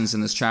absence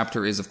in this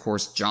chapter is, of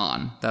course,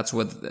 Jon. That's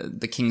what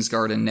the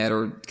Kingsguard and Ned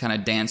are kind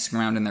of dancing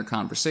around in their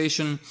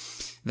conversation.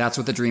 That's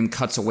what the dream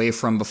cuts away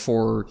from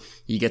before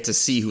you get to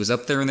see who's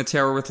up there in the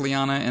tower with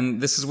Lyanna.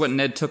 And this is what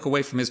Ned took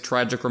away from his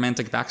tragic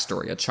romantic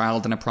backstory, a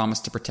child and a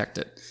promise to protect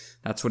it.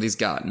 That's what he's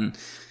got. And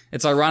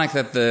it's ironic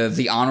that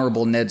the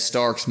honorable Ned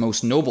Stark's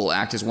most noble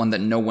act is one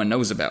that no one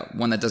knows about,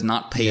 one that does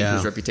not pay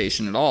his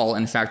reputation at all.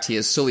 In fact, he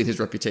has sullied his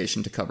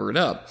reputation to cover it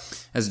up.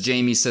 As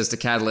Jaime says to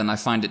Catelyn, I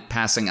find it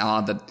passing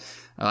odd that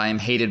I am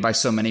hated by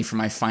so many for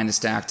my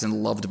finest act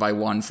and loved by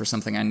one for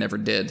something I never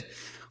did.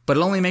 But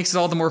it only makes it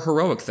all the more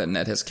heroic that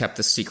Ned has kept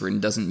the secret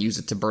and doesn't use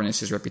it to burnish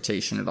his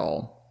reputation at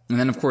all. And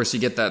then, of course, you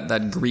get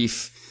that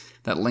grief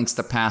that links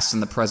the past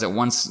and the present.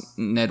 Once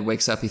Ned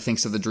wakes up, he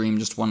thinks of the dream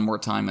just one more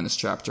time in this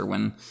chapter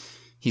when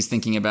he's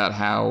thinking about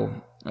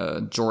how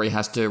Jory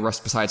has to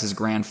rest beside his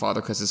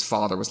grandfather because his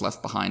father was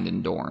left behind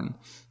in Dorne.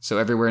 So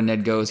everywhere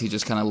Ned goes, he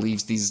just kind of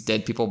leaves these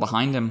dead people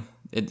behind him.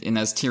 And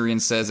as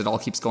Tyrion says, it all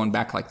keeps going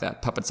back like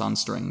that, puppets on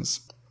strings.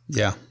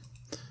 Yeah.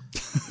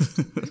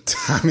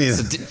 I mean,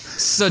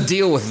 so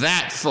deal with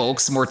that,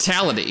 folks.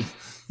 Mortality.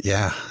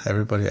 Yeah,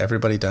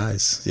 everybody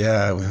dies.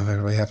 Yeah,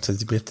 we have to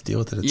deal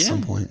with it at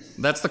some point.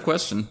 That's the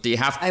question. Do you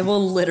have to? I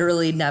will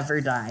literally never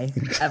die,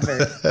 ever.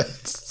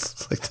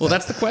 Well,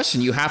 that's the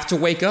question. You have to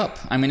wake up.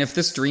 I mean, if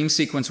this dream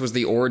sequence was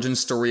the origin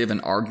story of an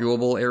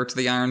arguable heir to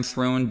the Iron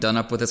Throne, done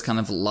up with this kind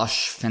of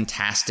lush,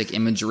 fantastic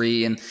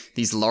imagery and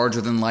these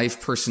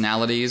larger-than-life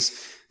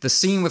personalities, the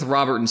scene with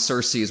Robert and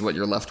Cersei is what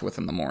you're left with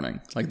in the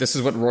morning. Like, this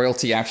is what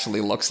royalty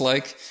actually looks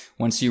like.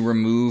 Once you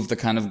remove the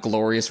kind of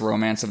glorious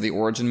romance of the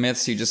origin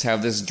myths, you just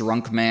have this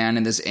drunk man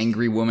and this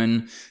angry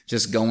woman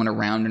just going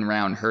around and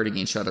around hurting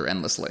each other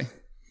endlessly.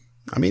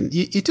 I mean,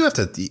 you do have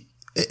to...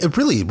 It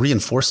really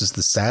reinforces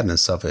the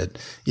sadness of it.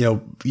 You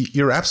know,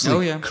 you're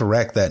absolutely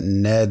correct that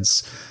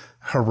Ned's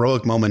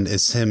heroic moment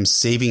is him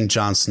saving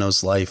Jon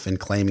Snow's life and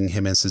claiming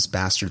him as his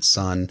bastard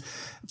son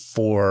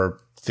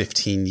for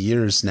 15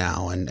 years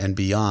now and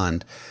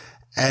beyond.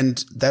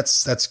 And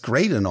that's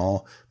great and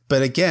all.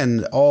 But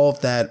again, all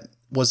of that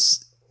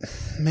was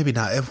maybe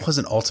not, it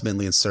wasn't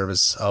ultimately in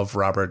service of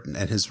Robert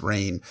and his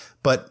reign,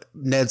 but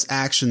Ned's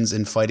actions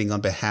in fighting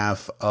on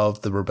behalf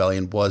of the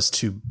rebellion was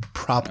to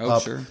prop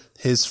up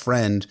his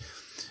friend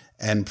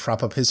and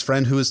prop up his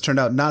friend who has turned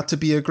out not to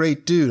be a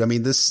great dude. I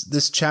mean,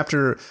 this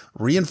chapter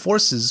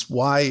reinforces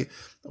why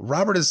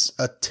Robert is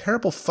a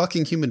terrible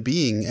fucking human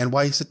being and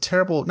why he's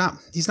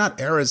he's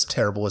not as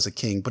terrible as a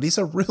king, but he's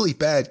a really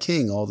bad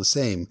king all the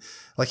same.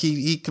 Like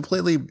he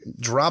completely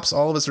drops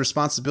all of his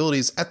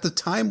responsibilities at the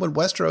time when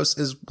Westeros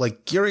is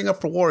like gearing up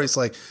for war. He's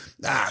like,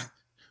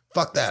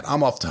 fuck that.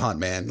 I'm off to hunt,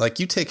 man. Like,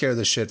 you take care of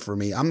this shit for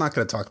me. I'm not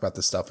going to talk about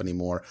this stuff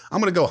anymore. I'm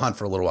going to go hunt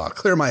for a little while,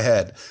 clear my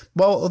head.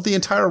 Well, the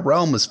entire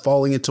realm is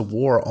falling into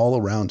war all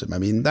around him. I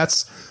mean,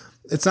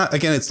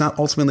 it's not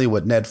ultimately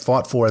what Ned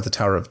fought for at the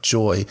Tower of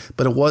Joy,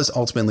 but it was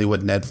ultimately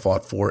what Ned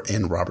fought for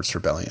in Robert's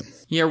Rebellion.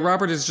 Yeah,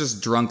 Robert is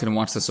just drunk and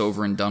wants this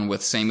over and done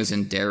with, same as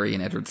in Derry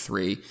and Eddard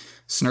III.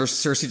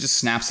 Cersei just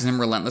snaps at him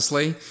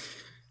relentlessly,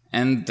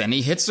 and then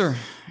he hits her.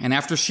 And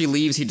after she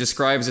leaves, he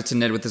describes it to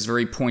Ned with this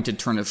very pointed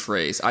turn of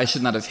phrase. I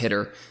should not have hit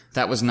her.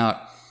 That was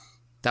not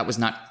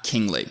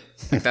kingly.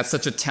 Like, that's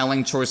such a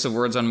telling choice of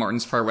words on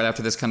Martin's part right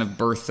after this kind of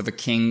birth of a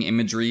king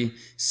imagery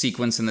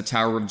sequence in the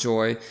Tower of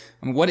Joy.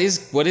 I mean, what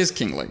is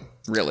kingly,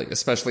 really?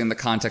 Especially in the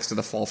context of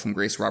the fall from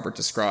grace Robert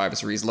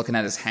describes, where he's looking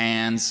at his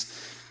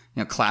hands,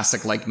 you know,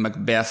 classic like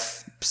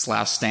Macbeth /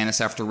 Stannis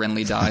after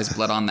Renly dies,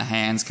 blood on the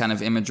hands kind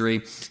of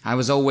imagery. I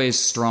was always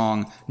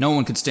strong. No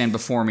one could stand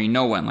before me.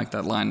 No one, like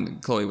that line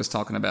Chloe was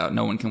talking about.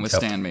 No one can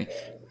withstand me.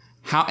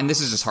 How? And this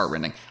is just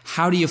heartrending.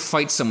 How do you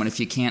fight someone if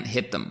you can't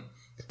hit them?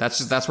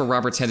 That's where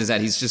Robert's head is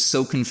at. He's just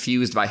so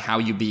confused by how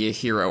you be a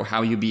hero,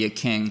 how you be a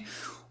king.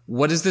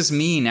 What does this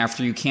mean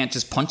after you can't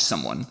just punch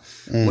someone?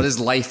 What is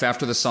life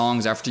after the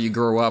songs, after you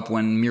grow up,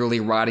 when merely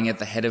riding at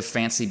the head of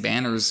fancy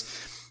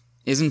banners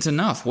isn't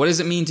enough? What does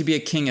it mean to be a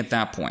king at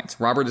that point?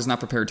 Robert is not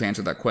prepared to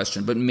answer that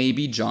question, but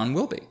maybe Jon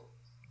will be.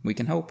 We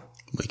can hope.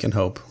 We can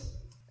hope.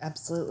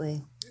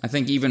 Absolutely. I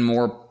think even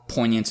more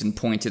poignant and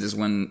pointed is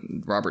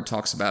when Robert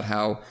talks about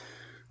how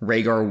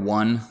Rhaegar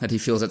won, that he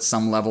feels at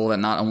some level that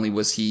not only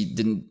was he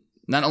didn't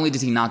not only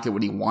did he not get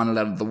what he wanted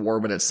out of the war,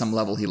 but at some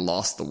level he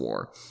lost the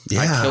war.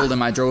 Yeah. I killed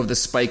him. I drove the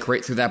spike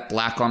right through that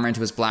black armor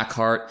into his black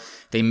heart.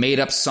 They made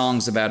up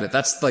songs about it.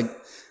 That's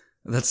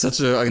such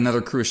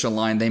another crucial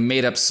line. They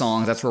made up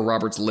songs. That's where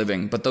Robert's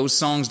living. But those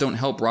songs don't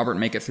help Robert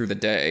make it through the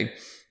day.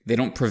 They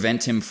don't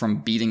prevent him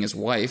from beating his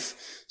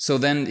wife. So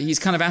then he's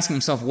kind of asking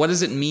himself, what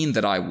does it mean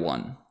that I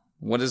won?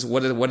 What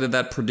did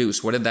that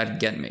produce? What did that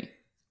get me?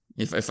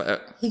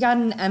 He got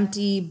an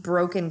empty,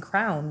 broken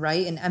crown,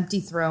 right? An empty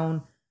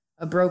throne,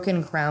 a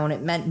broken crown.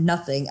 It meant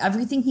nothing.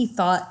 Everything he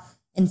thought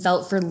and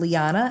felt for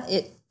Lyanna,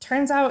 it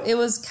turns out it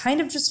was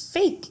kind of just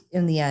fake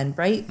in the end,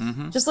 right?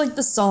 Mm-hmm. Just like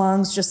the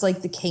songs, just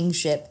like the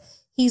kingship.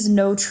 He's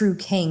no true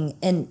king.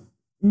 And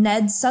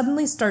Ned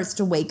suddenly starts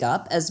to wake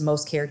up, as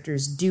most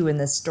characters do in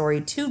this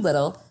story, too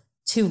little,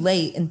 too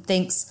late, and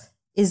thinks,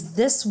 is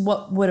this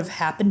what would have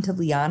happened to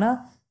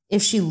Lyanna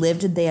if she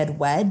lived and they had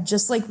wed?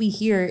 Just like we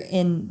hear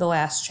in the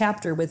last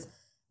chapter with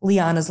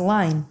Lyanna's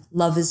line,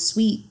 love is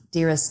sweet,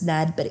 dearest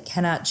Ned, but it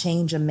cannot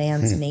change a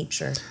man's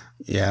nature.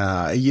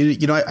 Yeah.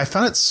 You know, I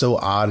found it so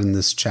odd in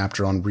this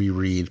chapter on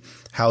reread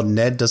how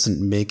Ned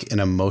doesn't make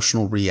an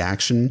emotional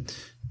reaction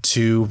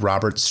to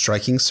Robert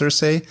striking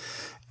Cersei.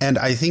 And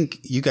I think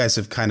you guys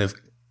have kind of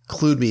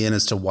clued me in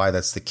as to why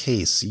that's the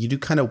case. You do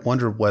kind of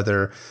wonder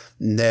whether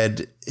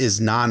Ned is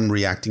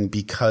non-reacting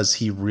because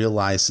he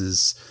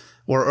realizes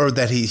or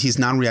that he's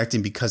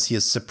non-reacting because he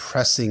is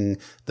suppressing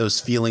those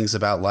feelings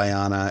about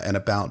Lyanna and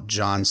about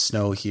Jon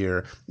Snow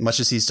here, much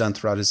as he's done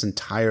throughout his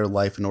entire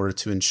life in order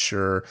to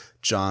ensure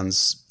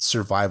Jon's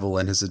survival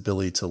and his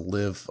ability to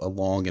live a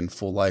long and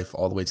full life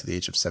all the way to the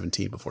age of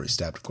 17 before he's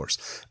stabbed, of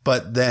course.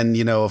 But then,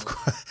 you know, of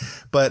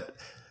course, but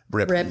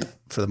rip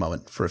for the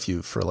moment, for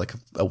like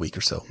a week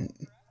or so.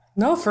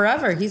 No,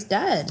 forever. He's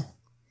dead.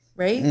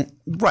 Right?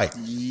 Right.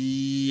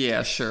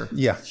 Yeah, sure.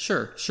 Yeah.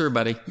 Sure,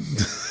 buddy.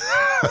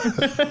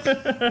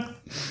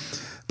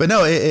 But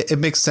no, it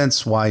makes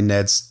sense why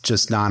Ned's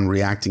just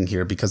non-reacting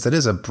here, because that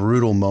is a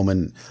brutal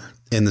moment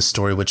in the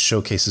story which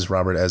showcases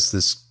Robert as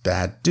this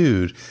bad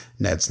dude.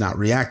 Ned's not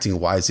reacting.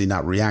 Why is he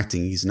not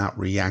reacting? He's not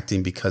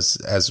reacting because,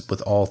 as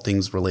with all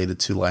things related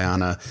to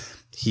Lyanna,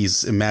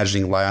 he's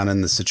imagining Lyanna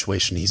in the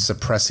situation. He's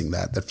suppressing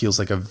that. That feels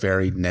like a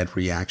very Ned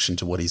reaction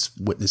to what he's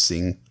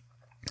witnessing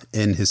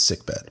in his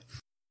sickbed.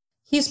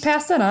 He's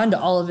passed that on to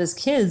all of his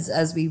kids,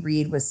 as we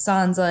read with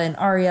Sansa and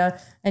Arya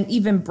and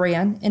even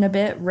Bran in a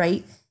bit,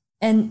 right?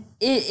 And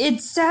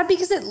it's sad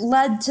because it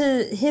led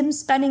to him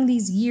spending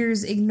these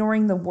years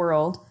ignoring the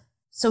world,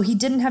 so he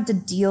didn't have to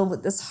deal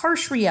with this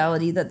harsh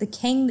reality that the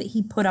king that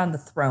he put on the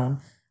throne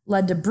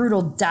led to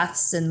brutal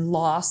deaths and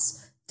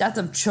loss, death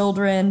of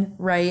children,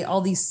 right? All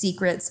these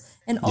secrets,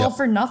 and all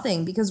for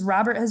nothing because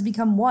Robert has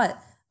become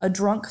what? A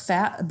drunk,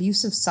 fat,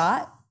 abusive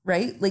sot,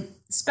 right? Like,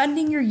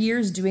 spending your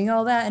years doing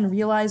all that and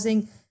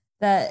realizing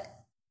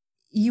that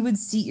you would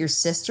seat your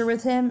sister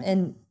with him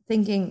and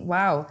thinking,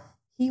 wow,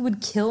 he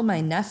would kill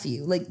my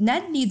nephew. Like,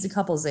 Ned needs a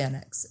couple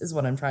Xanax is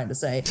what I'm trying to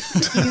say.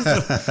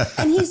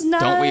 And he's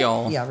not. Don't we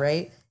all? Yeah,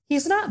 right.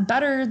 He's not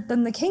better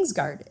than the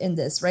Kingsguard in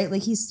this, right?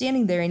 Like, he's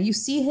standing there and you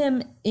see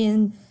him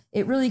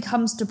it really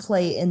comes to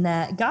play in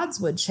that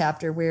Godswood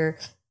chapter where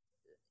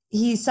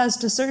he says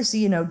to Cersei,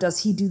 you know,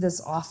 does he do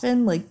this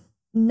often? Like,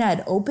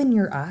 Ned, open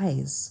your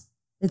eyes.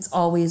 It's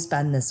always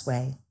been this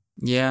way.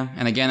 Yeah,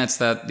 and again, it's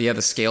that,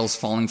 the scales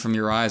falling from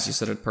your eyes. You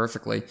said it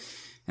perfectly.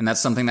 And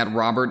that's something that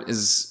Robert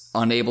is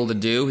unable to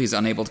do. He's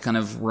unable to kind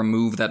of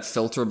remove that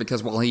filter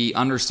because while he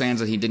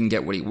understands that he didn't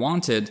get what he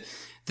wanted,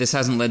 this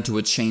hasn't led to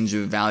a change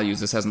of values.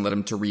 This hasn't led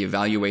him to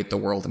reevaluate the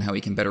world and how he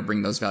can better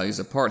bring those values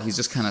apart. He's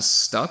just kind of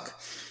stuck.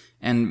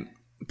 And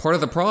part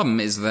of the problem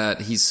is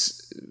that he's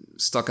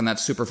stuck in that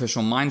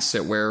superficial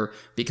mindset where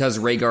because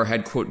Rhaegar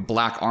had, quote,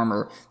 black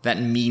armor, that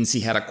means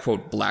he had a,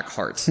 quote, black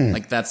heart.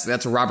 Like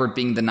that's Robert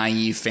being the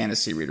naive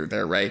fantasy reader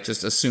there, right?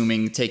 Just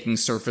taking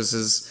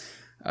surfaces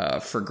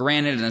for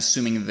granted and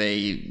assuming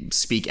they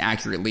speak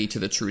accurately to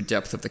the true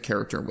depth of the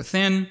character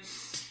within.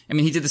 I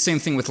mean, he did the same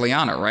thing with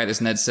Lyanna, right?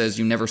 As Ned says,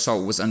 you never saw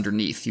what was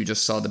underneath. You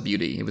just saw the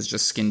beauty. It was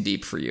just skin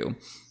deep for you.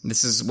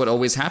 This is what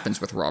always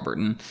happens with Robert.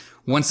 And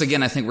once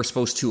again, I think we're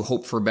supposed to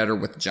hope for better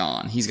with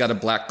Jon. He's got a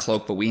black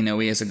cloak, but we know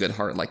he has a good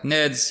heart like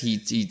Ned's.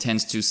 He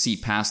tends to see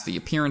past the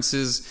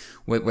appearances,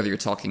 whether you're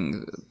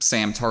talking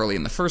Sam Tarly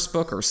in the first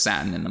book or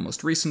Satin in the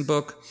most recent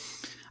book.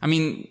 I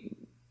mean,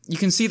 you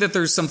can see that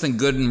there's something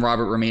good in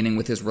Robert remaining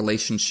with his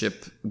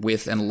relationship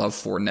with and love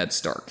for Ned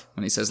Stark.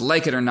 When he says,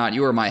 like it or not,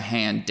 you are my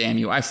hand, damn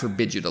you, I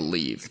forbid you to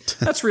leave.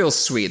 That's real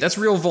sweet. That's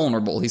real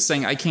vulnerable. He's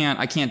saying, I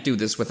can't do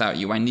this without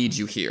you. I need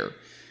you here.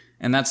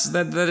 And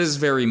that is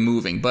very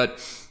moving. But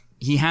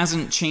he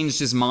hasn't changed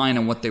his mind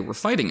on what they were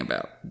fighting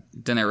about,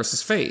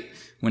 Daenerys' fate.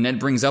 When Ned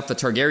brings up the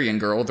Targaryen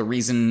girl, the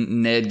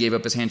reason Ned gave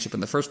up his handship in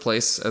the first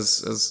place,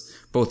 as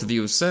both of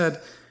you have said,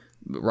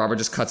 Robert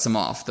just cuts him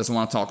off, doesn't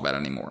want to talk about it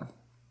anymore.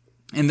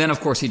 And then, of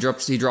course, he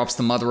drops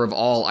the mother of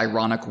all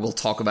ironic, we'll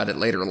talk about it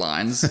later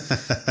lines.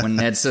 When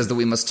Ned says that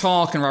we must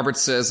talk, and Robert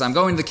says, I'm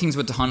going to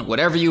Kingswood to hunt.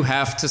 Whatever you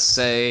have to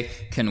say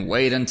can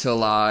wait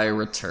until I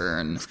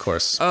return. Of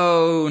course.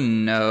 Oh,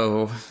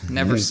 no.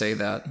 Never say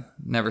that.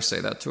 Never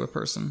say that to a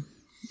person.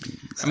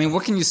 I mean,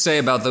 what can you say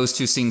about those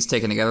two scenes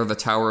taken together, the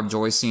Tower of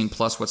Joy scene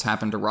plus what's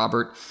happened to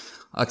Robert?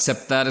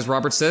 Except that, as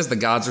Robert says, the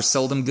gods are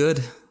seldom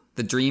good.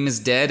 The dream is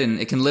dead, and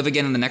it can live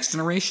again in the next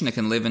generation. It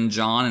can live in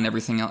Jon and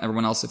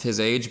everyone else of his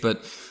age,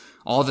 but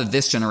all that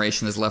this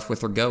generation is left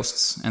with are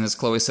ghosts. And as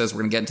Chloe says,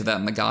 we're going to get into that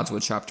in the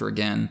Godswood chapter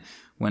again,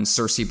 when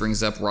Cersei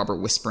brings up Robert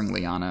whispering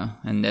Lyanna,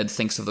 and Ned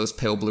thinks of those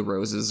pale blue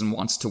roses and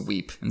wants to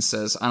weep and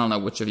says, I don't know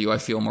which of you I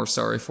feel more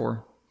sorry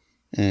for.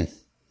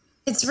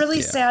 It's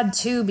really sad,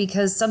 too,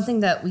 because something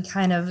that we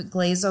kind of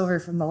glaze over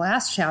from the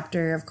last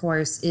chapter, of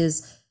course,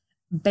 is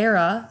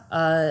Bera,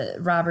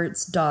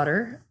 Robert's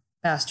daughter,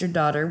 bastard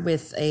daughter,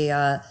 with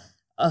a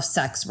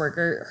sex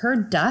worker. Her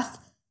death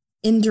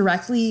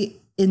indirectly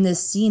in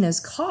this scene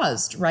is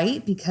caused,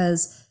 right?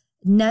 Because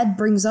Ned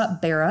brings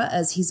up Bera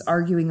as he's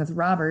arguing with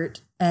Robert,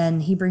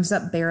 and he brings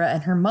up Bera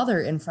and her mother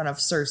in front of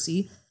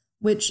Cersei,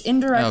 which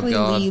indirectly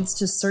leads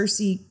to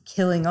Cersei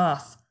killing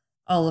off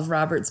all of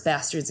Robert's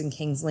bastards in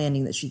King's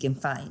Landing that she can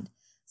find.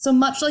 So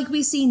much like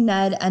we see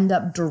Ned end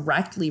up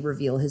directly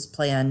reveal his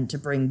plan to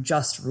bring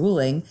just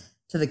ruling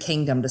to the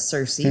kingdom to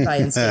Cersei by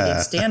instating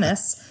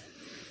Stannis.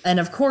 And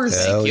of course,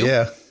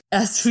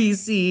 as we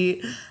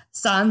see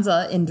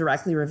Sansa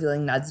indirectly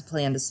revealing Ned's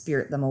plan to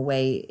spirit them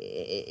away,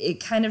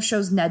 it kind of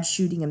shows Ned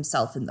shooting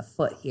himself in the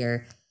foot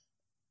here,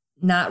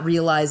 not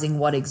realizing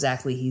what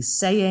exactly he's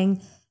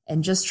saying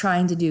and just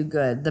trying to do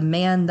good. The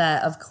man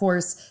that, of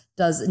course,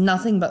 does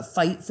nothing but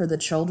fight for the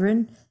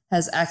children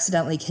has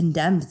accidentally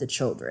condemned the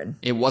children.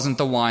 It wasn't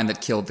the wine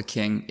that killed the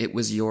king. It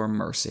was your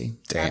mercy.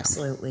 Damn.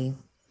 Absolutely.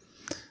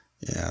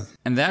 Yeah.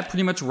 And that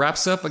pretty much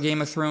wraps up A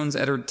Game of Thrones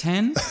Eddard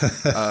 10.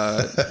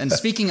 And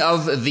speaking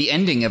of the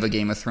ending of A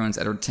Game of Thrones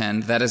Eddard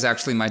 10, that is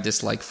actually my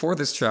dislike for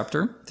this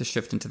chapter, to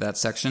shift into that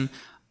section.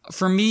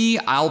 For me,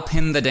 I'll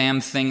pin the damn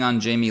thing on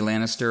Jaime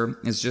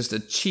Lannister is just a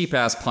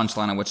cheap-ass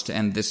punchline on which to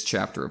end this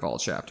chapter of all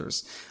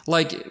chapters.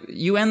 Like,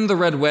 you end the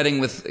Red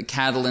Wedding with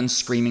Catelyn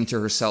screaming to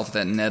herself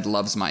that Ned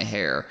loves my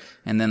hair,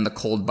 and then the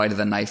cold bite of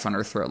the knife on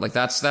her throat. Like,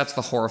 that's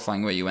the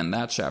horrifying way you end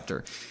that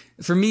chapter.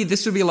 For me,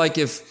 this would be like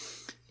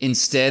if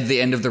instead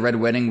the end of the Red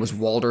Wedding was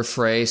Walder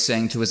Frey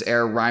saying to his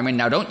heir Ryman,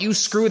 now don't you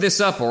screw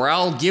this up or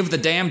I'll give the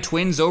damn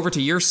twins over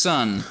to your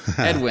son,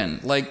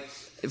 Edwin. Like,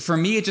 for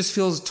me, it just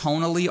feels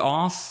tonally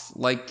off,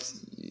 like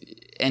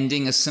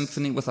ending a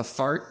symphony with a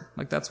fart.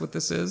 Like, that's what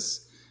this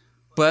is.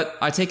 But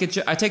I take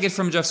it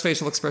from Jeff's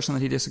facial expression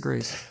that he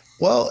disagrees.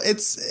 Well,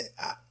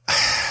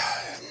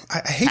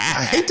 I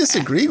hate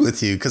disagreeing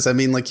with you because, I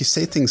mean, like, you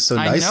say things so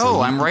nicely. I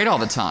know, I'm right all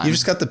the time. You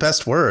just got the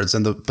best words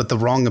but the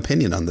wrong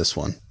opinion on this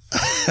one.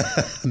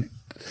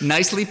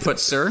 Nicely put,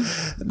 sir.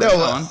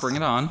 Bring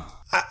it on.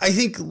 I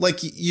think, like,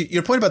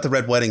 your point about the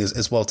Red Wedding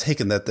is well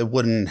taken, that it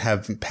wouldn't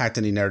have packed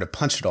any narrative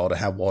punch at all to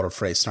have Walder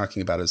Frey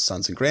snarking about his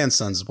sons and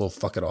grandsons will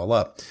fuck it all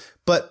up.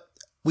 But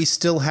we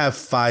still have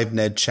 5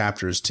 Ned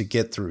chapters to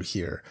get through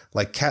here.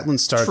 Like, Catelyn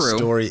Stark's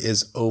story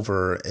is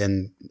over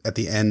at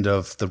the end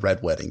of the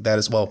Red Wedding. That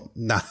is,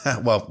 not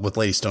with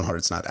Lady Stoneheart,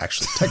 it's not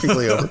actually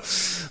technically over,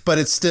 but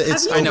it's still,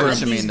 it's over. I know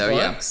what you mean, though.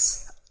 Yeah.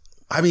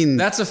 I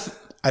mean,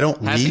 I don't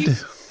read.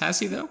 Has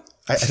he though?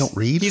 I don't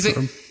read.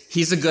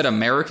 He's a good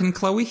American,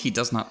 Chloe. He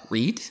does not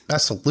read.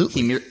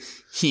 Absolutely.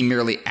 He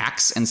merely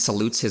acts and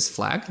salutes his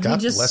flag. God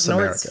he just bless snorts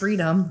America.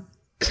 freedom.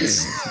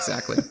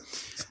 Exactly.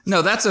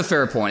 No, that's a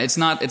fair point. It's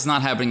not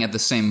happening at the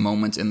same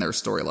moment in their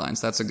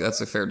storylines. That's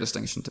a fair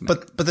distinction to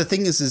make. But the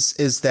thing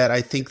is that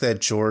I think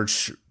that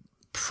George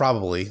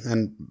probably,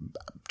 and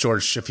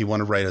George, if you want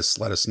to write us,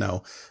 let us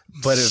know.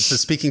 But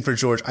speaking for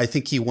George, I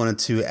think he wanted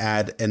to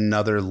add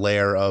another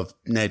layer of,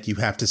 Ned, you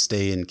have to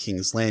stay in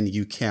King's Landing.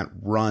 You can't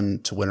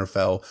run to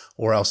Winterfell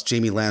or else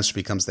Jaime Lannister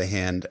becomes the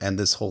Hand and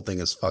this whole thing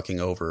is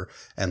fucking over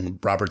and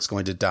Robert's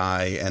going to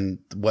die and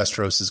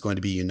Westeros is going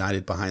to be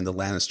united behind the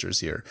Lannisters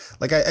here.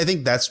 Like, I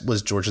think that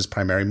was George's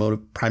primary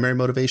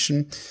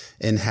motivation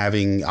in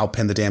having, I'll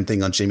pin the damn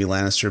thing on Jaime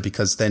Lannister,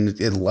 because then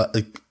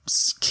it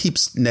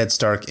keeps Ned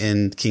Stark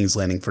in King's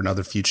Landing for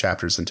another few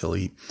chapters until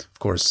he, of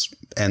course,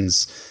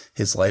 ends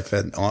his life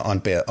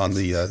on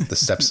the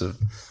steps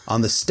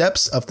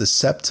of the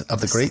Sept of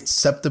the Great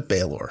Sept of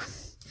Baelor.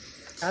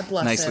 God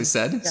bless Nicely him.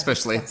 said, God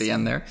especially bless at the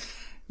him. end there.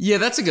 Yeah,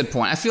 that's a good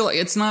point. I feel like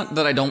it's not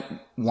that I don't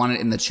want it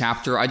in the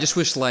chapter. I just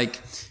wish,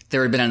 like,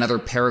 there had been another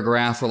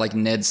paragraph where, like,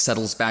 Ned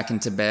settles back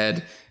into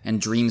bed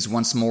and dreams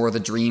once more the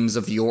dreams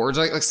of yours.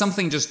 Like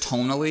something just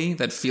tonally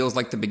that feels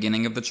like the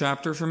beginning of the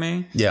chapter for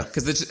me. Yeah.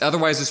 Because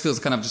otherwise this feels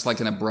kind of just like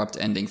an abrupt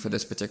ending for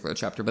this particular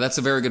chapter. But that's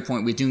a very good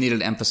point. We do need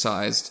it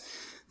emphasized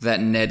that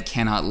Ned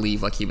cannot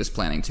leave like he was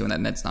planning to, and that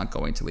Ned's not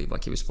going to leave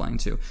like he was planning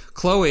to.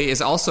 Chloe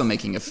is also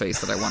making a face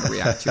that I want to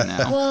react to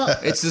now. Well,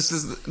 it's just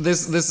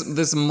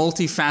this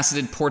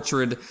multifaceted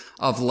portrait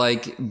of,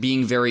 like,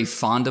 being very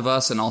fond of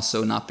us and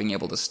also not being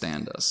able to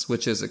stand us.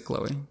 Which is it,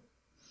 Chloe?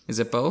 Is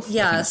it both?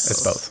 Yes.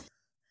 It's both.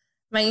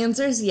 My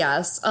answer is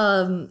yes.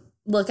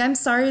 Look, I'm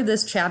sorry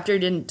this chapter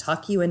didn't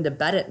tuck you into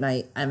bed at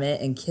night,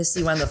 Emmett, and kiss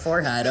you on the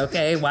forehead,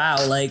 okay?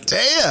 Wow, like...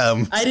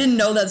 Damn! I didn't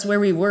know that's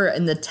where we were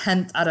in the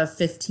 10th out of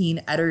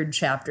 15 Eddard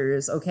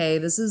chapters, okay?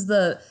 This is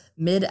the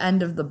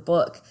mid-end of the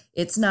book.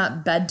 It's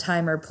not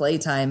bedtime or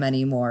playtime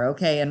anymore,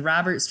 okay? And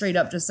Robert straight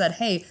up just said,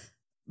 hey,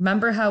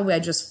 remember how I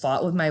just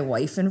fought with my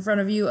wife in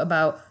front of you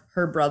about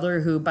her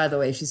brother, who, by the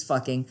way, she's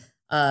fucking.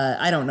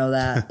 I don't know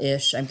that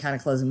ish. I'm kind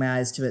of closing my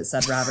eyes to it,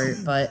 said Robert.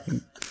 But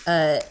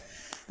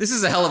this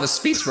is a hell of a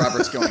speech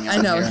Robert's going on.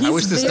 I know. Here. I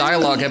wish this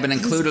dialogue had been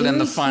included in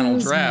the final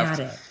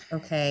draft.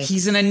 Okay.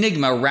 He's an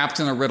enigma wrapped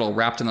in a riddle,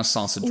 wrapped in a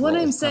sausage roll. What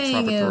I'm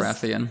saying is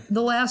Baratheon.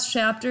 The last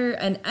chapter,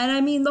 and I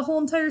mean the whole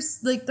entire,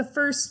 like the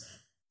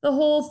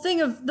whole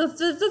thing of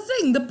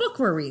the book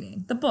we're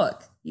reading, the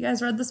book. You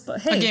guys read this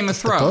book? Hey, A Game of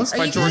Thrones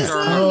by George R.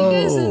 R. Martin. Are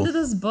you guys into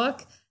this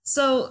book?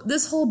 So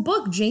this whole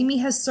book, Jaime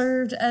has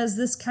served as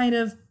this kind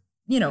of,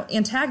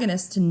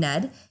 antagonist to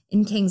Ned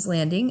in King's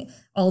Landing,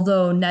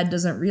 although Ned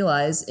doesn't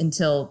realize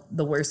until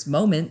the worst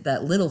moment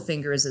that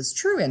Littlefinger is his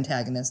true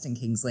antagonist in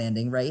King's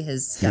Landing, right?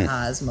 His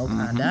Skahaz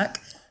Mokondak,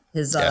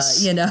 his,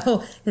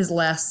 his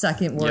last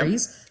second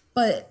worries.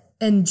 Yep.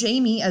 And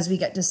Jaime, as we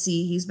get to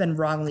see, he's been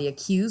wrongly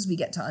accused. We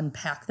get to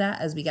unpack that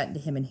as we get into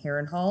him in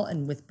Harrenhal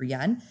and with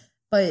Brienne.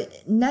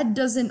 But Ned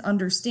doesn't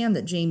understand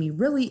that Jaime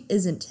really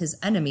isn't his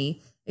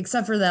enemy,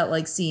 except for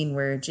that scene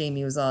where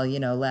Jaime was all,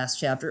 last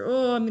chapter,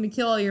 oh, I'm going to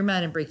kill all your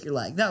men and break your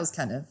leg. That was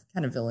kind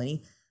of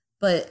villainy.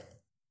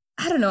 But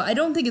I don't know. I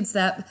don't think it's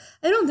that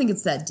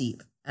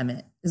deep,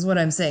 Emmett, is what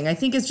I'm saying. I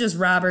think it's just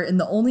Robert, and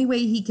the only way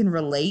he can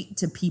relate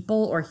to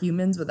people or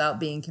humans without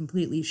being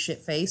completely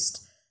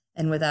shit-faced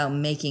and without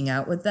making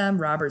out with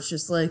them, Robert's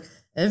just like,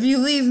 if you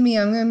leave me,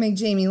 I'm going to make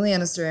Jaime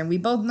Lannister, and we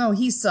both know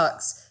he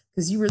sucks.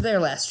 Because you were there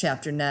last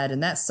chapter, Ned,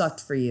 and that sucked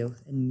for you,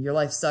 and your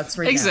life sucks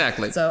right now.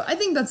 Exactly. So I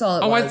think that's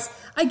all it was.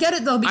 I get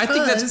it, though, because I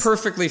think that's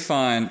perfectly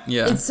fine.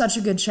 Yeah. It's such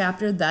a good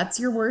chapter. That's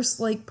your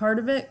worst, part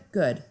of it?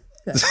 Good.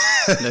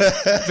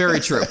 That's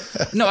very true.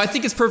 No, I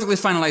think it's perfectly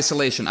fine in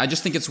isolation. I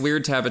just think it's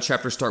weird to have a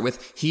chapter start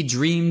with, he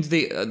dreamed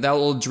that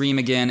old dream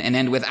again, and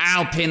end with,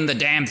 I'll pin the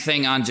damn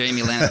thing on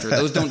Jaime Lannister.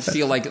 Those don't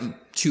feel like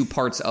two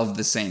parts of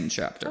the same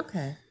chapter.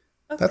 Okay.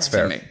 That's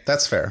fair.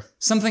 That's fair.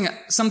 Something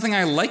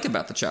I like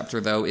about the chapter,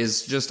 though,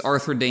 is just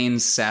Arthur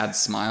Dayne's sad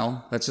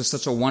smile. That's just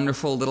such a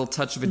wonderful little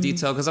touch of a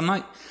detail, because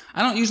I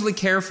don't usually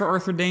care for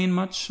Arthur Dayne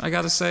much, I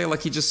gotta say.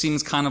 He just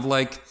seems kind of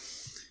like,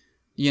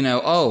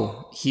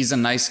 he's a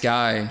nice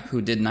guy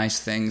who did nice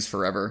things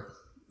forever,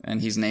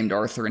 and he's named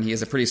Arthur, and he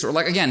has a pretty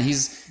again,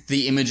 he's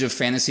the image of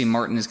fantasy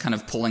Martin is kind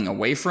of pulling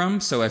away from,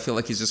 so I feel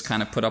like he's just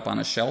kind of put up on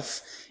a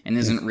shelf and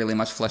isn't really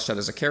much fleshed out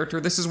as a character.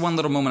 This is one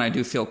little moment I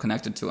do feel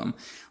connected to him.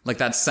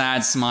 That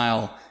sad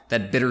smile,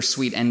 that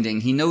bittersweet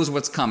ending. He knows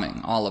what's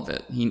coming, all of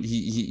it.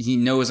 He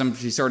knows,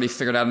 he's already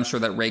figured out, I'm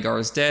sure, that Rhaegar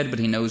is dead, but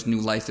he knows new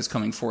life is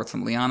coming forth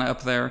from Lyanna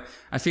up there.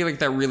 I feel like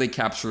that really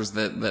captures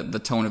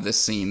the tone of this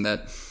scene,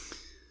 that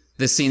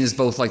this scene is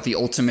both the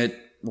ultimate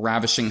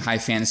ravishing high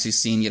fantasy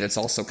scene, yet it's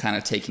also kind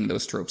of taking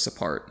those tropes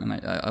apart. And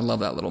I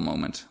love that little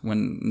moment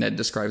when Ned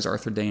describes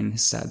Arthur Dayne,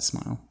 his sad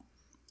smile.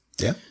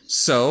 Yeah.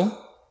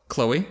 So,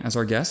 Chloe, as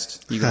our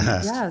guest, you go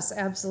next. Yes,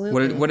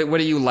 absolutely. What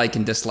do you like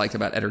and dislike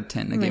about Eddard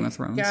Tent in Game of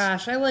Thrones?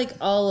 Gosh, I like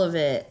all of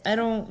it. I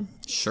don't...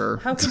 Sure.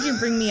 How could you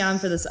bring me on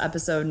for this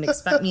episode and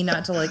expect me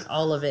not to like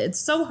all of it?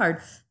 It's so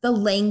hard. The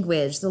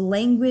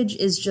language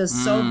is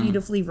just so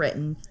beautifully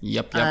written.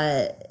 Yep.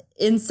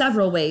 In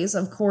several ways.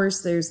 Of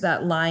course, there's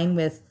that line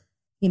with,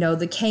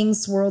 the king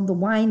swirled the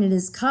wine in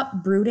his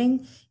cup,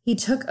 brooding. He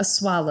took a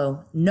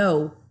swallow.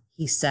 No,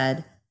 he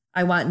said.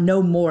 I want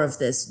no more of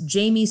this.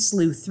 Jaime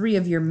slew 3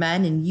 of your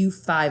men and you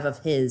 5 of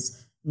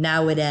his.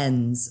 Now it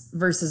ends.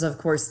 Versus, of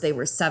course, they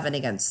were 7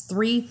 against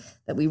 3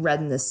 that we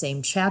read in the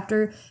same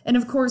chapter. And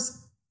of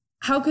course,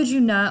 how could you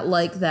not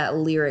like that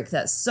lyric,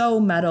 that so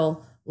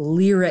metal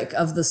lyric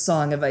of the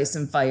Song of Ice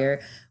and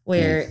Fire,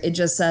 where it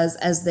just says,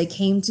 as they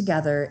came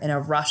together in a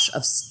rush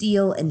of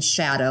steel and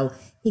shadow,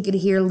 he could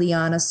hear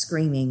Lyanna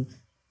screaming,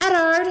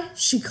 Eddard,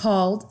 she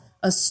called.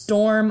 A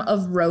storm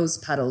of rose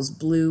petals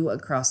blew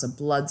across a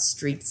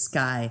blood-streaked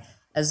sky,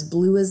 as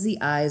blue as the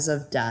eyes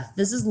of death.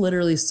 This is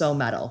literally so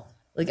metal.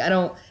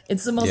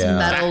 It's the most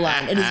metal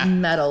line. It is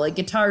metal.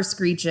 Guitar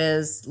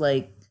screeches,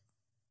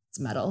 it's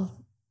metal.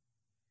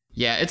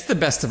 Yeah, it's the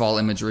best of all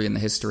imagery in the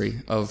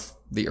history of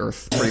the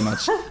earth, pretty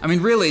much. I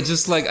mean, really,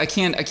 just I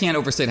can't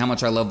overstate how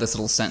much I love this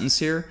little sentence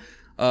here.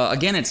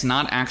 Again, it's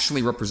not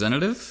actually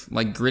representative.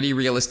 Gritty,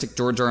 realistic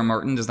George R. R.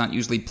 Martin does not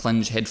usually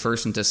plunge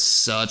headfirst into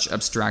such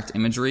abstract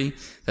imagery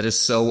that is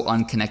so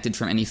unconnected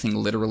from anything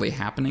literally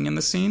happening in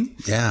the scene.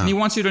 Yeah. And he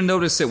wants you to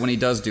notice it when he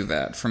does do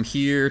that. From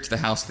here to the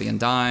House of the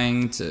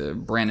Undying, to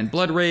Bran and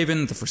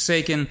Bloodraven, the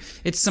Forsaken,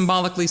 it's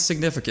symbolically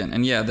significant.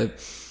 And yeah,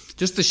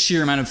 just the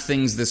sheer amount of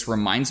things this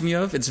reminds me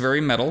of. It's very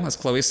metal, as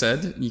Chloe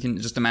said. You can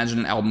just imagine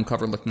an album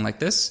cover looking like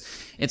this.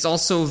 It's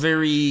also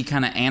very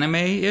kind of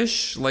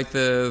anime-ish,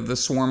 the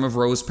swarm of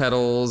rose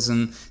petals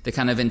and the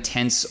kind of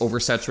intense,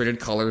 oversaturated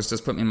colors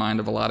just put me in mind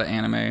of a lot of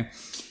anime.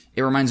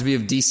 It reminds me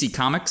of DC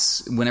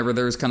Comics, whenever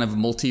there's kind of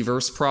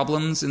multiverse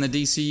problems in the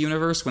DC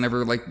universe,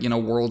 whenever,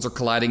 worlds are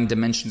colliding,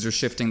 dimensions are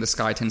shifting, the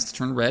sky tends to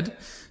turn red.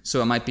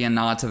 So it might be a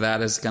nod to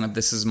that as kind of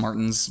this is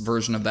Martin's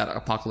version of that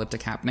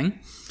apocalyptic happening.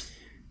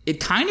 It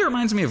kind of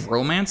reminds me of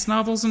romance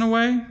novels in a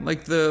way,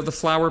 like the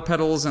flower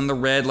petals and the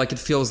red. Like it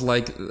feels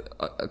like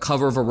a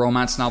cover of a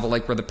romance novel,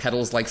 like where the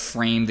petals like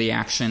frame the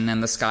action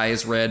and the sky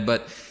is red.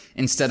 But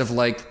instead of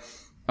like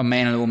a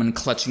man and a woman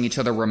clutching each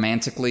other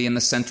romantically in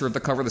the center of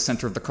the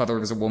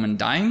cover is a woman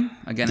dying.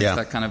 Again, it's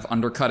that kind of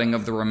undercutting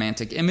of the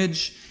romantic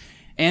image.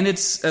 And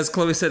it's, as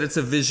Chloe said, it's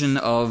a vision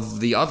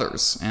of the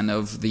others and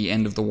of the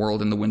end of the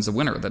world in the Winds of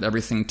Winter, that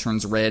everything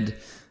turns red.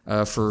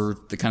 For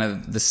the kind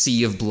of the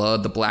sea of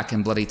blood, the black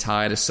and bloody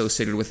tide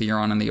associated with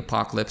Euron and the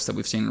apocalypse that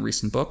we've seen in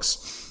recent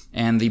books.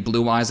 And the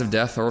blue eyes of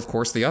death are, of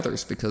course, the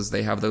others, because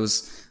they have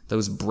those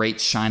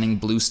bright, shining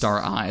blue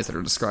star eyes that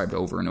are described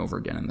over and over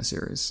again in the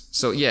series.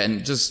 So, yeah,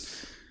 and just,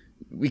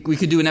 we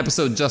could do an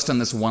episode just on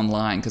this one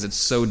line, because it's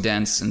so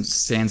dense and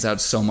stands out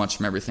so much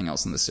from everything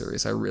else in the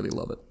series. I really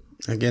love it.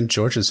 Again,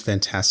 George is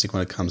fantastic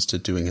when it comes to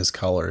doing his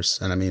colors.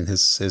 And I mean,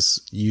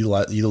 his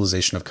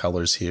utilization of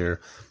colors here.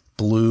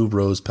 Blue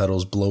rose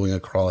petals blowing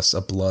across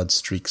a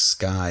blood-streaked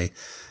sky.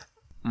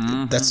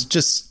 Mm-hmm. That's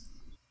just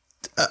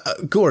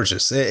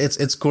gorgeous.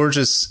 It's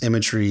gorgeous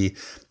imagery.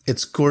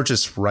 It's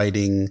gorgeous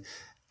writing.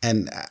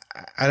 And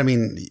I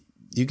mean,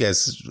 you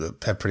guys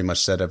have pretty much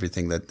said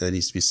everything that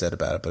needs to be said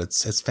about it, but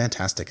it's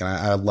fantastic. And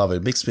I love it.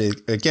 It makes me,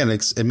 again,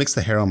 it makes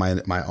the hair on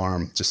my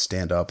arm just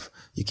stand up.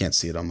 You can't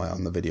see it on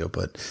the video,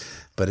 but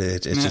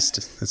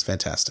it's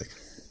fantastic.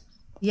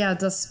 Yeah,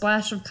 the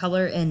splash of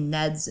color in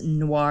Ned's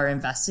noir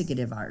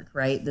investigative arc,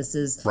 right? This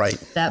is right.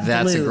 That blue.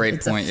 That's a great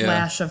it's point. A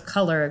flash of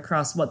color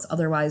across what's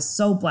otherwise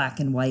so black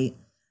and white.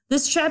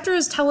 This chapter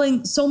is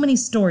telling so many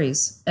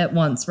stories at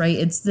once, right?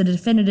 It's the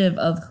definitive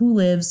of who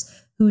lives,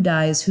 who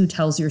dies, who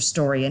tells your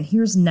story. And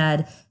here's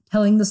Ned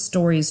telling the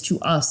stories to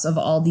us of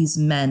all these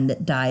men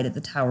that died at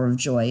the Tower of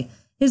Joy.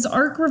 His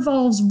arc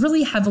revolves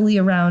really heavily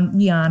around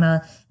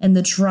Lyanna and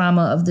the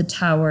trauma of the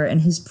tower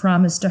and his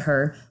promise to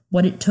her,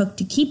 what it took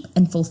to keep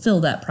and fulfill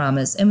that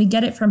promise, and we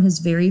get it from his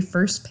very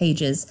first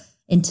pages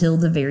until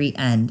the very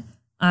end.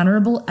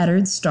 Honorable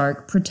Eddard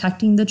Stark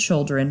protecting the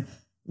children,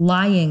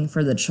 lying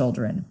for the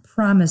children.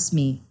 Promise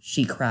me,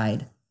 she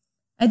cried.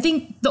 I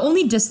think the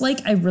only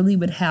dislike I really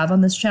would have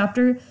on this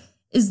chapter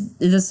is,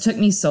 this took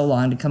me so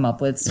long to come up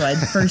with, so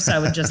I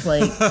would just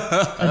like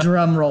a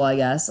drum roll, I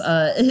guess.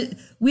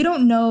 We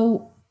don't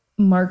know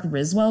Mark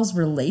Riswell's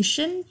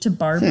relation to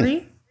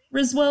Barbary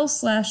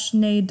Riswell /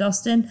 Ned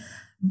Dustin.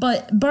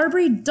 But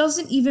Barbary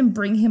doesn't even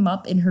bring him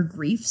up in her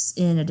griefs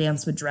in A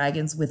Dance with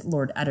Dragons with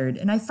Lord Eddard,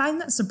 and I find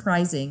that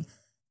surprising.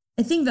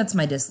 I think that's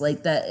my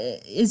dislike. That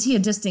is he a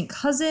distant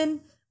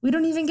cousin? We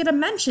don't even get a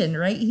mention,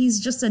 right?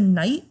 He's just a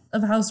knight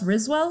of House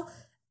Riswell.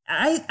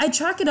 I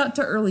chalk it up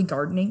to early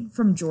gardening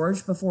from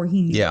George before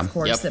he knew, of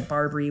course, that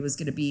Barbary was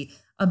going to be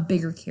a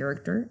bigger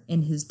character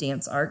in his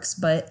dance arcs,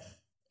 but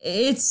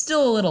it's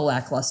still a little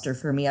lackluster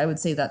for me. I would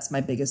say that's my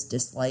biggest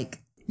dislike.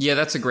 Yeah,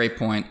 that's a great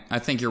point. I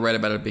think you're right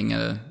about it being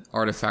an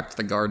artifact of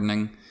the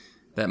gardening,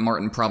 that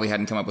Martin probably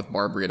hadn't come up with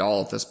Barbary at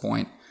all at this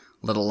point,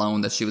 let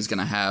alone that she was going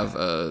to have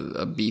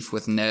a beef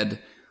with Ned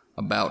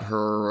about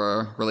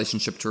her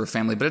relationship to her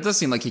family. But it does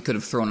seem like he could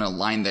have thrown a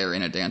line there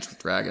in A Dance with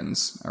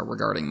Dragons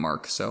regarding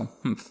Mark. So,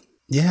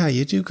 Yeah,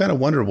 you do kind of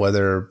wonder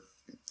whether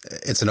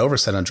it's an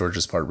oversight on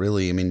George's part,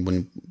 really. I mean,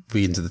 when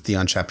we get into the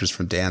Theon chapters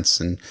from Dance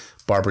and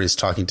Barbary is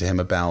talking to him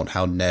about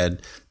how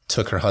Ned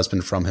took her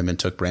husband from him and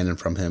took Brandon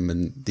from him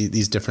and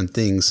these different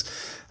things,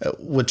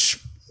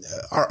 which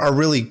are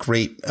really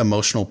great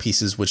emotional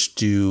pieces, which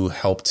do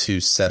help to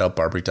set up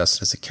Barbary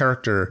Dustin as a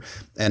character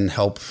and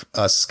help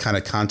us kind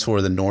of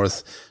contour the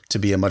North to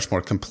be a much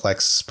more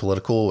complex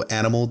political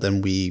animal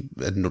than we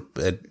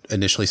had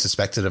initially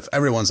suspected. If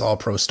everyone's all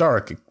pro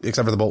Stark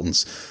except for the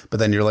Boltons, but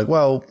then you're like,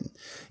 well,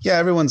 yeah,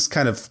 everyone's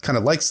kind of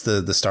likes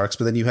the Starks,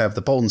 but then you have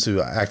the Boltons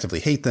who actively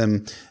hate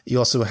them. You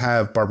also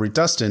have Barbary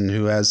Dustin,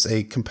 who has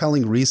a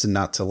compelling reason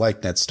not to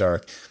like Ned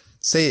Stark.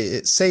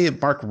 Say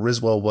Mark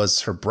Riswell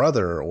was her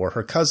brother or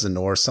her cousin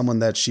or someone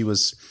that she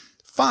was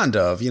fond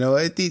of. You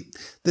know,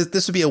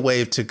 this would be a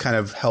way to kind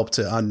of help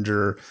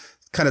to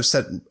kind of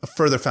set a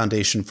further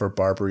foundation for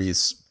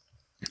Barbary's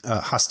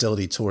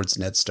hostility towards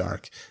Ned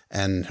Stark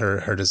and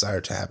her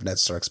desire to have Ned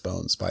Stark's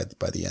bones by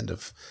the end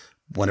of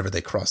whenever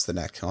they cross the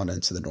neck on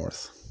into the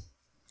North.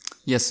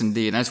 Yes,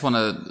 indeed. I just want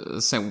to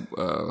say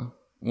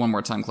one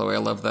more time, Chloe, I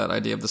love that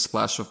idea of the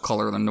splash of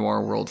color in the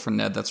noir world for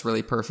Ned. That's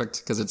really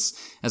perfect because it's,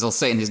 as I'll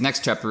say in his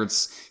next chapter,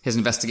 his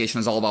investigation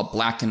is all about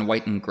black and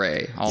white and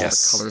gray, all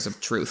the colors of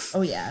truth.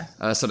 Oh yeah.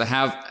 So to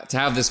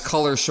have this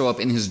color show up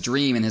in his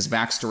dream, in his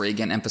backstory,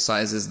 again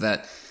emphasizes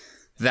that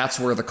that's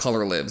where the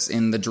color lives,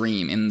 in the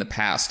dream, in the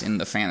past, in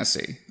the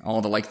fantasy.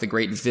 All the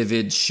great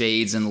vivid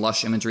shades and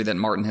lush imagery that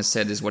Martin has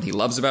said is what he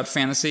loves about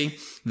fantasy.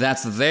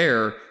 That's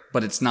there,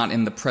 but it's not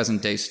in the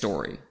present day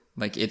story.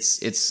 Like it's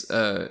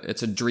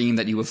a dream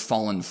that you have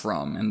fallen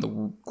from, and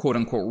the quote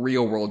unquote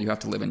real world you have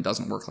to live in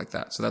doesn't work like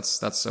that. So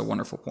that's a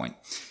wonderful point.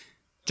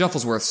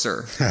 Juffelworth,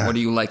 sir, what do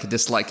you like or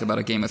dislike about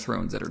a Game of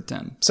Thrones out of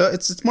 10? So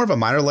it's more of a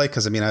minor like,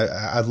 because I mean,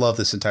 I love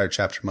this entire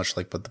chapter, much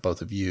like with the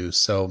both of you.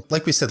 So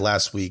like we said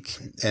last week,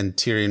 and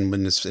Tyrion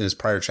in his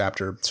prior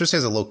chapter, Cersei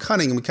has a low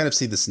cunning, and we kind of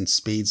see this in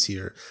spades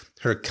here.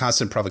 Her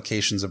constant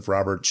provocations of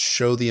Robert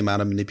show the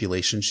amount of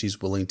manipulation she's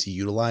willing to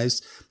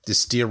utilize to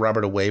steer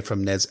Robert away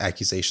from Ned's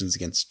accusations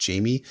against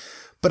Jaime.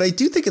 But I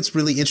do think it's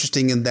really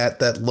interesting in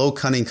that low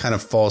cunning kind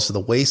of falls to the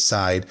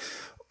wayside.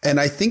 And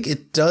I think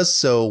it does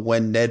so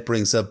when Ned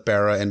brings up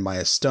Barra and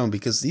Maya Stone,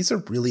 because these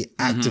are really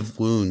active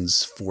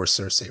wounds for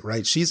Cersei,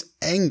 right? She's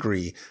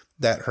angry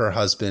that her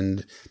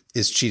husband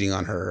is cheating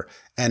on her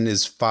and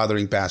is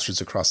fathering bastards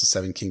across the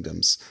Seven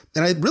Kingdoms.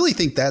 And I really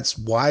think that's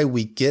why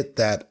we get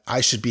that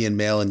I should be in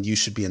male and you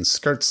should be in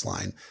skirts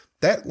line.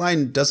 That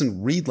line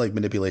doesn't read like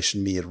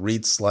manipulation to me. It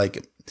reads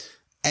like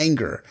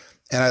anger.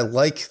 And I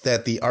like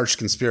that the arch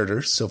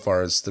conspirator, so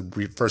far as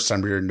the first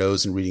time reader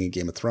knows in reading a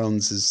Game of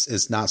Thrones,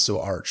 is not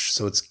so arch.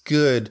 So it's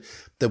good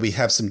that we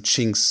have some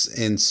chinks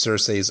in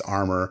Cersei's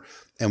armor,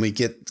 and we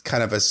get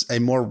kind of a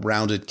more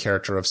rounded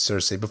character of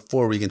Cersei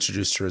before we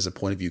introduce her as a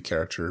point of view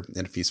character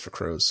in A Feast for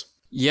Crows.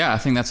 Yeah, I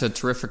think that's a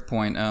terrific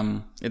point.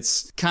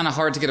 It's kind of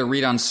hard to get a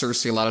read on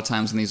Cersei a lot of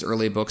times in these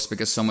early books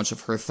because so much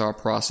of her thought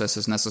process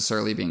is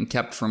necessarily being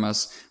kept from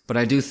us. But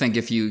I do think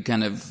if you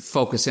kind of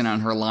focus in on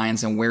her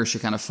lines and where she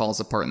kind of falls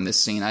apart in this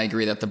scene, I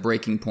agree that the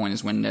breaking point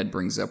is when Ned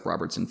brings up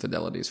Robert's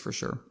infidelities for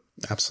sure.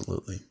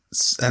 Absolutely.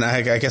 And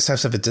I guess I have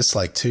to have a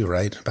dislike too,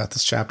 right, about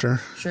this chapter?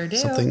 Sure do.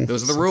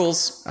 Those are the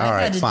rules. All right,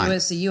 I had to fine. do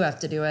it, so you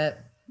have to do it.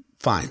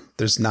 Fine.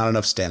 There's not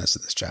enough Stannis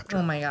in this chapter.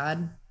 Oh my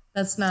god.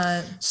 That's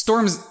not...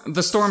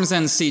 The Storm's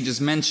End siege is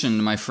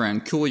mentioned, my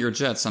friend. Cool your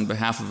jets on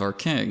behalf of our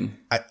king.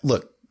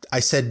 Look, I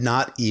said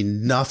not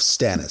enough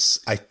Stannis.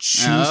 I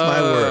choose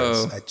my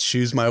words. I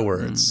choose my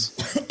words.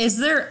 Is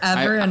there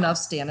ever enough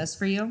Stannis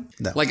for you?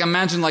 No. Like,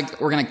 imagine,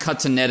 like, we're going to cut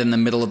to Ned in the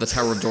middle of the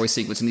Tower of Joy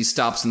sequence, and he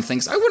stops and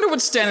thinks, I wonder what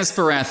Stannis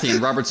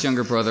Baratheon, Robert's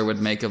younger brother, would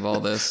make of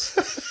all this.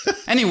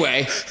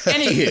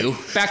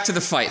 Anywho, back to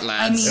the fight,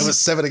 lads. It was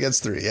 7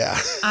 against 3, yeah.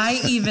 I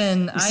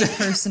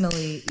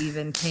personally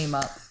even came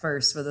up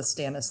first with a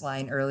Stannis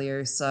line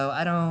earlier, so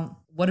I don't...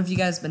 What have you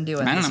guys been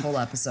doing this whole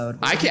episode?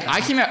 I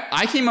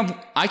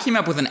came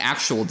up with an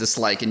actual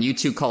dislike, and you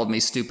two called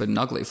me stupid and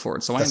ugly for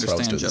it. So That's I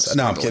understand. Just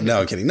no, I'm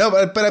kidding. No,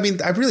 but I mean,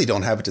 I really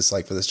don't have a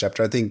dislike for this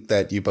chapter. I think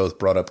that you both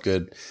brought up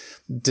good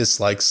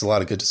dislikes, a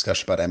lot of good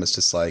discussion about Emma's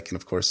dislike, and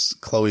of course,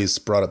 Chloe's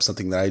brought up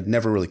something that I'd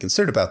never really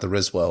considered about the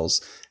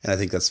Riswells, and I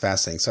think that's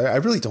fascinating. So I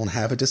really don't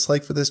have a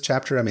dislike for this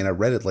chapter. I mean, I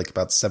read it like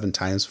about 7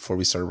 times before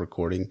we started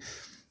recording.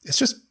 It's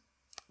just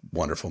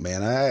wonderful,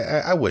 man.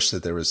 I wish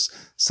that there was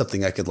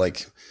something I could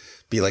like.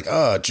 Be like,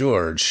 oh,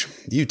 George,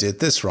 you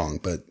did this wrong,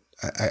 but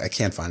I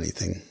can't find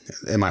anything.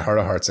 In my heart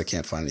of hearts, I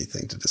can't find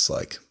anything to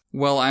dislike.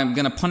 Well, I'm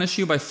going to punish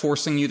you by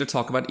forcing you to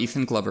talk about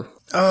Ethan Glover.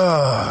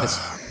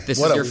 This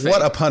is your fate.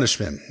 What a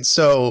punishment.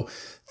 So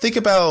think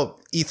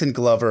about Ethan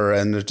Glover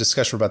and the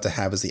discussion we're about to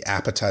have as the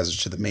appetizer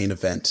to the main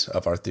event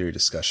of our theory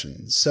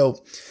discussion.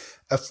 So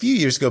a few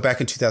years ago,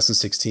 back in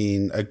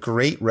 2016, a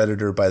great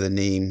Redditor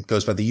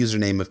goes by the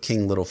username of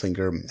King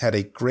Littlefinger, had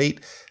a great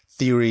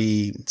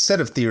set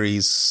of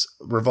theories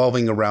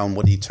revolving around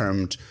what he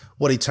termed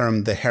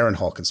the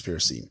Harrenhal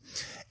conspiracy.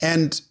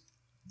 And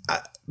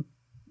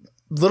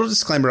little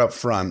disclaimer up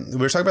front, we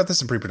were talking about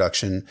this in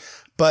pre-production,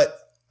 but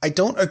I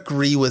don't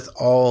agree with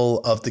all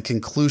of the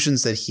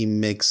conclusions that he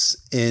makes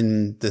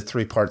in the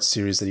 3-part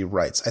series that he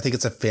writes. I think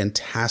it's a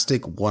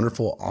fantastic,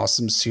 wonderful,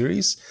 awesome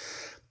series,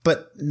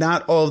 but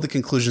not all of the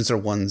conclusions are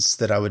ones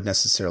that I would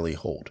necessarily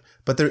hold.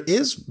 But there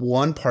is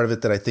one part of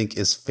it that I think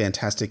is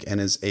fantastic and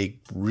is a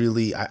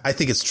really, I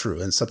think it's true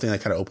and something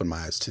that kind of opened my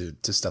eyes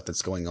to stuff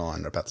that's going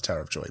on about the Tower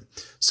of Joy.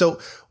 So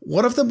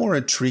one of the more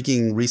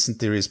intriguing recent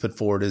theories put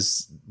forward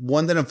is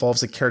one that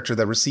involves a character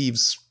that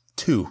receives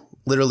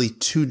literally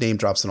two name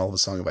drops in all of A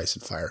Song of Ice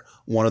and Fire.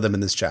 One of them in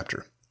this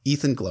chapter,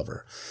 Ethan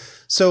Glover.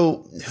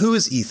 So who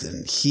is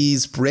Ethan?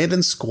 He's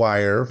Brandon's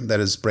squire. That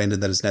is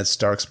Ned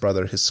Stark's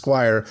brother, his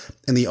squire,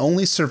 and the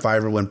only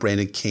survivor when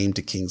Brandon came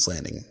to King's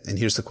Landing. And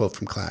here's the quote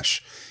from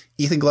Clash.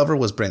 Ethan Glover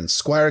was Brandon's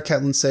squire,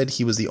 Catelyn said.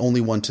 He was the only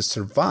one to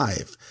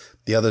survive.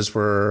 The others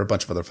were a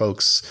bunch of other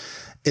folks.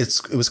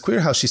 It was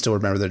clear how she still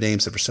remembered their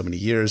names after so many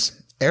years.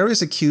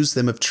 Aerys accused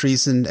them of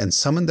treason and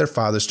summoned their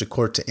fathers to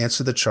court to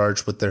answer the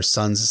charge with their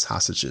sons as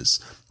hostages.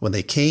 When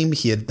they came,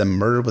 he had them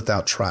murdered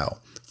without trial,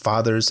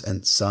 fathers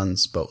and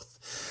sons both.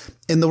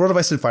 In the World of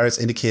Ice and Fire, it's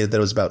indicated that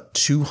it was about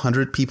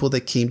 200 people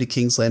that came to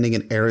King's Landing,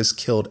 and Aerys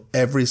killed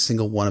every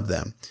single one of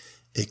them,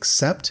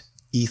 except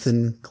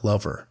Ethan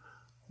Glover.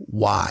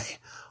 Why?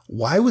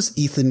 Why was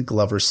Ethan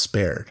Glover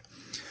spared?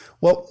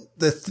 Well,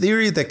 the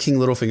theory that King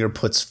Littlefinger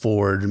puts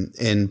forward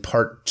in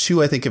part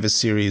 2, I think, of his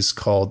series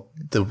called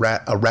A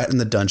Rat in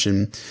the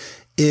Dungeon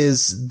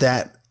is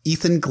that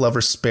Ethan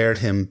Glover spared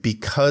him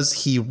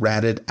because he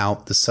ratted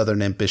out the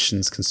Southern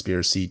Ambitions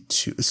conspiracy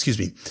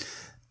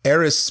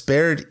Aerys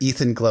spared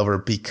Ethan Glover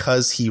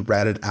because he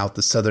ratted out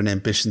the Southern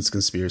Ambitions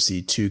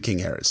conspiracy to King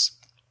Aerys.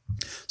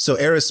 So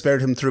Aerys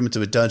spared him, threw him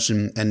into a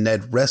dungeon, and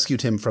Ned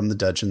rescued him from the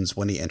dungeons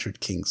when he entered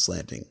King's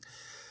Landing.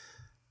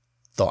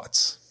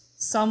 Thoughts?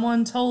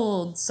 Someone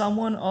told.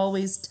 Someone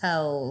always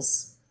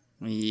tells.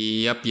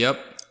 Yep.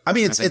 I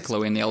mean, I think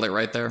Chloe nailed it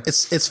right there.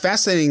 It's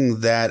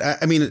fascinating that,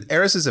 I mean,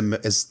 Aerys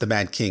is the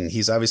Mad King.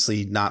 He's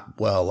obviously not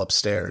well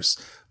upstairs.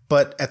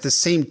 But at the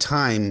same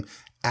time,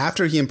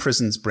 after he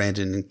imprisons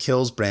Brandon and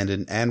kills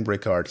Brandon and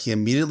Rickard, he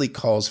immediately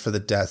calls for the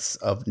deaths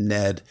of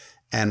Ned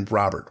and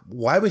Robert.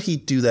 Why would he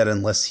do that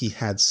unless he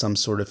had some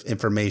sort of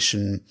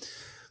information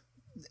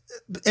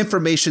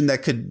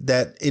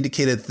that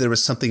indicated that there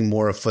was something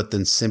more afoot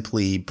than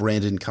simply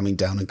Brandon coming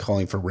down and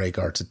calling for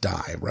Rhaegar to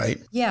die,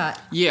 right? Yeah.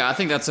 Yeah, I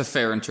think that's a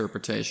fair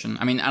interpretation.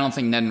 I mean, I don't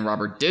think Ned and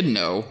Robert did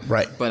know.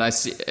 Right. But I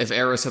see if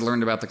Aerys had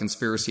learned about the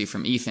conspiracy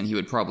from Ethan, he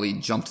would probably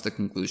jump to the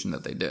conclusion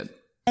that they did.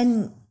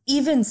 And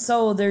even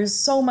so, there's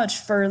so much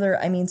further.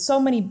 I mean, so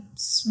many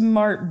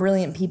smart,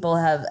 brilliant people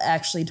have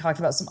actually talked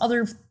about some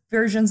other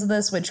versions of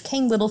this, which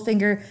King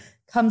Littlefinger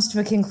comes to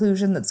a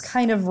conclusion that's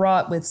kind of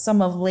wrought with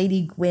some of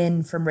Lady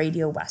Gwyn from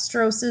Radio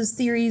Westeros's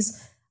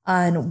theories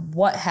on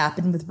what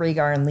happened with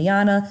Rhaegar and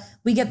Lyanna.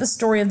 We get the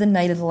story of the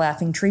Night of the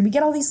Laughing Tree. We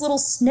get all these little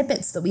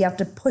snippets that we have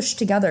to push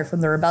together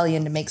from the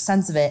rebellion to make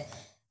sense of it.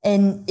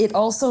 And it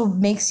also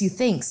makes you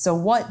think, so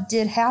what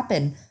did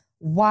happen?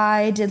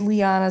 Why did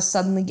Lyanna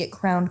suddenly get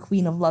crowned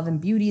Queen of Love and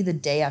Beauty the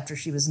day after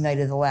she was Knight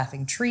of the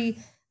Laughing Tree,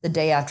 the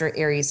day after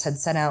Aerys had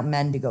sent out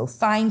men to go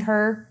find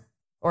her?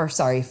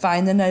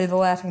 Find the Knight of the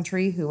Laughing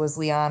Tree, who was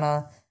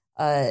Lyanna.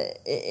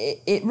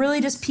 It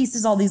really just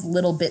pieces all these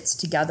little bits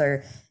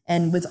together.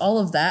 And with all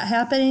of that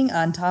happening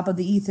on top of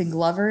the Ethan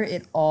Glover,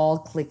 it all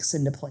clicks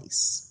into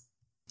place.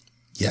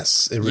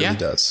 Yes, it really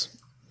does.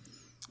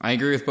 I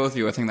agree with both of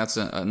you. I think that's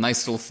a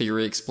nice little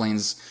theory.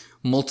 Explains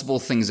multiple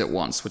things at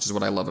once, which is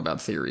what I love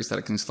about theories, that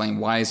it can explain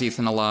why is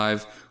Ethan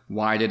alive,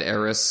 why did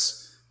Aerys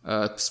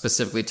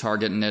specifically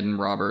target Ned and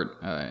Robert,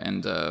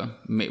 and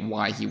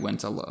why he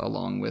went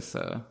along with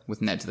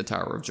Ned to the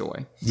Tower of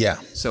Joy. Yeah.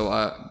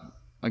 So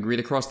agreed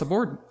across the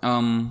board.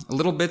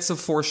 Little bits of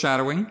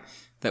foreshadowing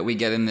that we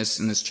get in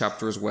this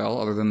chapter as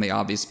well, other than the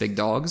obvious big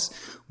dogs.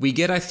 We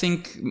get, I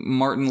think,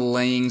 Martin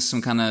laying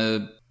some kind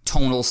of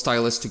tonal,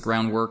 stylistic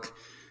groundwork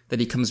that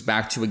he comes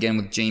back to again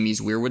with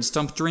Jaime's Weirwood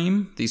Stump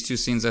dream. These two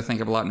scenes, I think,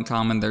 have a lot in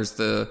common. There's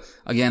the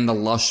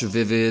lush,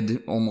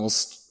 vivid,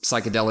 almost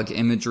psychedelic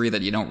imagery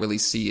that you don't really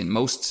see in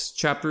most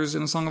chapters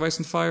in A Song of Ice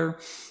and Fire.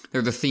 There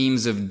are the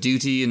themes of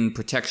duty and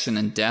protection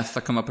and death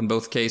that come up in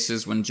both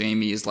cases when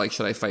Jaime is like,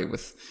 should I fight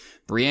with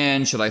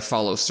Brienne? Should I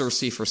follow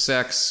Cersei for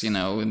sex?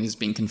 And he's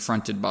being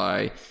confronted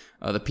by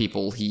the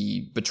people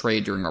he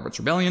betrayed during Robert's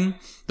Rebellion.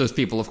 Those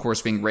people, of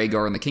course, being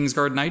Rhaegar and the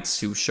Kingsguard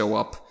Knights, who show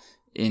up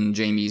in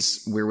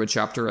Jaime's Weirwood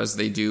chapter as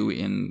they do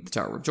in the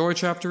Tower of Joy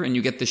chapter, and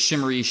you get the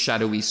shimmery,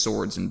 shadowy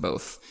swords in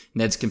both.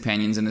 Ned's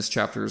companions in this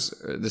chapter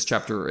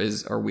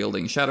are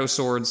wielding shadow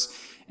swords,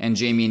 and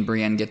Jaime and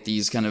Brienne get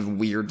these kind of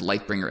weird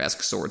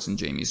Lightbringer-esque swords in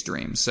Jaime's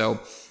dream. So,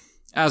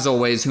 as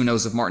always, who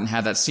knows if Martin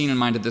had that scene in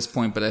mind at this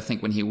point, but I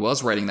think when he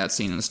was writing that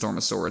scene in A Storm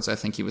of Swords, I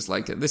think he was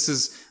like,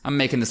 I'm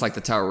making this like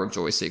the Tower of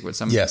Joy sequence.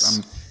 I'm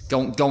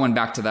going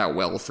back to that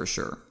well for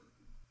sure.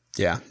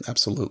 Yeah,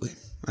 absolutely.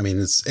 I mean,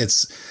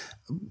 it's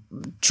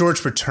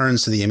George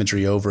returns to the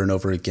imagery over and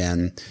over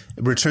again.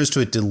 It returns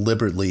to it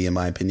deliberately, in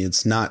my opinion.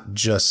 It's not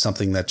just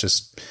something that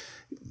just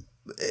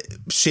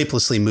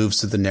shapelessly moves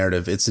to the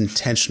narrative. It's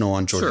intentional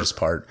on George's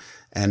part.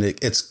 And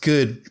it's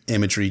good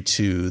imagery,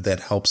 too, that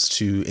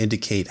helps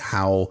indicate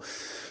how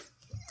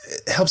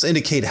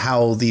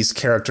these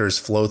characters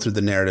flow through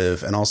the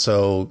narrative. And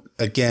also,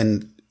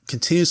 again,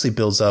 continuously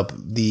builds up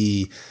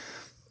the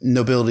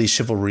nobility,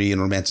 chivalry,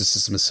 and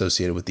romanticism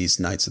associated with these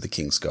Knights of the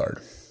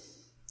Kingsguard.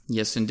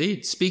 Yes,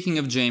 indeed. Speaking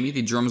of Jaime,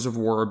 the drums of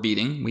war are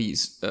beating. We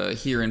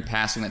hear in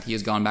passing that he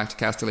has gone back to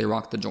Casterly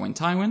Rock to join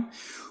Tywin.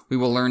 We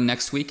will learn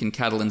next week in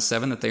Catelyn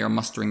 7 that they are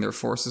mustering their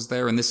forces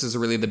there, and this is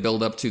really the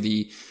build-up to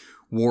the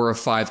War of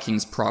Five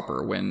Kings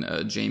proper, when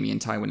Jaime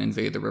and Tywin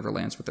invade the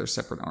Riverlands with their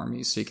separate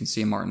armies. So you can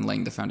see Martin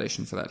laying the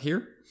foundation for that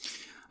here.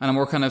 On a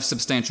more kind of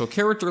substantial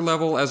character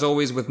level, as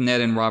always with Ned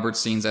and Robert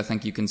scenes, I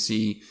think you can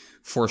see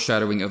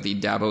foreshadowing of the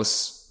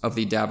Davos and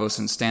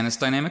Stannis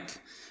dynamic.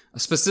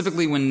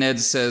 Specifically when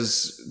Ned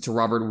says to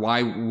Robert,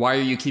 why are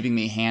you keeping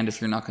me hand if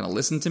you're not going to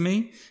listen to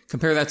me?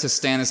 Compare that to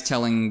Stannis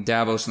telling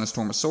Davos in the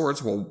Storm of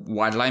Swords, well,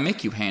 why did I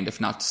make you hand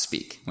if not to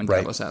speak? When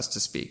Davos asked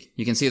to speak.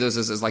 You can see those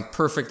as like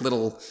perfect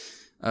little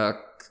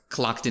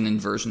clocked in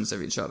inversions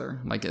of each other.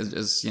 Like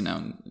as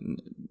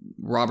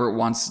Robert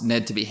wants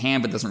Ned to be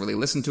hand but doesn't really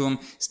listen to him.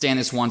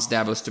 Stannis wants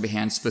Davos to be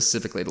hand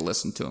specifically to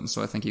listen to him.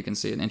 So I think you can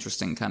see an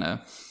interesting kind of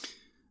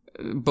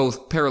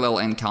both parallel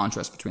and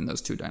contrast between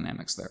those two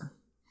dynamics there.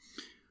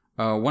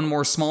 One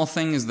more small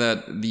thing is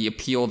that the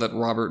appeal that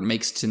Robert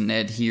makes to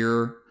Ned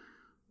here,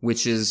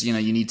 which is, you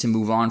need to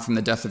move on from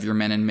the death of your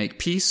men and make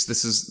peace.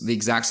 This is the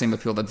exact same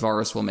appeal that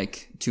Varys will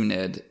make to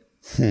Ned.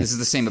 This is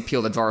the same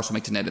appeal that Varys will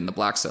make to Ned in the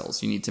Black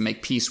Cells. You need to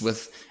make peace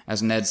with,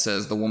 as Ned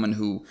says, the woman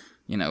who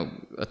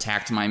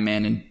attacked my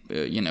men and,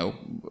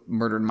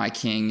 murdered my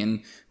king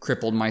and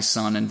crippled my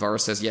son. And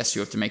Varys says, yes,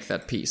 you have to make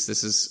that peace.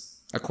 This is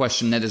a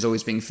question Ned is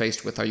always being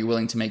faced with. Are you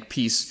willing to make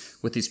peace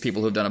with these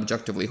people who've done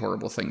objectively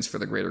horrible things for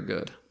the greater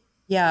good?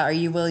 Yeah, are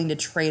you willing to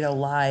trade a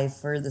lie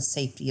for the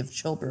safety of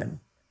children?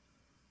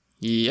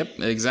 Yep,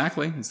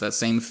 exactly. It's that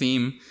same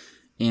theme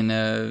in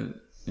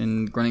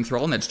running through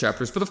all Ned's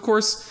chapters. But of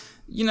course,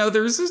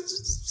 there's a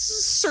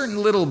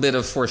certain little bit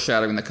of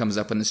foreshadowing that comes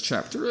up in this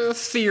chapter. A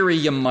theory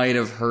you might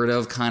have heard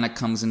of kind of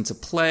comes into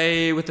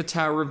play with the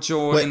Tower of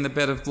Joy and the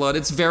Bed of Blood.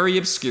 It's very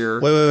obscure.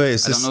 Wait. I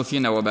don't know if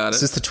you know about it.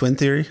 Is this the twin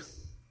theory?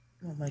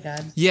 Oh my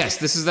God. Yes,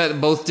 this is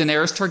that both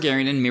Daenerys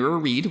Targaryen and Mira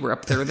Reed were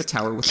up there in the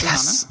tower with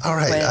Yes. Lyanna. All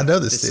right. I know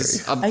this theory.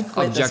 Is I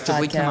quit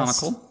objectively this podcast.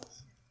 canonical.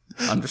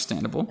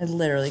 Understandable. I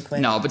literally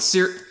quit. No, but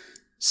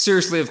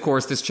seriously, of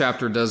course, this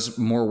chapter does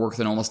more work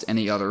than almost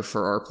any other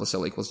for R plus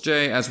L equals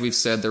J. As we've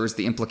said, there is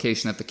the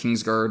implication that the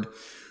Kingsguard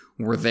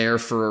were there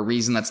for a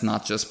reason that's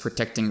not just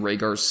protecting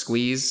Rhaegar's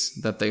squeeze,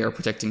 that they are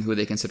protecting who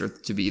they consider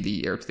to be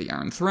the heir to the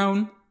Iron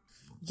Throne.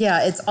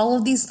 Yeah, it's all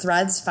of these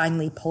threads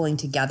finally pulling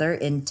together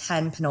in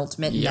 10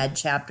 penultimate Ned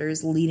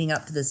chapters leading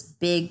up to this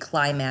big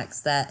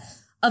climax that,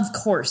 of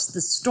course,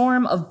 the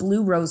storm of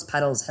blue rose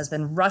petals has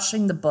been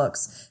rushing the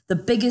books. The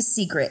biggest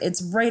secret,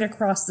 it's right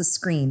across the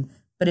screen.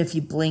 But if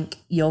you blink,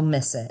 you'll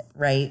miss it,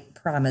 right?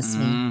 Promise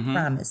me.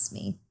 Promise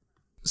me.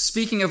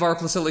 Speaking of R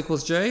plus L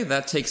equals J,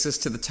 that takes us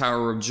to the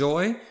Tower of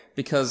Joy,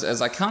 because as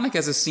iconic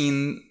as a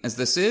scene as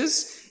this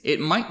is, it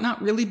might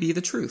not really be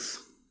the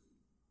truth.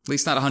 At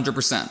least not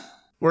 100%.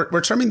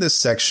 We're terming this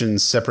section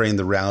separating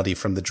the reality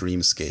from the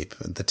dreamscape,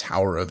 the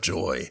Tower of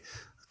Joy,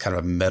 kind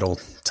of a metal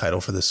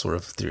title for this sort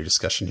of theory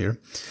discussion here.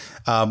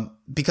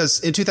 Because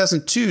in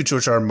 2002,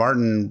 George R. R.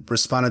 Martin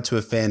responded to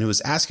a fan who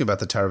was asking about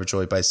the Tower of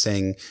Joy by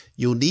saying,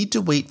 "You'll need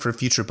to wait for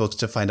future books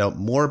to find out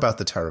more about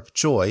the Tower of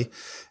Joy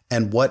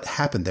and what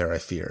happened there, I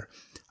fear.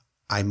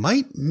 I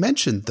might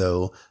mention,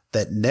 though,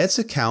 that Ned's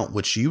account,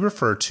 which you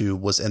refer to,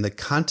 was in the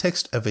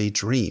context of a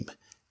dream,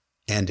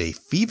 and a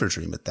fever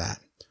dream at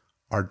that.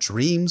 Our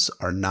dreams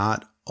are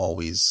not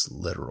always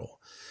literal."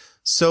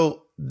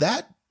 So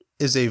that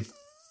is a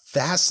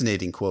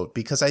fascinating quote,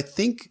 because I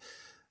think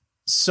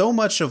so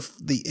much of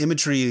the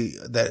imagery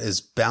that is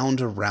bound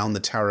around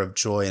the Tower of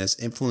Joy and has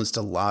influenced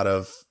a lot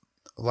of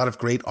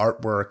great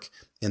artwork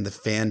in the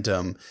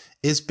fandom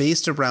is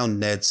based around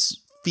Ned's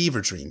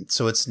fever dream.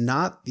 So it's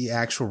not the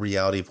actual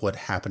reality of what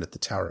happened at the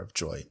Tower of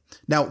Joy.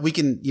 Now, we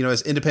can,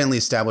 as independently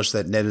establish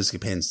that Ned and his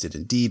companions did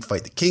indeed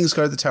fight the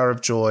Kingsguard at the Tower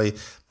of Joy.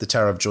 The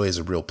Tower of Joy is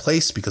a real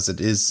place because it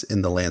is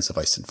in the lands of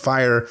ice and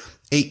fire.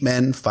 8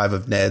 men, 5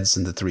 of Ned's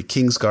and the 3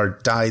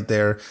 Kingsguard died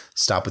there.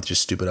 Stop with your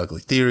stupid,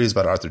 ugly theories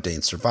about Arthur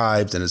Dayne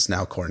survived and is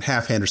now Qhorin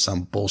Halfhand or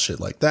some bullshit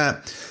like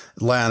that.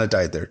 Lyanna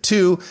died there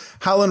too.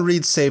 Howland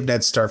Reed saved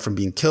Ned Stark from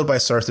being killed by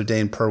Sir Arthur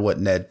Dayne per what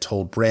Ned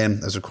told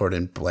Bran, as recorded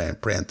in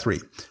Bran 3.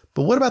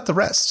 But what about the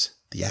rest?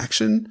 The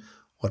action?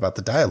 What about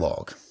the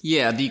dialogue?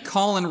 Yeah, the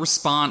call and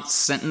response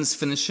sentence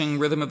finishing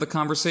rhythm of the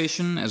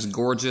conversation, as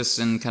gorgeous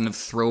and kind of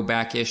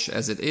throwback-ish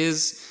as it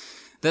is,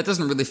 that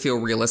doesn't really feel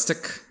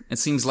realistic. It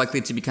seems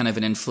likely to be kind of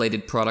an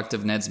inflated product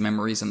of Ned's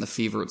memories and the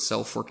fever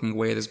itself working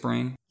away at his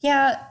brain.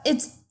 Yeah,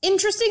 it's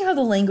interesting how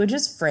the language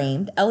is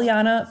framed.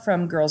 Eliana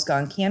from Girls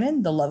Gone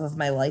Canon, The Love of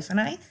My Life,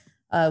 and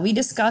I, we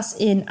discuss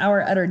in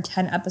our Eddard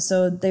 10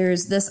 episode,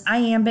 there's this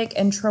iambic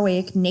and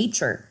trochaic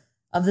nature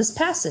of this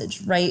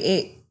passage, right?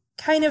 It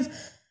kind of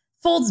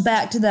folds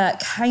back to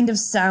that kind of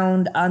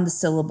sound on the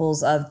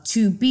syllables of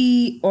to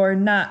be or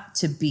not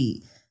to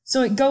be.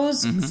 So it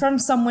goes from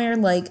somewhere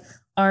like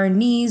our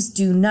knees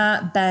do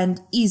not bend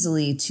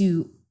easily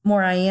to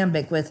more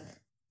iambic with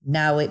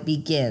now it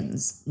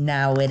begins,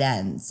 now it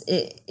ends.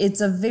 It's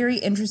a very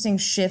interesting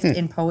shift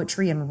in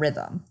poetry and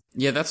rhythm.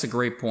 Yeah, that's a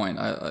great point.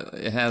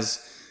 It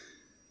has,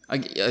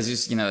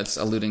 as you it's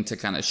alluding to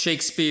kind of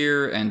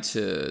Shakespeare and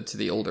to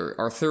the older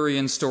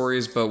Arthurian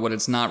stories, but what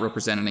it's not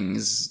representing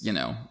is,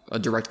 a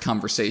direct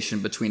conversation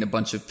between a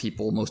bunch of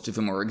people, most of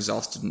whom are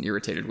exhausted and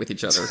irritated with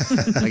each other.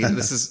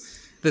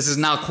 This is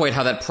not quite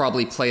how that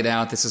probably played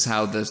out. This is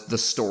how the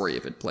story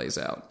of it plays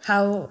out.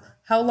 How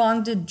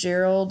long did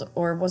Gerald,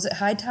 or was it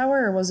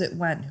Hightower, or was it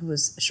Went who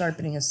was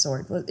sharpening his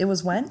sword? It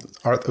was Went?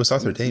 It was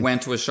Arthur Dayne.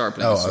 Went was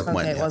sharpening his sword.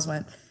 Okay, it was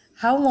Went.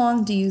 How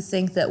long do you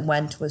think that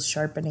Went was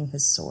sharpening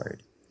his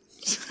sword?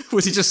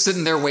 Was he just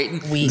sitting there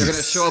waiting? Weeks. They're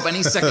going to show up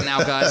any second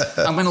now, guys.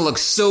 I'm going to look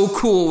so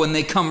cool when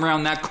they come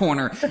around that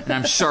corner and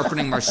I'm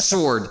sharpening my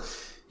sword.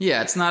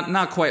 Yeah, it's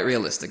not quite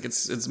realistic.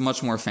 It's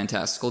much more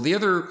fantastical. The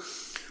other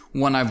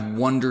one I've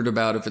wondered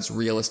about if it's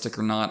realistic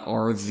or not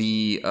are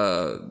the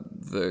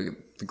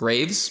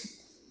graves.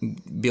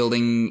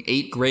 Building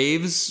 8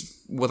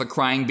 graves with a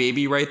crying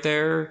baby right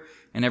there,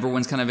 and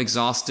everyone's kind of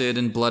exhausted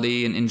and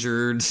bloody and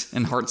injured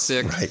and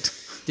heartsick. Right.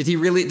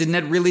 Did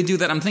Ned really do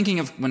that? I'm thinking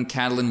of when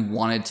Catelyn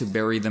wanted to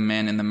bury the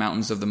men in the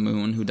Mountains of the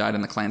Moon who died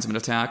in the Klansman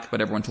attack,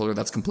 but everyone told her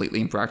that's completely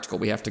impractical.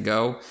 We have to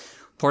go.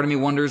 Part of me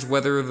wonders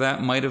whether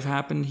that might have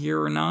happened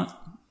here or not.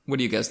 What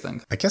do you guys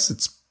think? I guess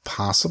it's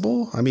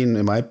possible. I mean,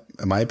 in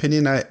my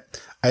opinion,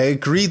 I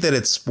agree that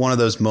it's one of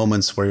those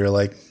moments where you're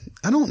like,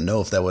 I don't know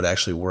if that would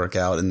actually work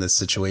out in this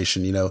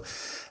situation. You know,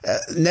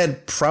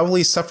 Ned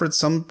probably suffered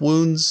some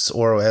wounds,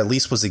 or at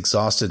least was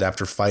exhausted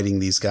after fighting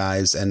these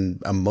guys, and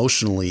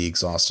emotionally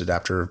exhausted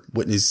after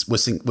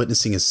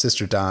witnessing his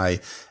sister die.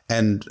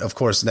 And of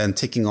course, then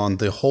taking on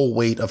the whole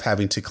weight of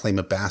having to claim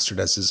a bastard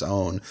as his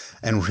own,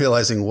 and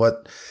realizing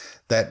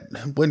that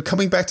when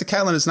coming back to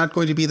Catelyn is not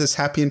going to be this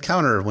happy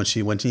encounter when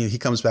he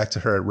comes back to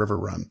her at River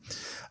Run.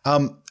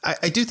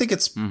 I do think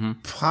it's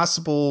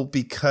possible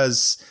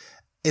because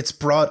it's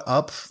brought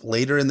up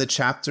later in the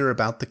chapter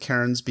about the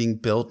cairns being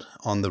built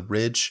on the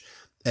ridge,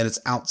 and it's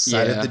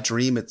outside of the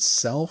dream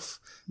itself.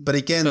 But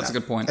again, that's a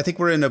good point. I think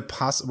we're in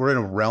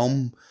a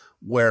realm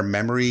where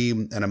memory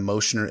and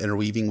emotion are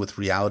interweaving with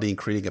reality and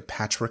creating a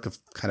patchwork of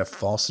kind of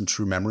false and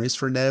true memories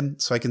for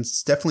Ned. So I can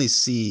definitely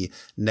see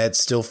Ned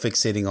still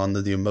fixating on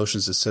the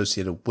emotions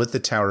associated with the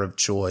Tower of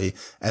Joy,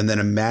 and then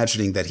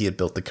imagining that he had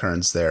built the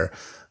cairns there.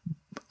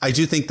 I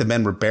do think the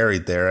men were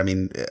buried there. I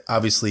mean,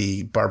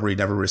 obviously, Barbary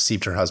never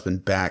received her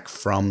husband back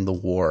from the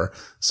war,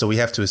 so we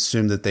have to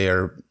assume that they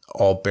are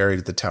all buried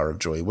at the Tower of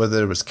Joy. Whether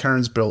there was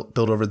cairns built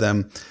over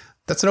them,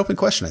 that's an open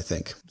question, I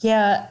think.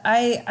 Yeah,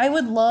 I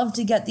would love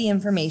to get the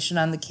information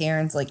on the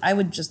cairns. Like, I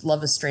would just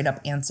love a straight up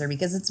answer,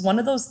 because it's one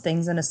of those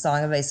things in A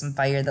Song of Ice and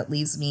Fire that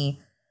leaves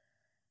me,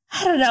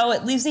 I don't know,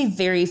 it leaves me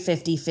very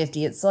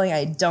 50-50. It's something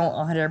I don't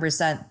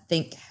 100%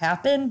 think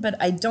happened, but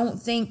I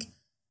don't think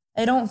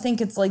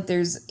it's like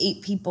there's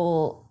 8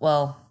 people,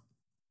 well,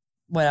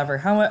 whatever,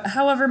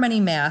 however many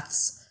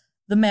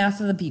the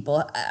math of the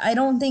people. I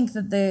don't think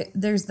that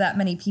there's that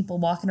many people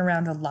walking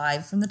around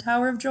alive from the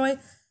Tower of Joy.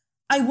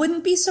 I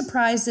wouldn't be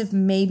surprised if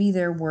maybe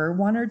there were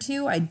 1 or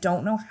 2. I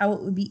don't know how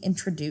it would be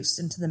introduced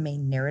into the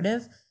main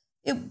narrative.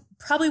 It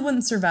probably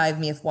wouldn't survive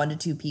me if 1 to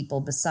 2 people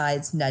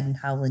besides Ned and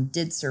Howland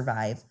did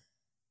survive.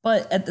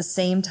 But at the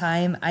same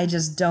time, I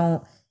just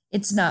don't,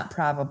 it's not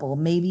probable.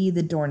 Maybe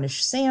the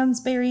Dornish Sands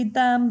buried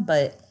them,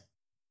 but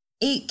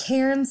 8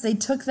 cairns, they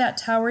took that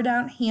tower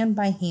down hand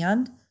by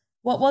hand.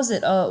 What was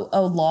it? A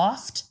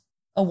loft?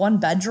 A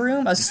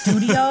 1-bedroom? A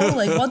studio?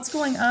 Like, what's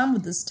going on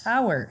with this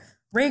tower?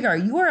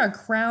 Rhaegar, you are a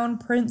crown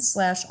prince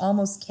 /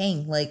 almost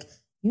king. Like,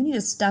 you need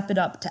to step it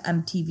up to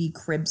MTV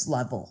Cribs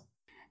level.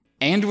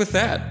 And with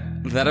that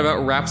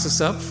about wraps us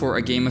up for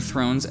A Game of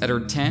Thrones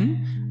Eddard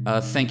 10.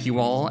 Thank you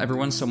all,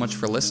 everyone, so much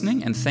for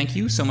listening. And thank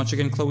you so much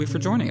again, Chloe, for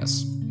joining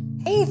us.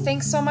 Hey,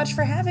 thanks so much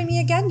for having me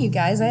again, you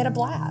guys. I had a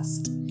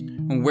blast.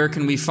 Where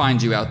can we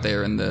find you out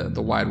there in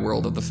the wide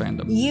world of the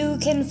fandom? You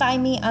can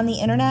find me on the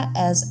internet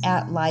as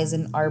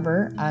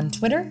 @LysanArbor on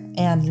Twitter,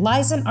 and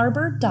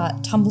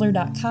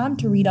lysanarbor.tumblr.com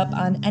to read up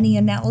on any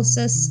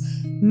analysis,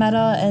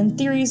 meta, and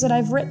theories that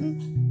I've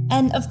written.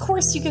 And of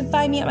course, you can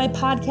find me at my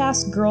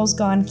podcast, Girls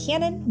Gone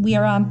Canon. We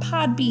are on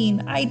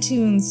Podbean,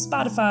 iTunes,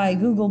 Spotify,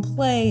 Google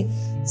Play,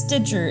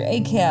 Stitcher,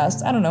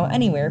 Acast, I don't know,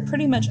 anywhere,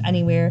 pretty much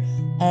anywhere.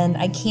 And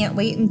I can't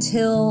wait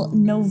until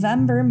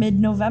November,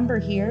 mid-November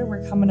here.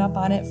 We're coming up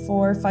on it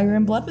for Fire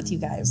and Blood with you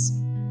guys.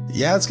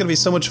 Yeah, it's going to be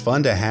so much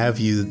fun to have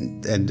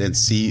you and to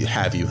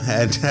have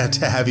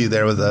you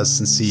there with us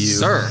and see you.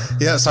 Sir.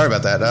 Yeah, sorry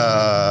about that.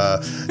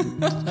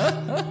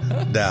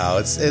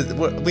 No,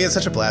 we had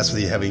such a blast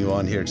with you having you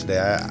on here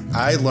today.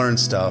 I learned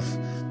stuff.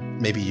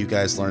 Maybe you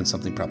guys learned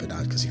something, probably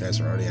not, because you guys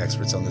are already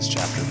experts on this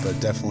chapter, but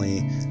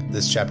definitely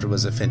this chapter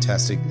was a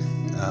fantastic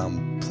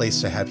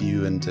place to have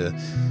you, and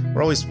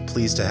we're always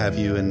pleased to have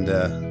you, and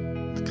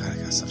God, I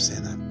gotta stop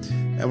saying that.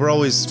 And we're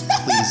always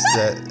pleased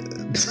that...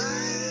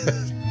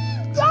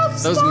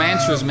 Jeff, those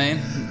mantras, man.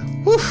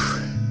 Whew.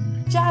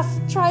 Jeff,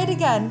 try it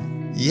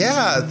again.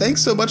 Yeah,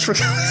 thanks so much for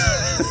coming.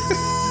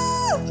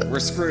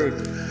 We're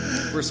screwed.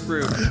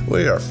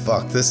 We are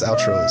fucked. This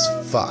outro is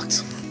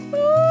fucked.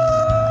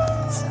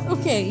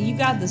 Okay, you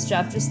got this,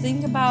 Jeff. Just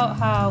think about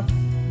how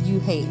you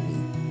hate me.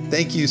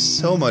 Thank you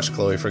so much,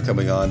 Chloe, for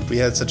coming on. We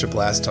had such a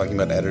blast talking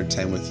about Eddard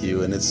 10 with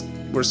you, and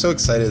we're so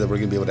excited that we're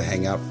going to be able to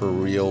hang out for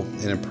real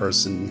and in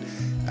person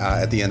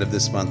at the end of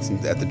this month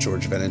at the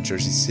George event in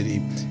Jersey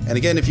City. And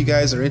again, if you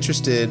guys are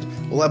interested,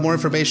 we'll have more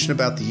information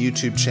about the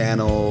YouTube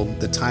channel,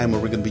 the time where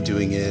we're going to be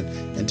doing it,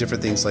 and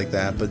different things like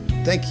that. But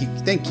thank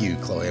you,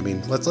 Chloe. I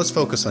mean, let's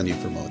focus on you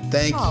for a moment.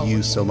 Thank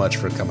you so much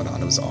for coming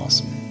on. It was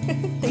awesome.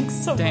 Thanks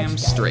so much, Damn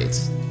guys.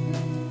 straight.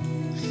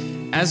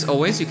 As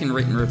always, you can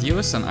rate and review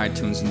us on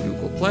iTunes and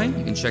Google Play.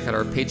 You can check out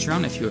our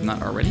Patreon if you have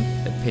not already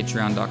at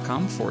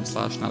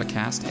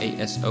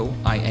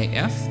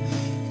patreon.com/notacastASOIAF.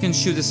 You can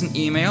shoot us an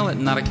email at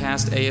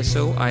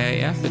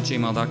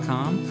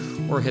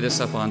notacastASOIAF@gmail.com or hit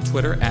us up on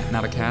Twitter at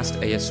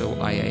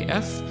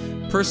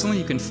notacastASOIAF. Personally,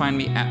 you can find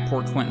me at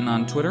PoorQuentin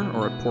on Twitter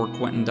or at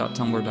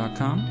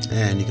poorquentin.tumblr.com.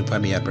 And you can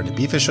find me at Brendan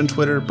Beefish on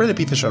Twitter, Brendan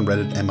Beefish on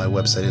Reddit, and my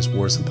website is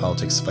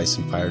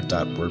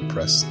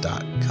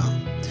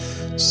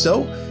warsandpoliticsspiceandfire.wordpress.com.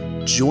 So,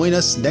 join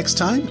us next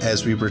time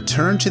as we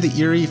return to the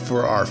Eyrie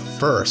for our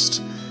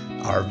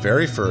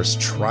very first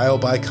trial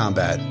by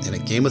combat in A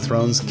Game of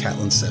Thrones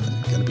Catelyn 7.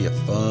 Going to be a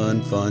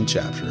fun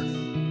chapter.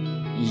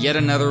 Yet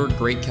another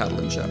great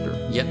Catelyn chapter.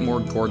 Yet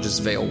more gorgeous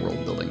Vale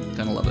world building.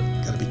 Gonna love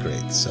it. Gonna be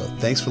great. So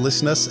thanks for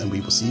listening to us, and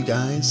we will see you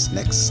guys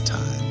next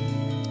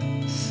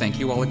time. Thank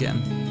you all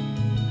again.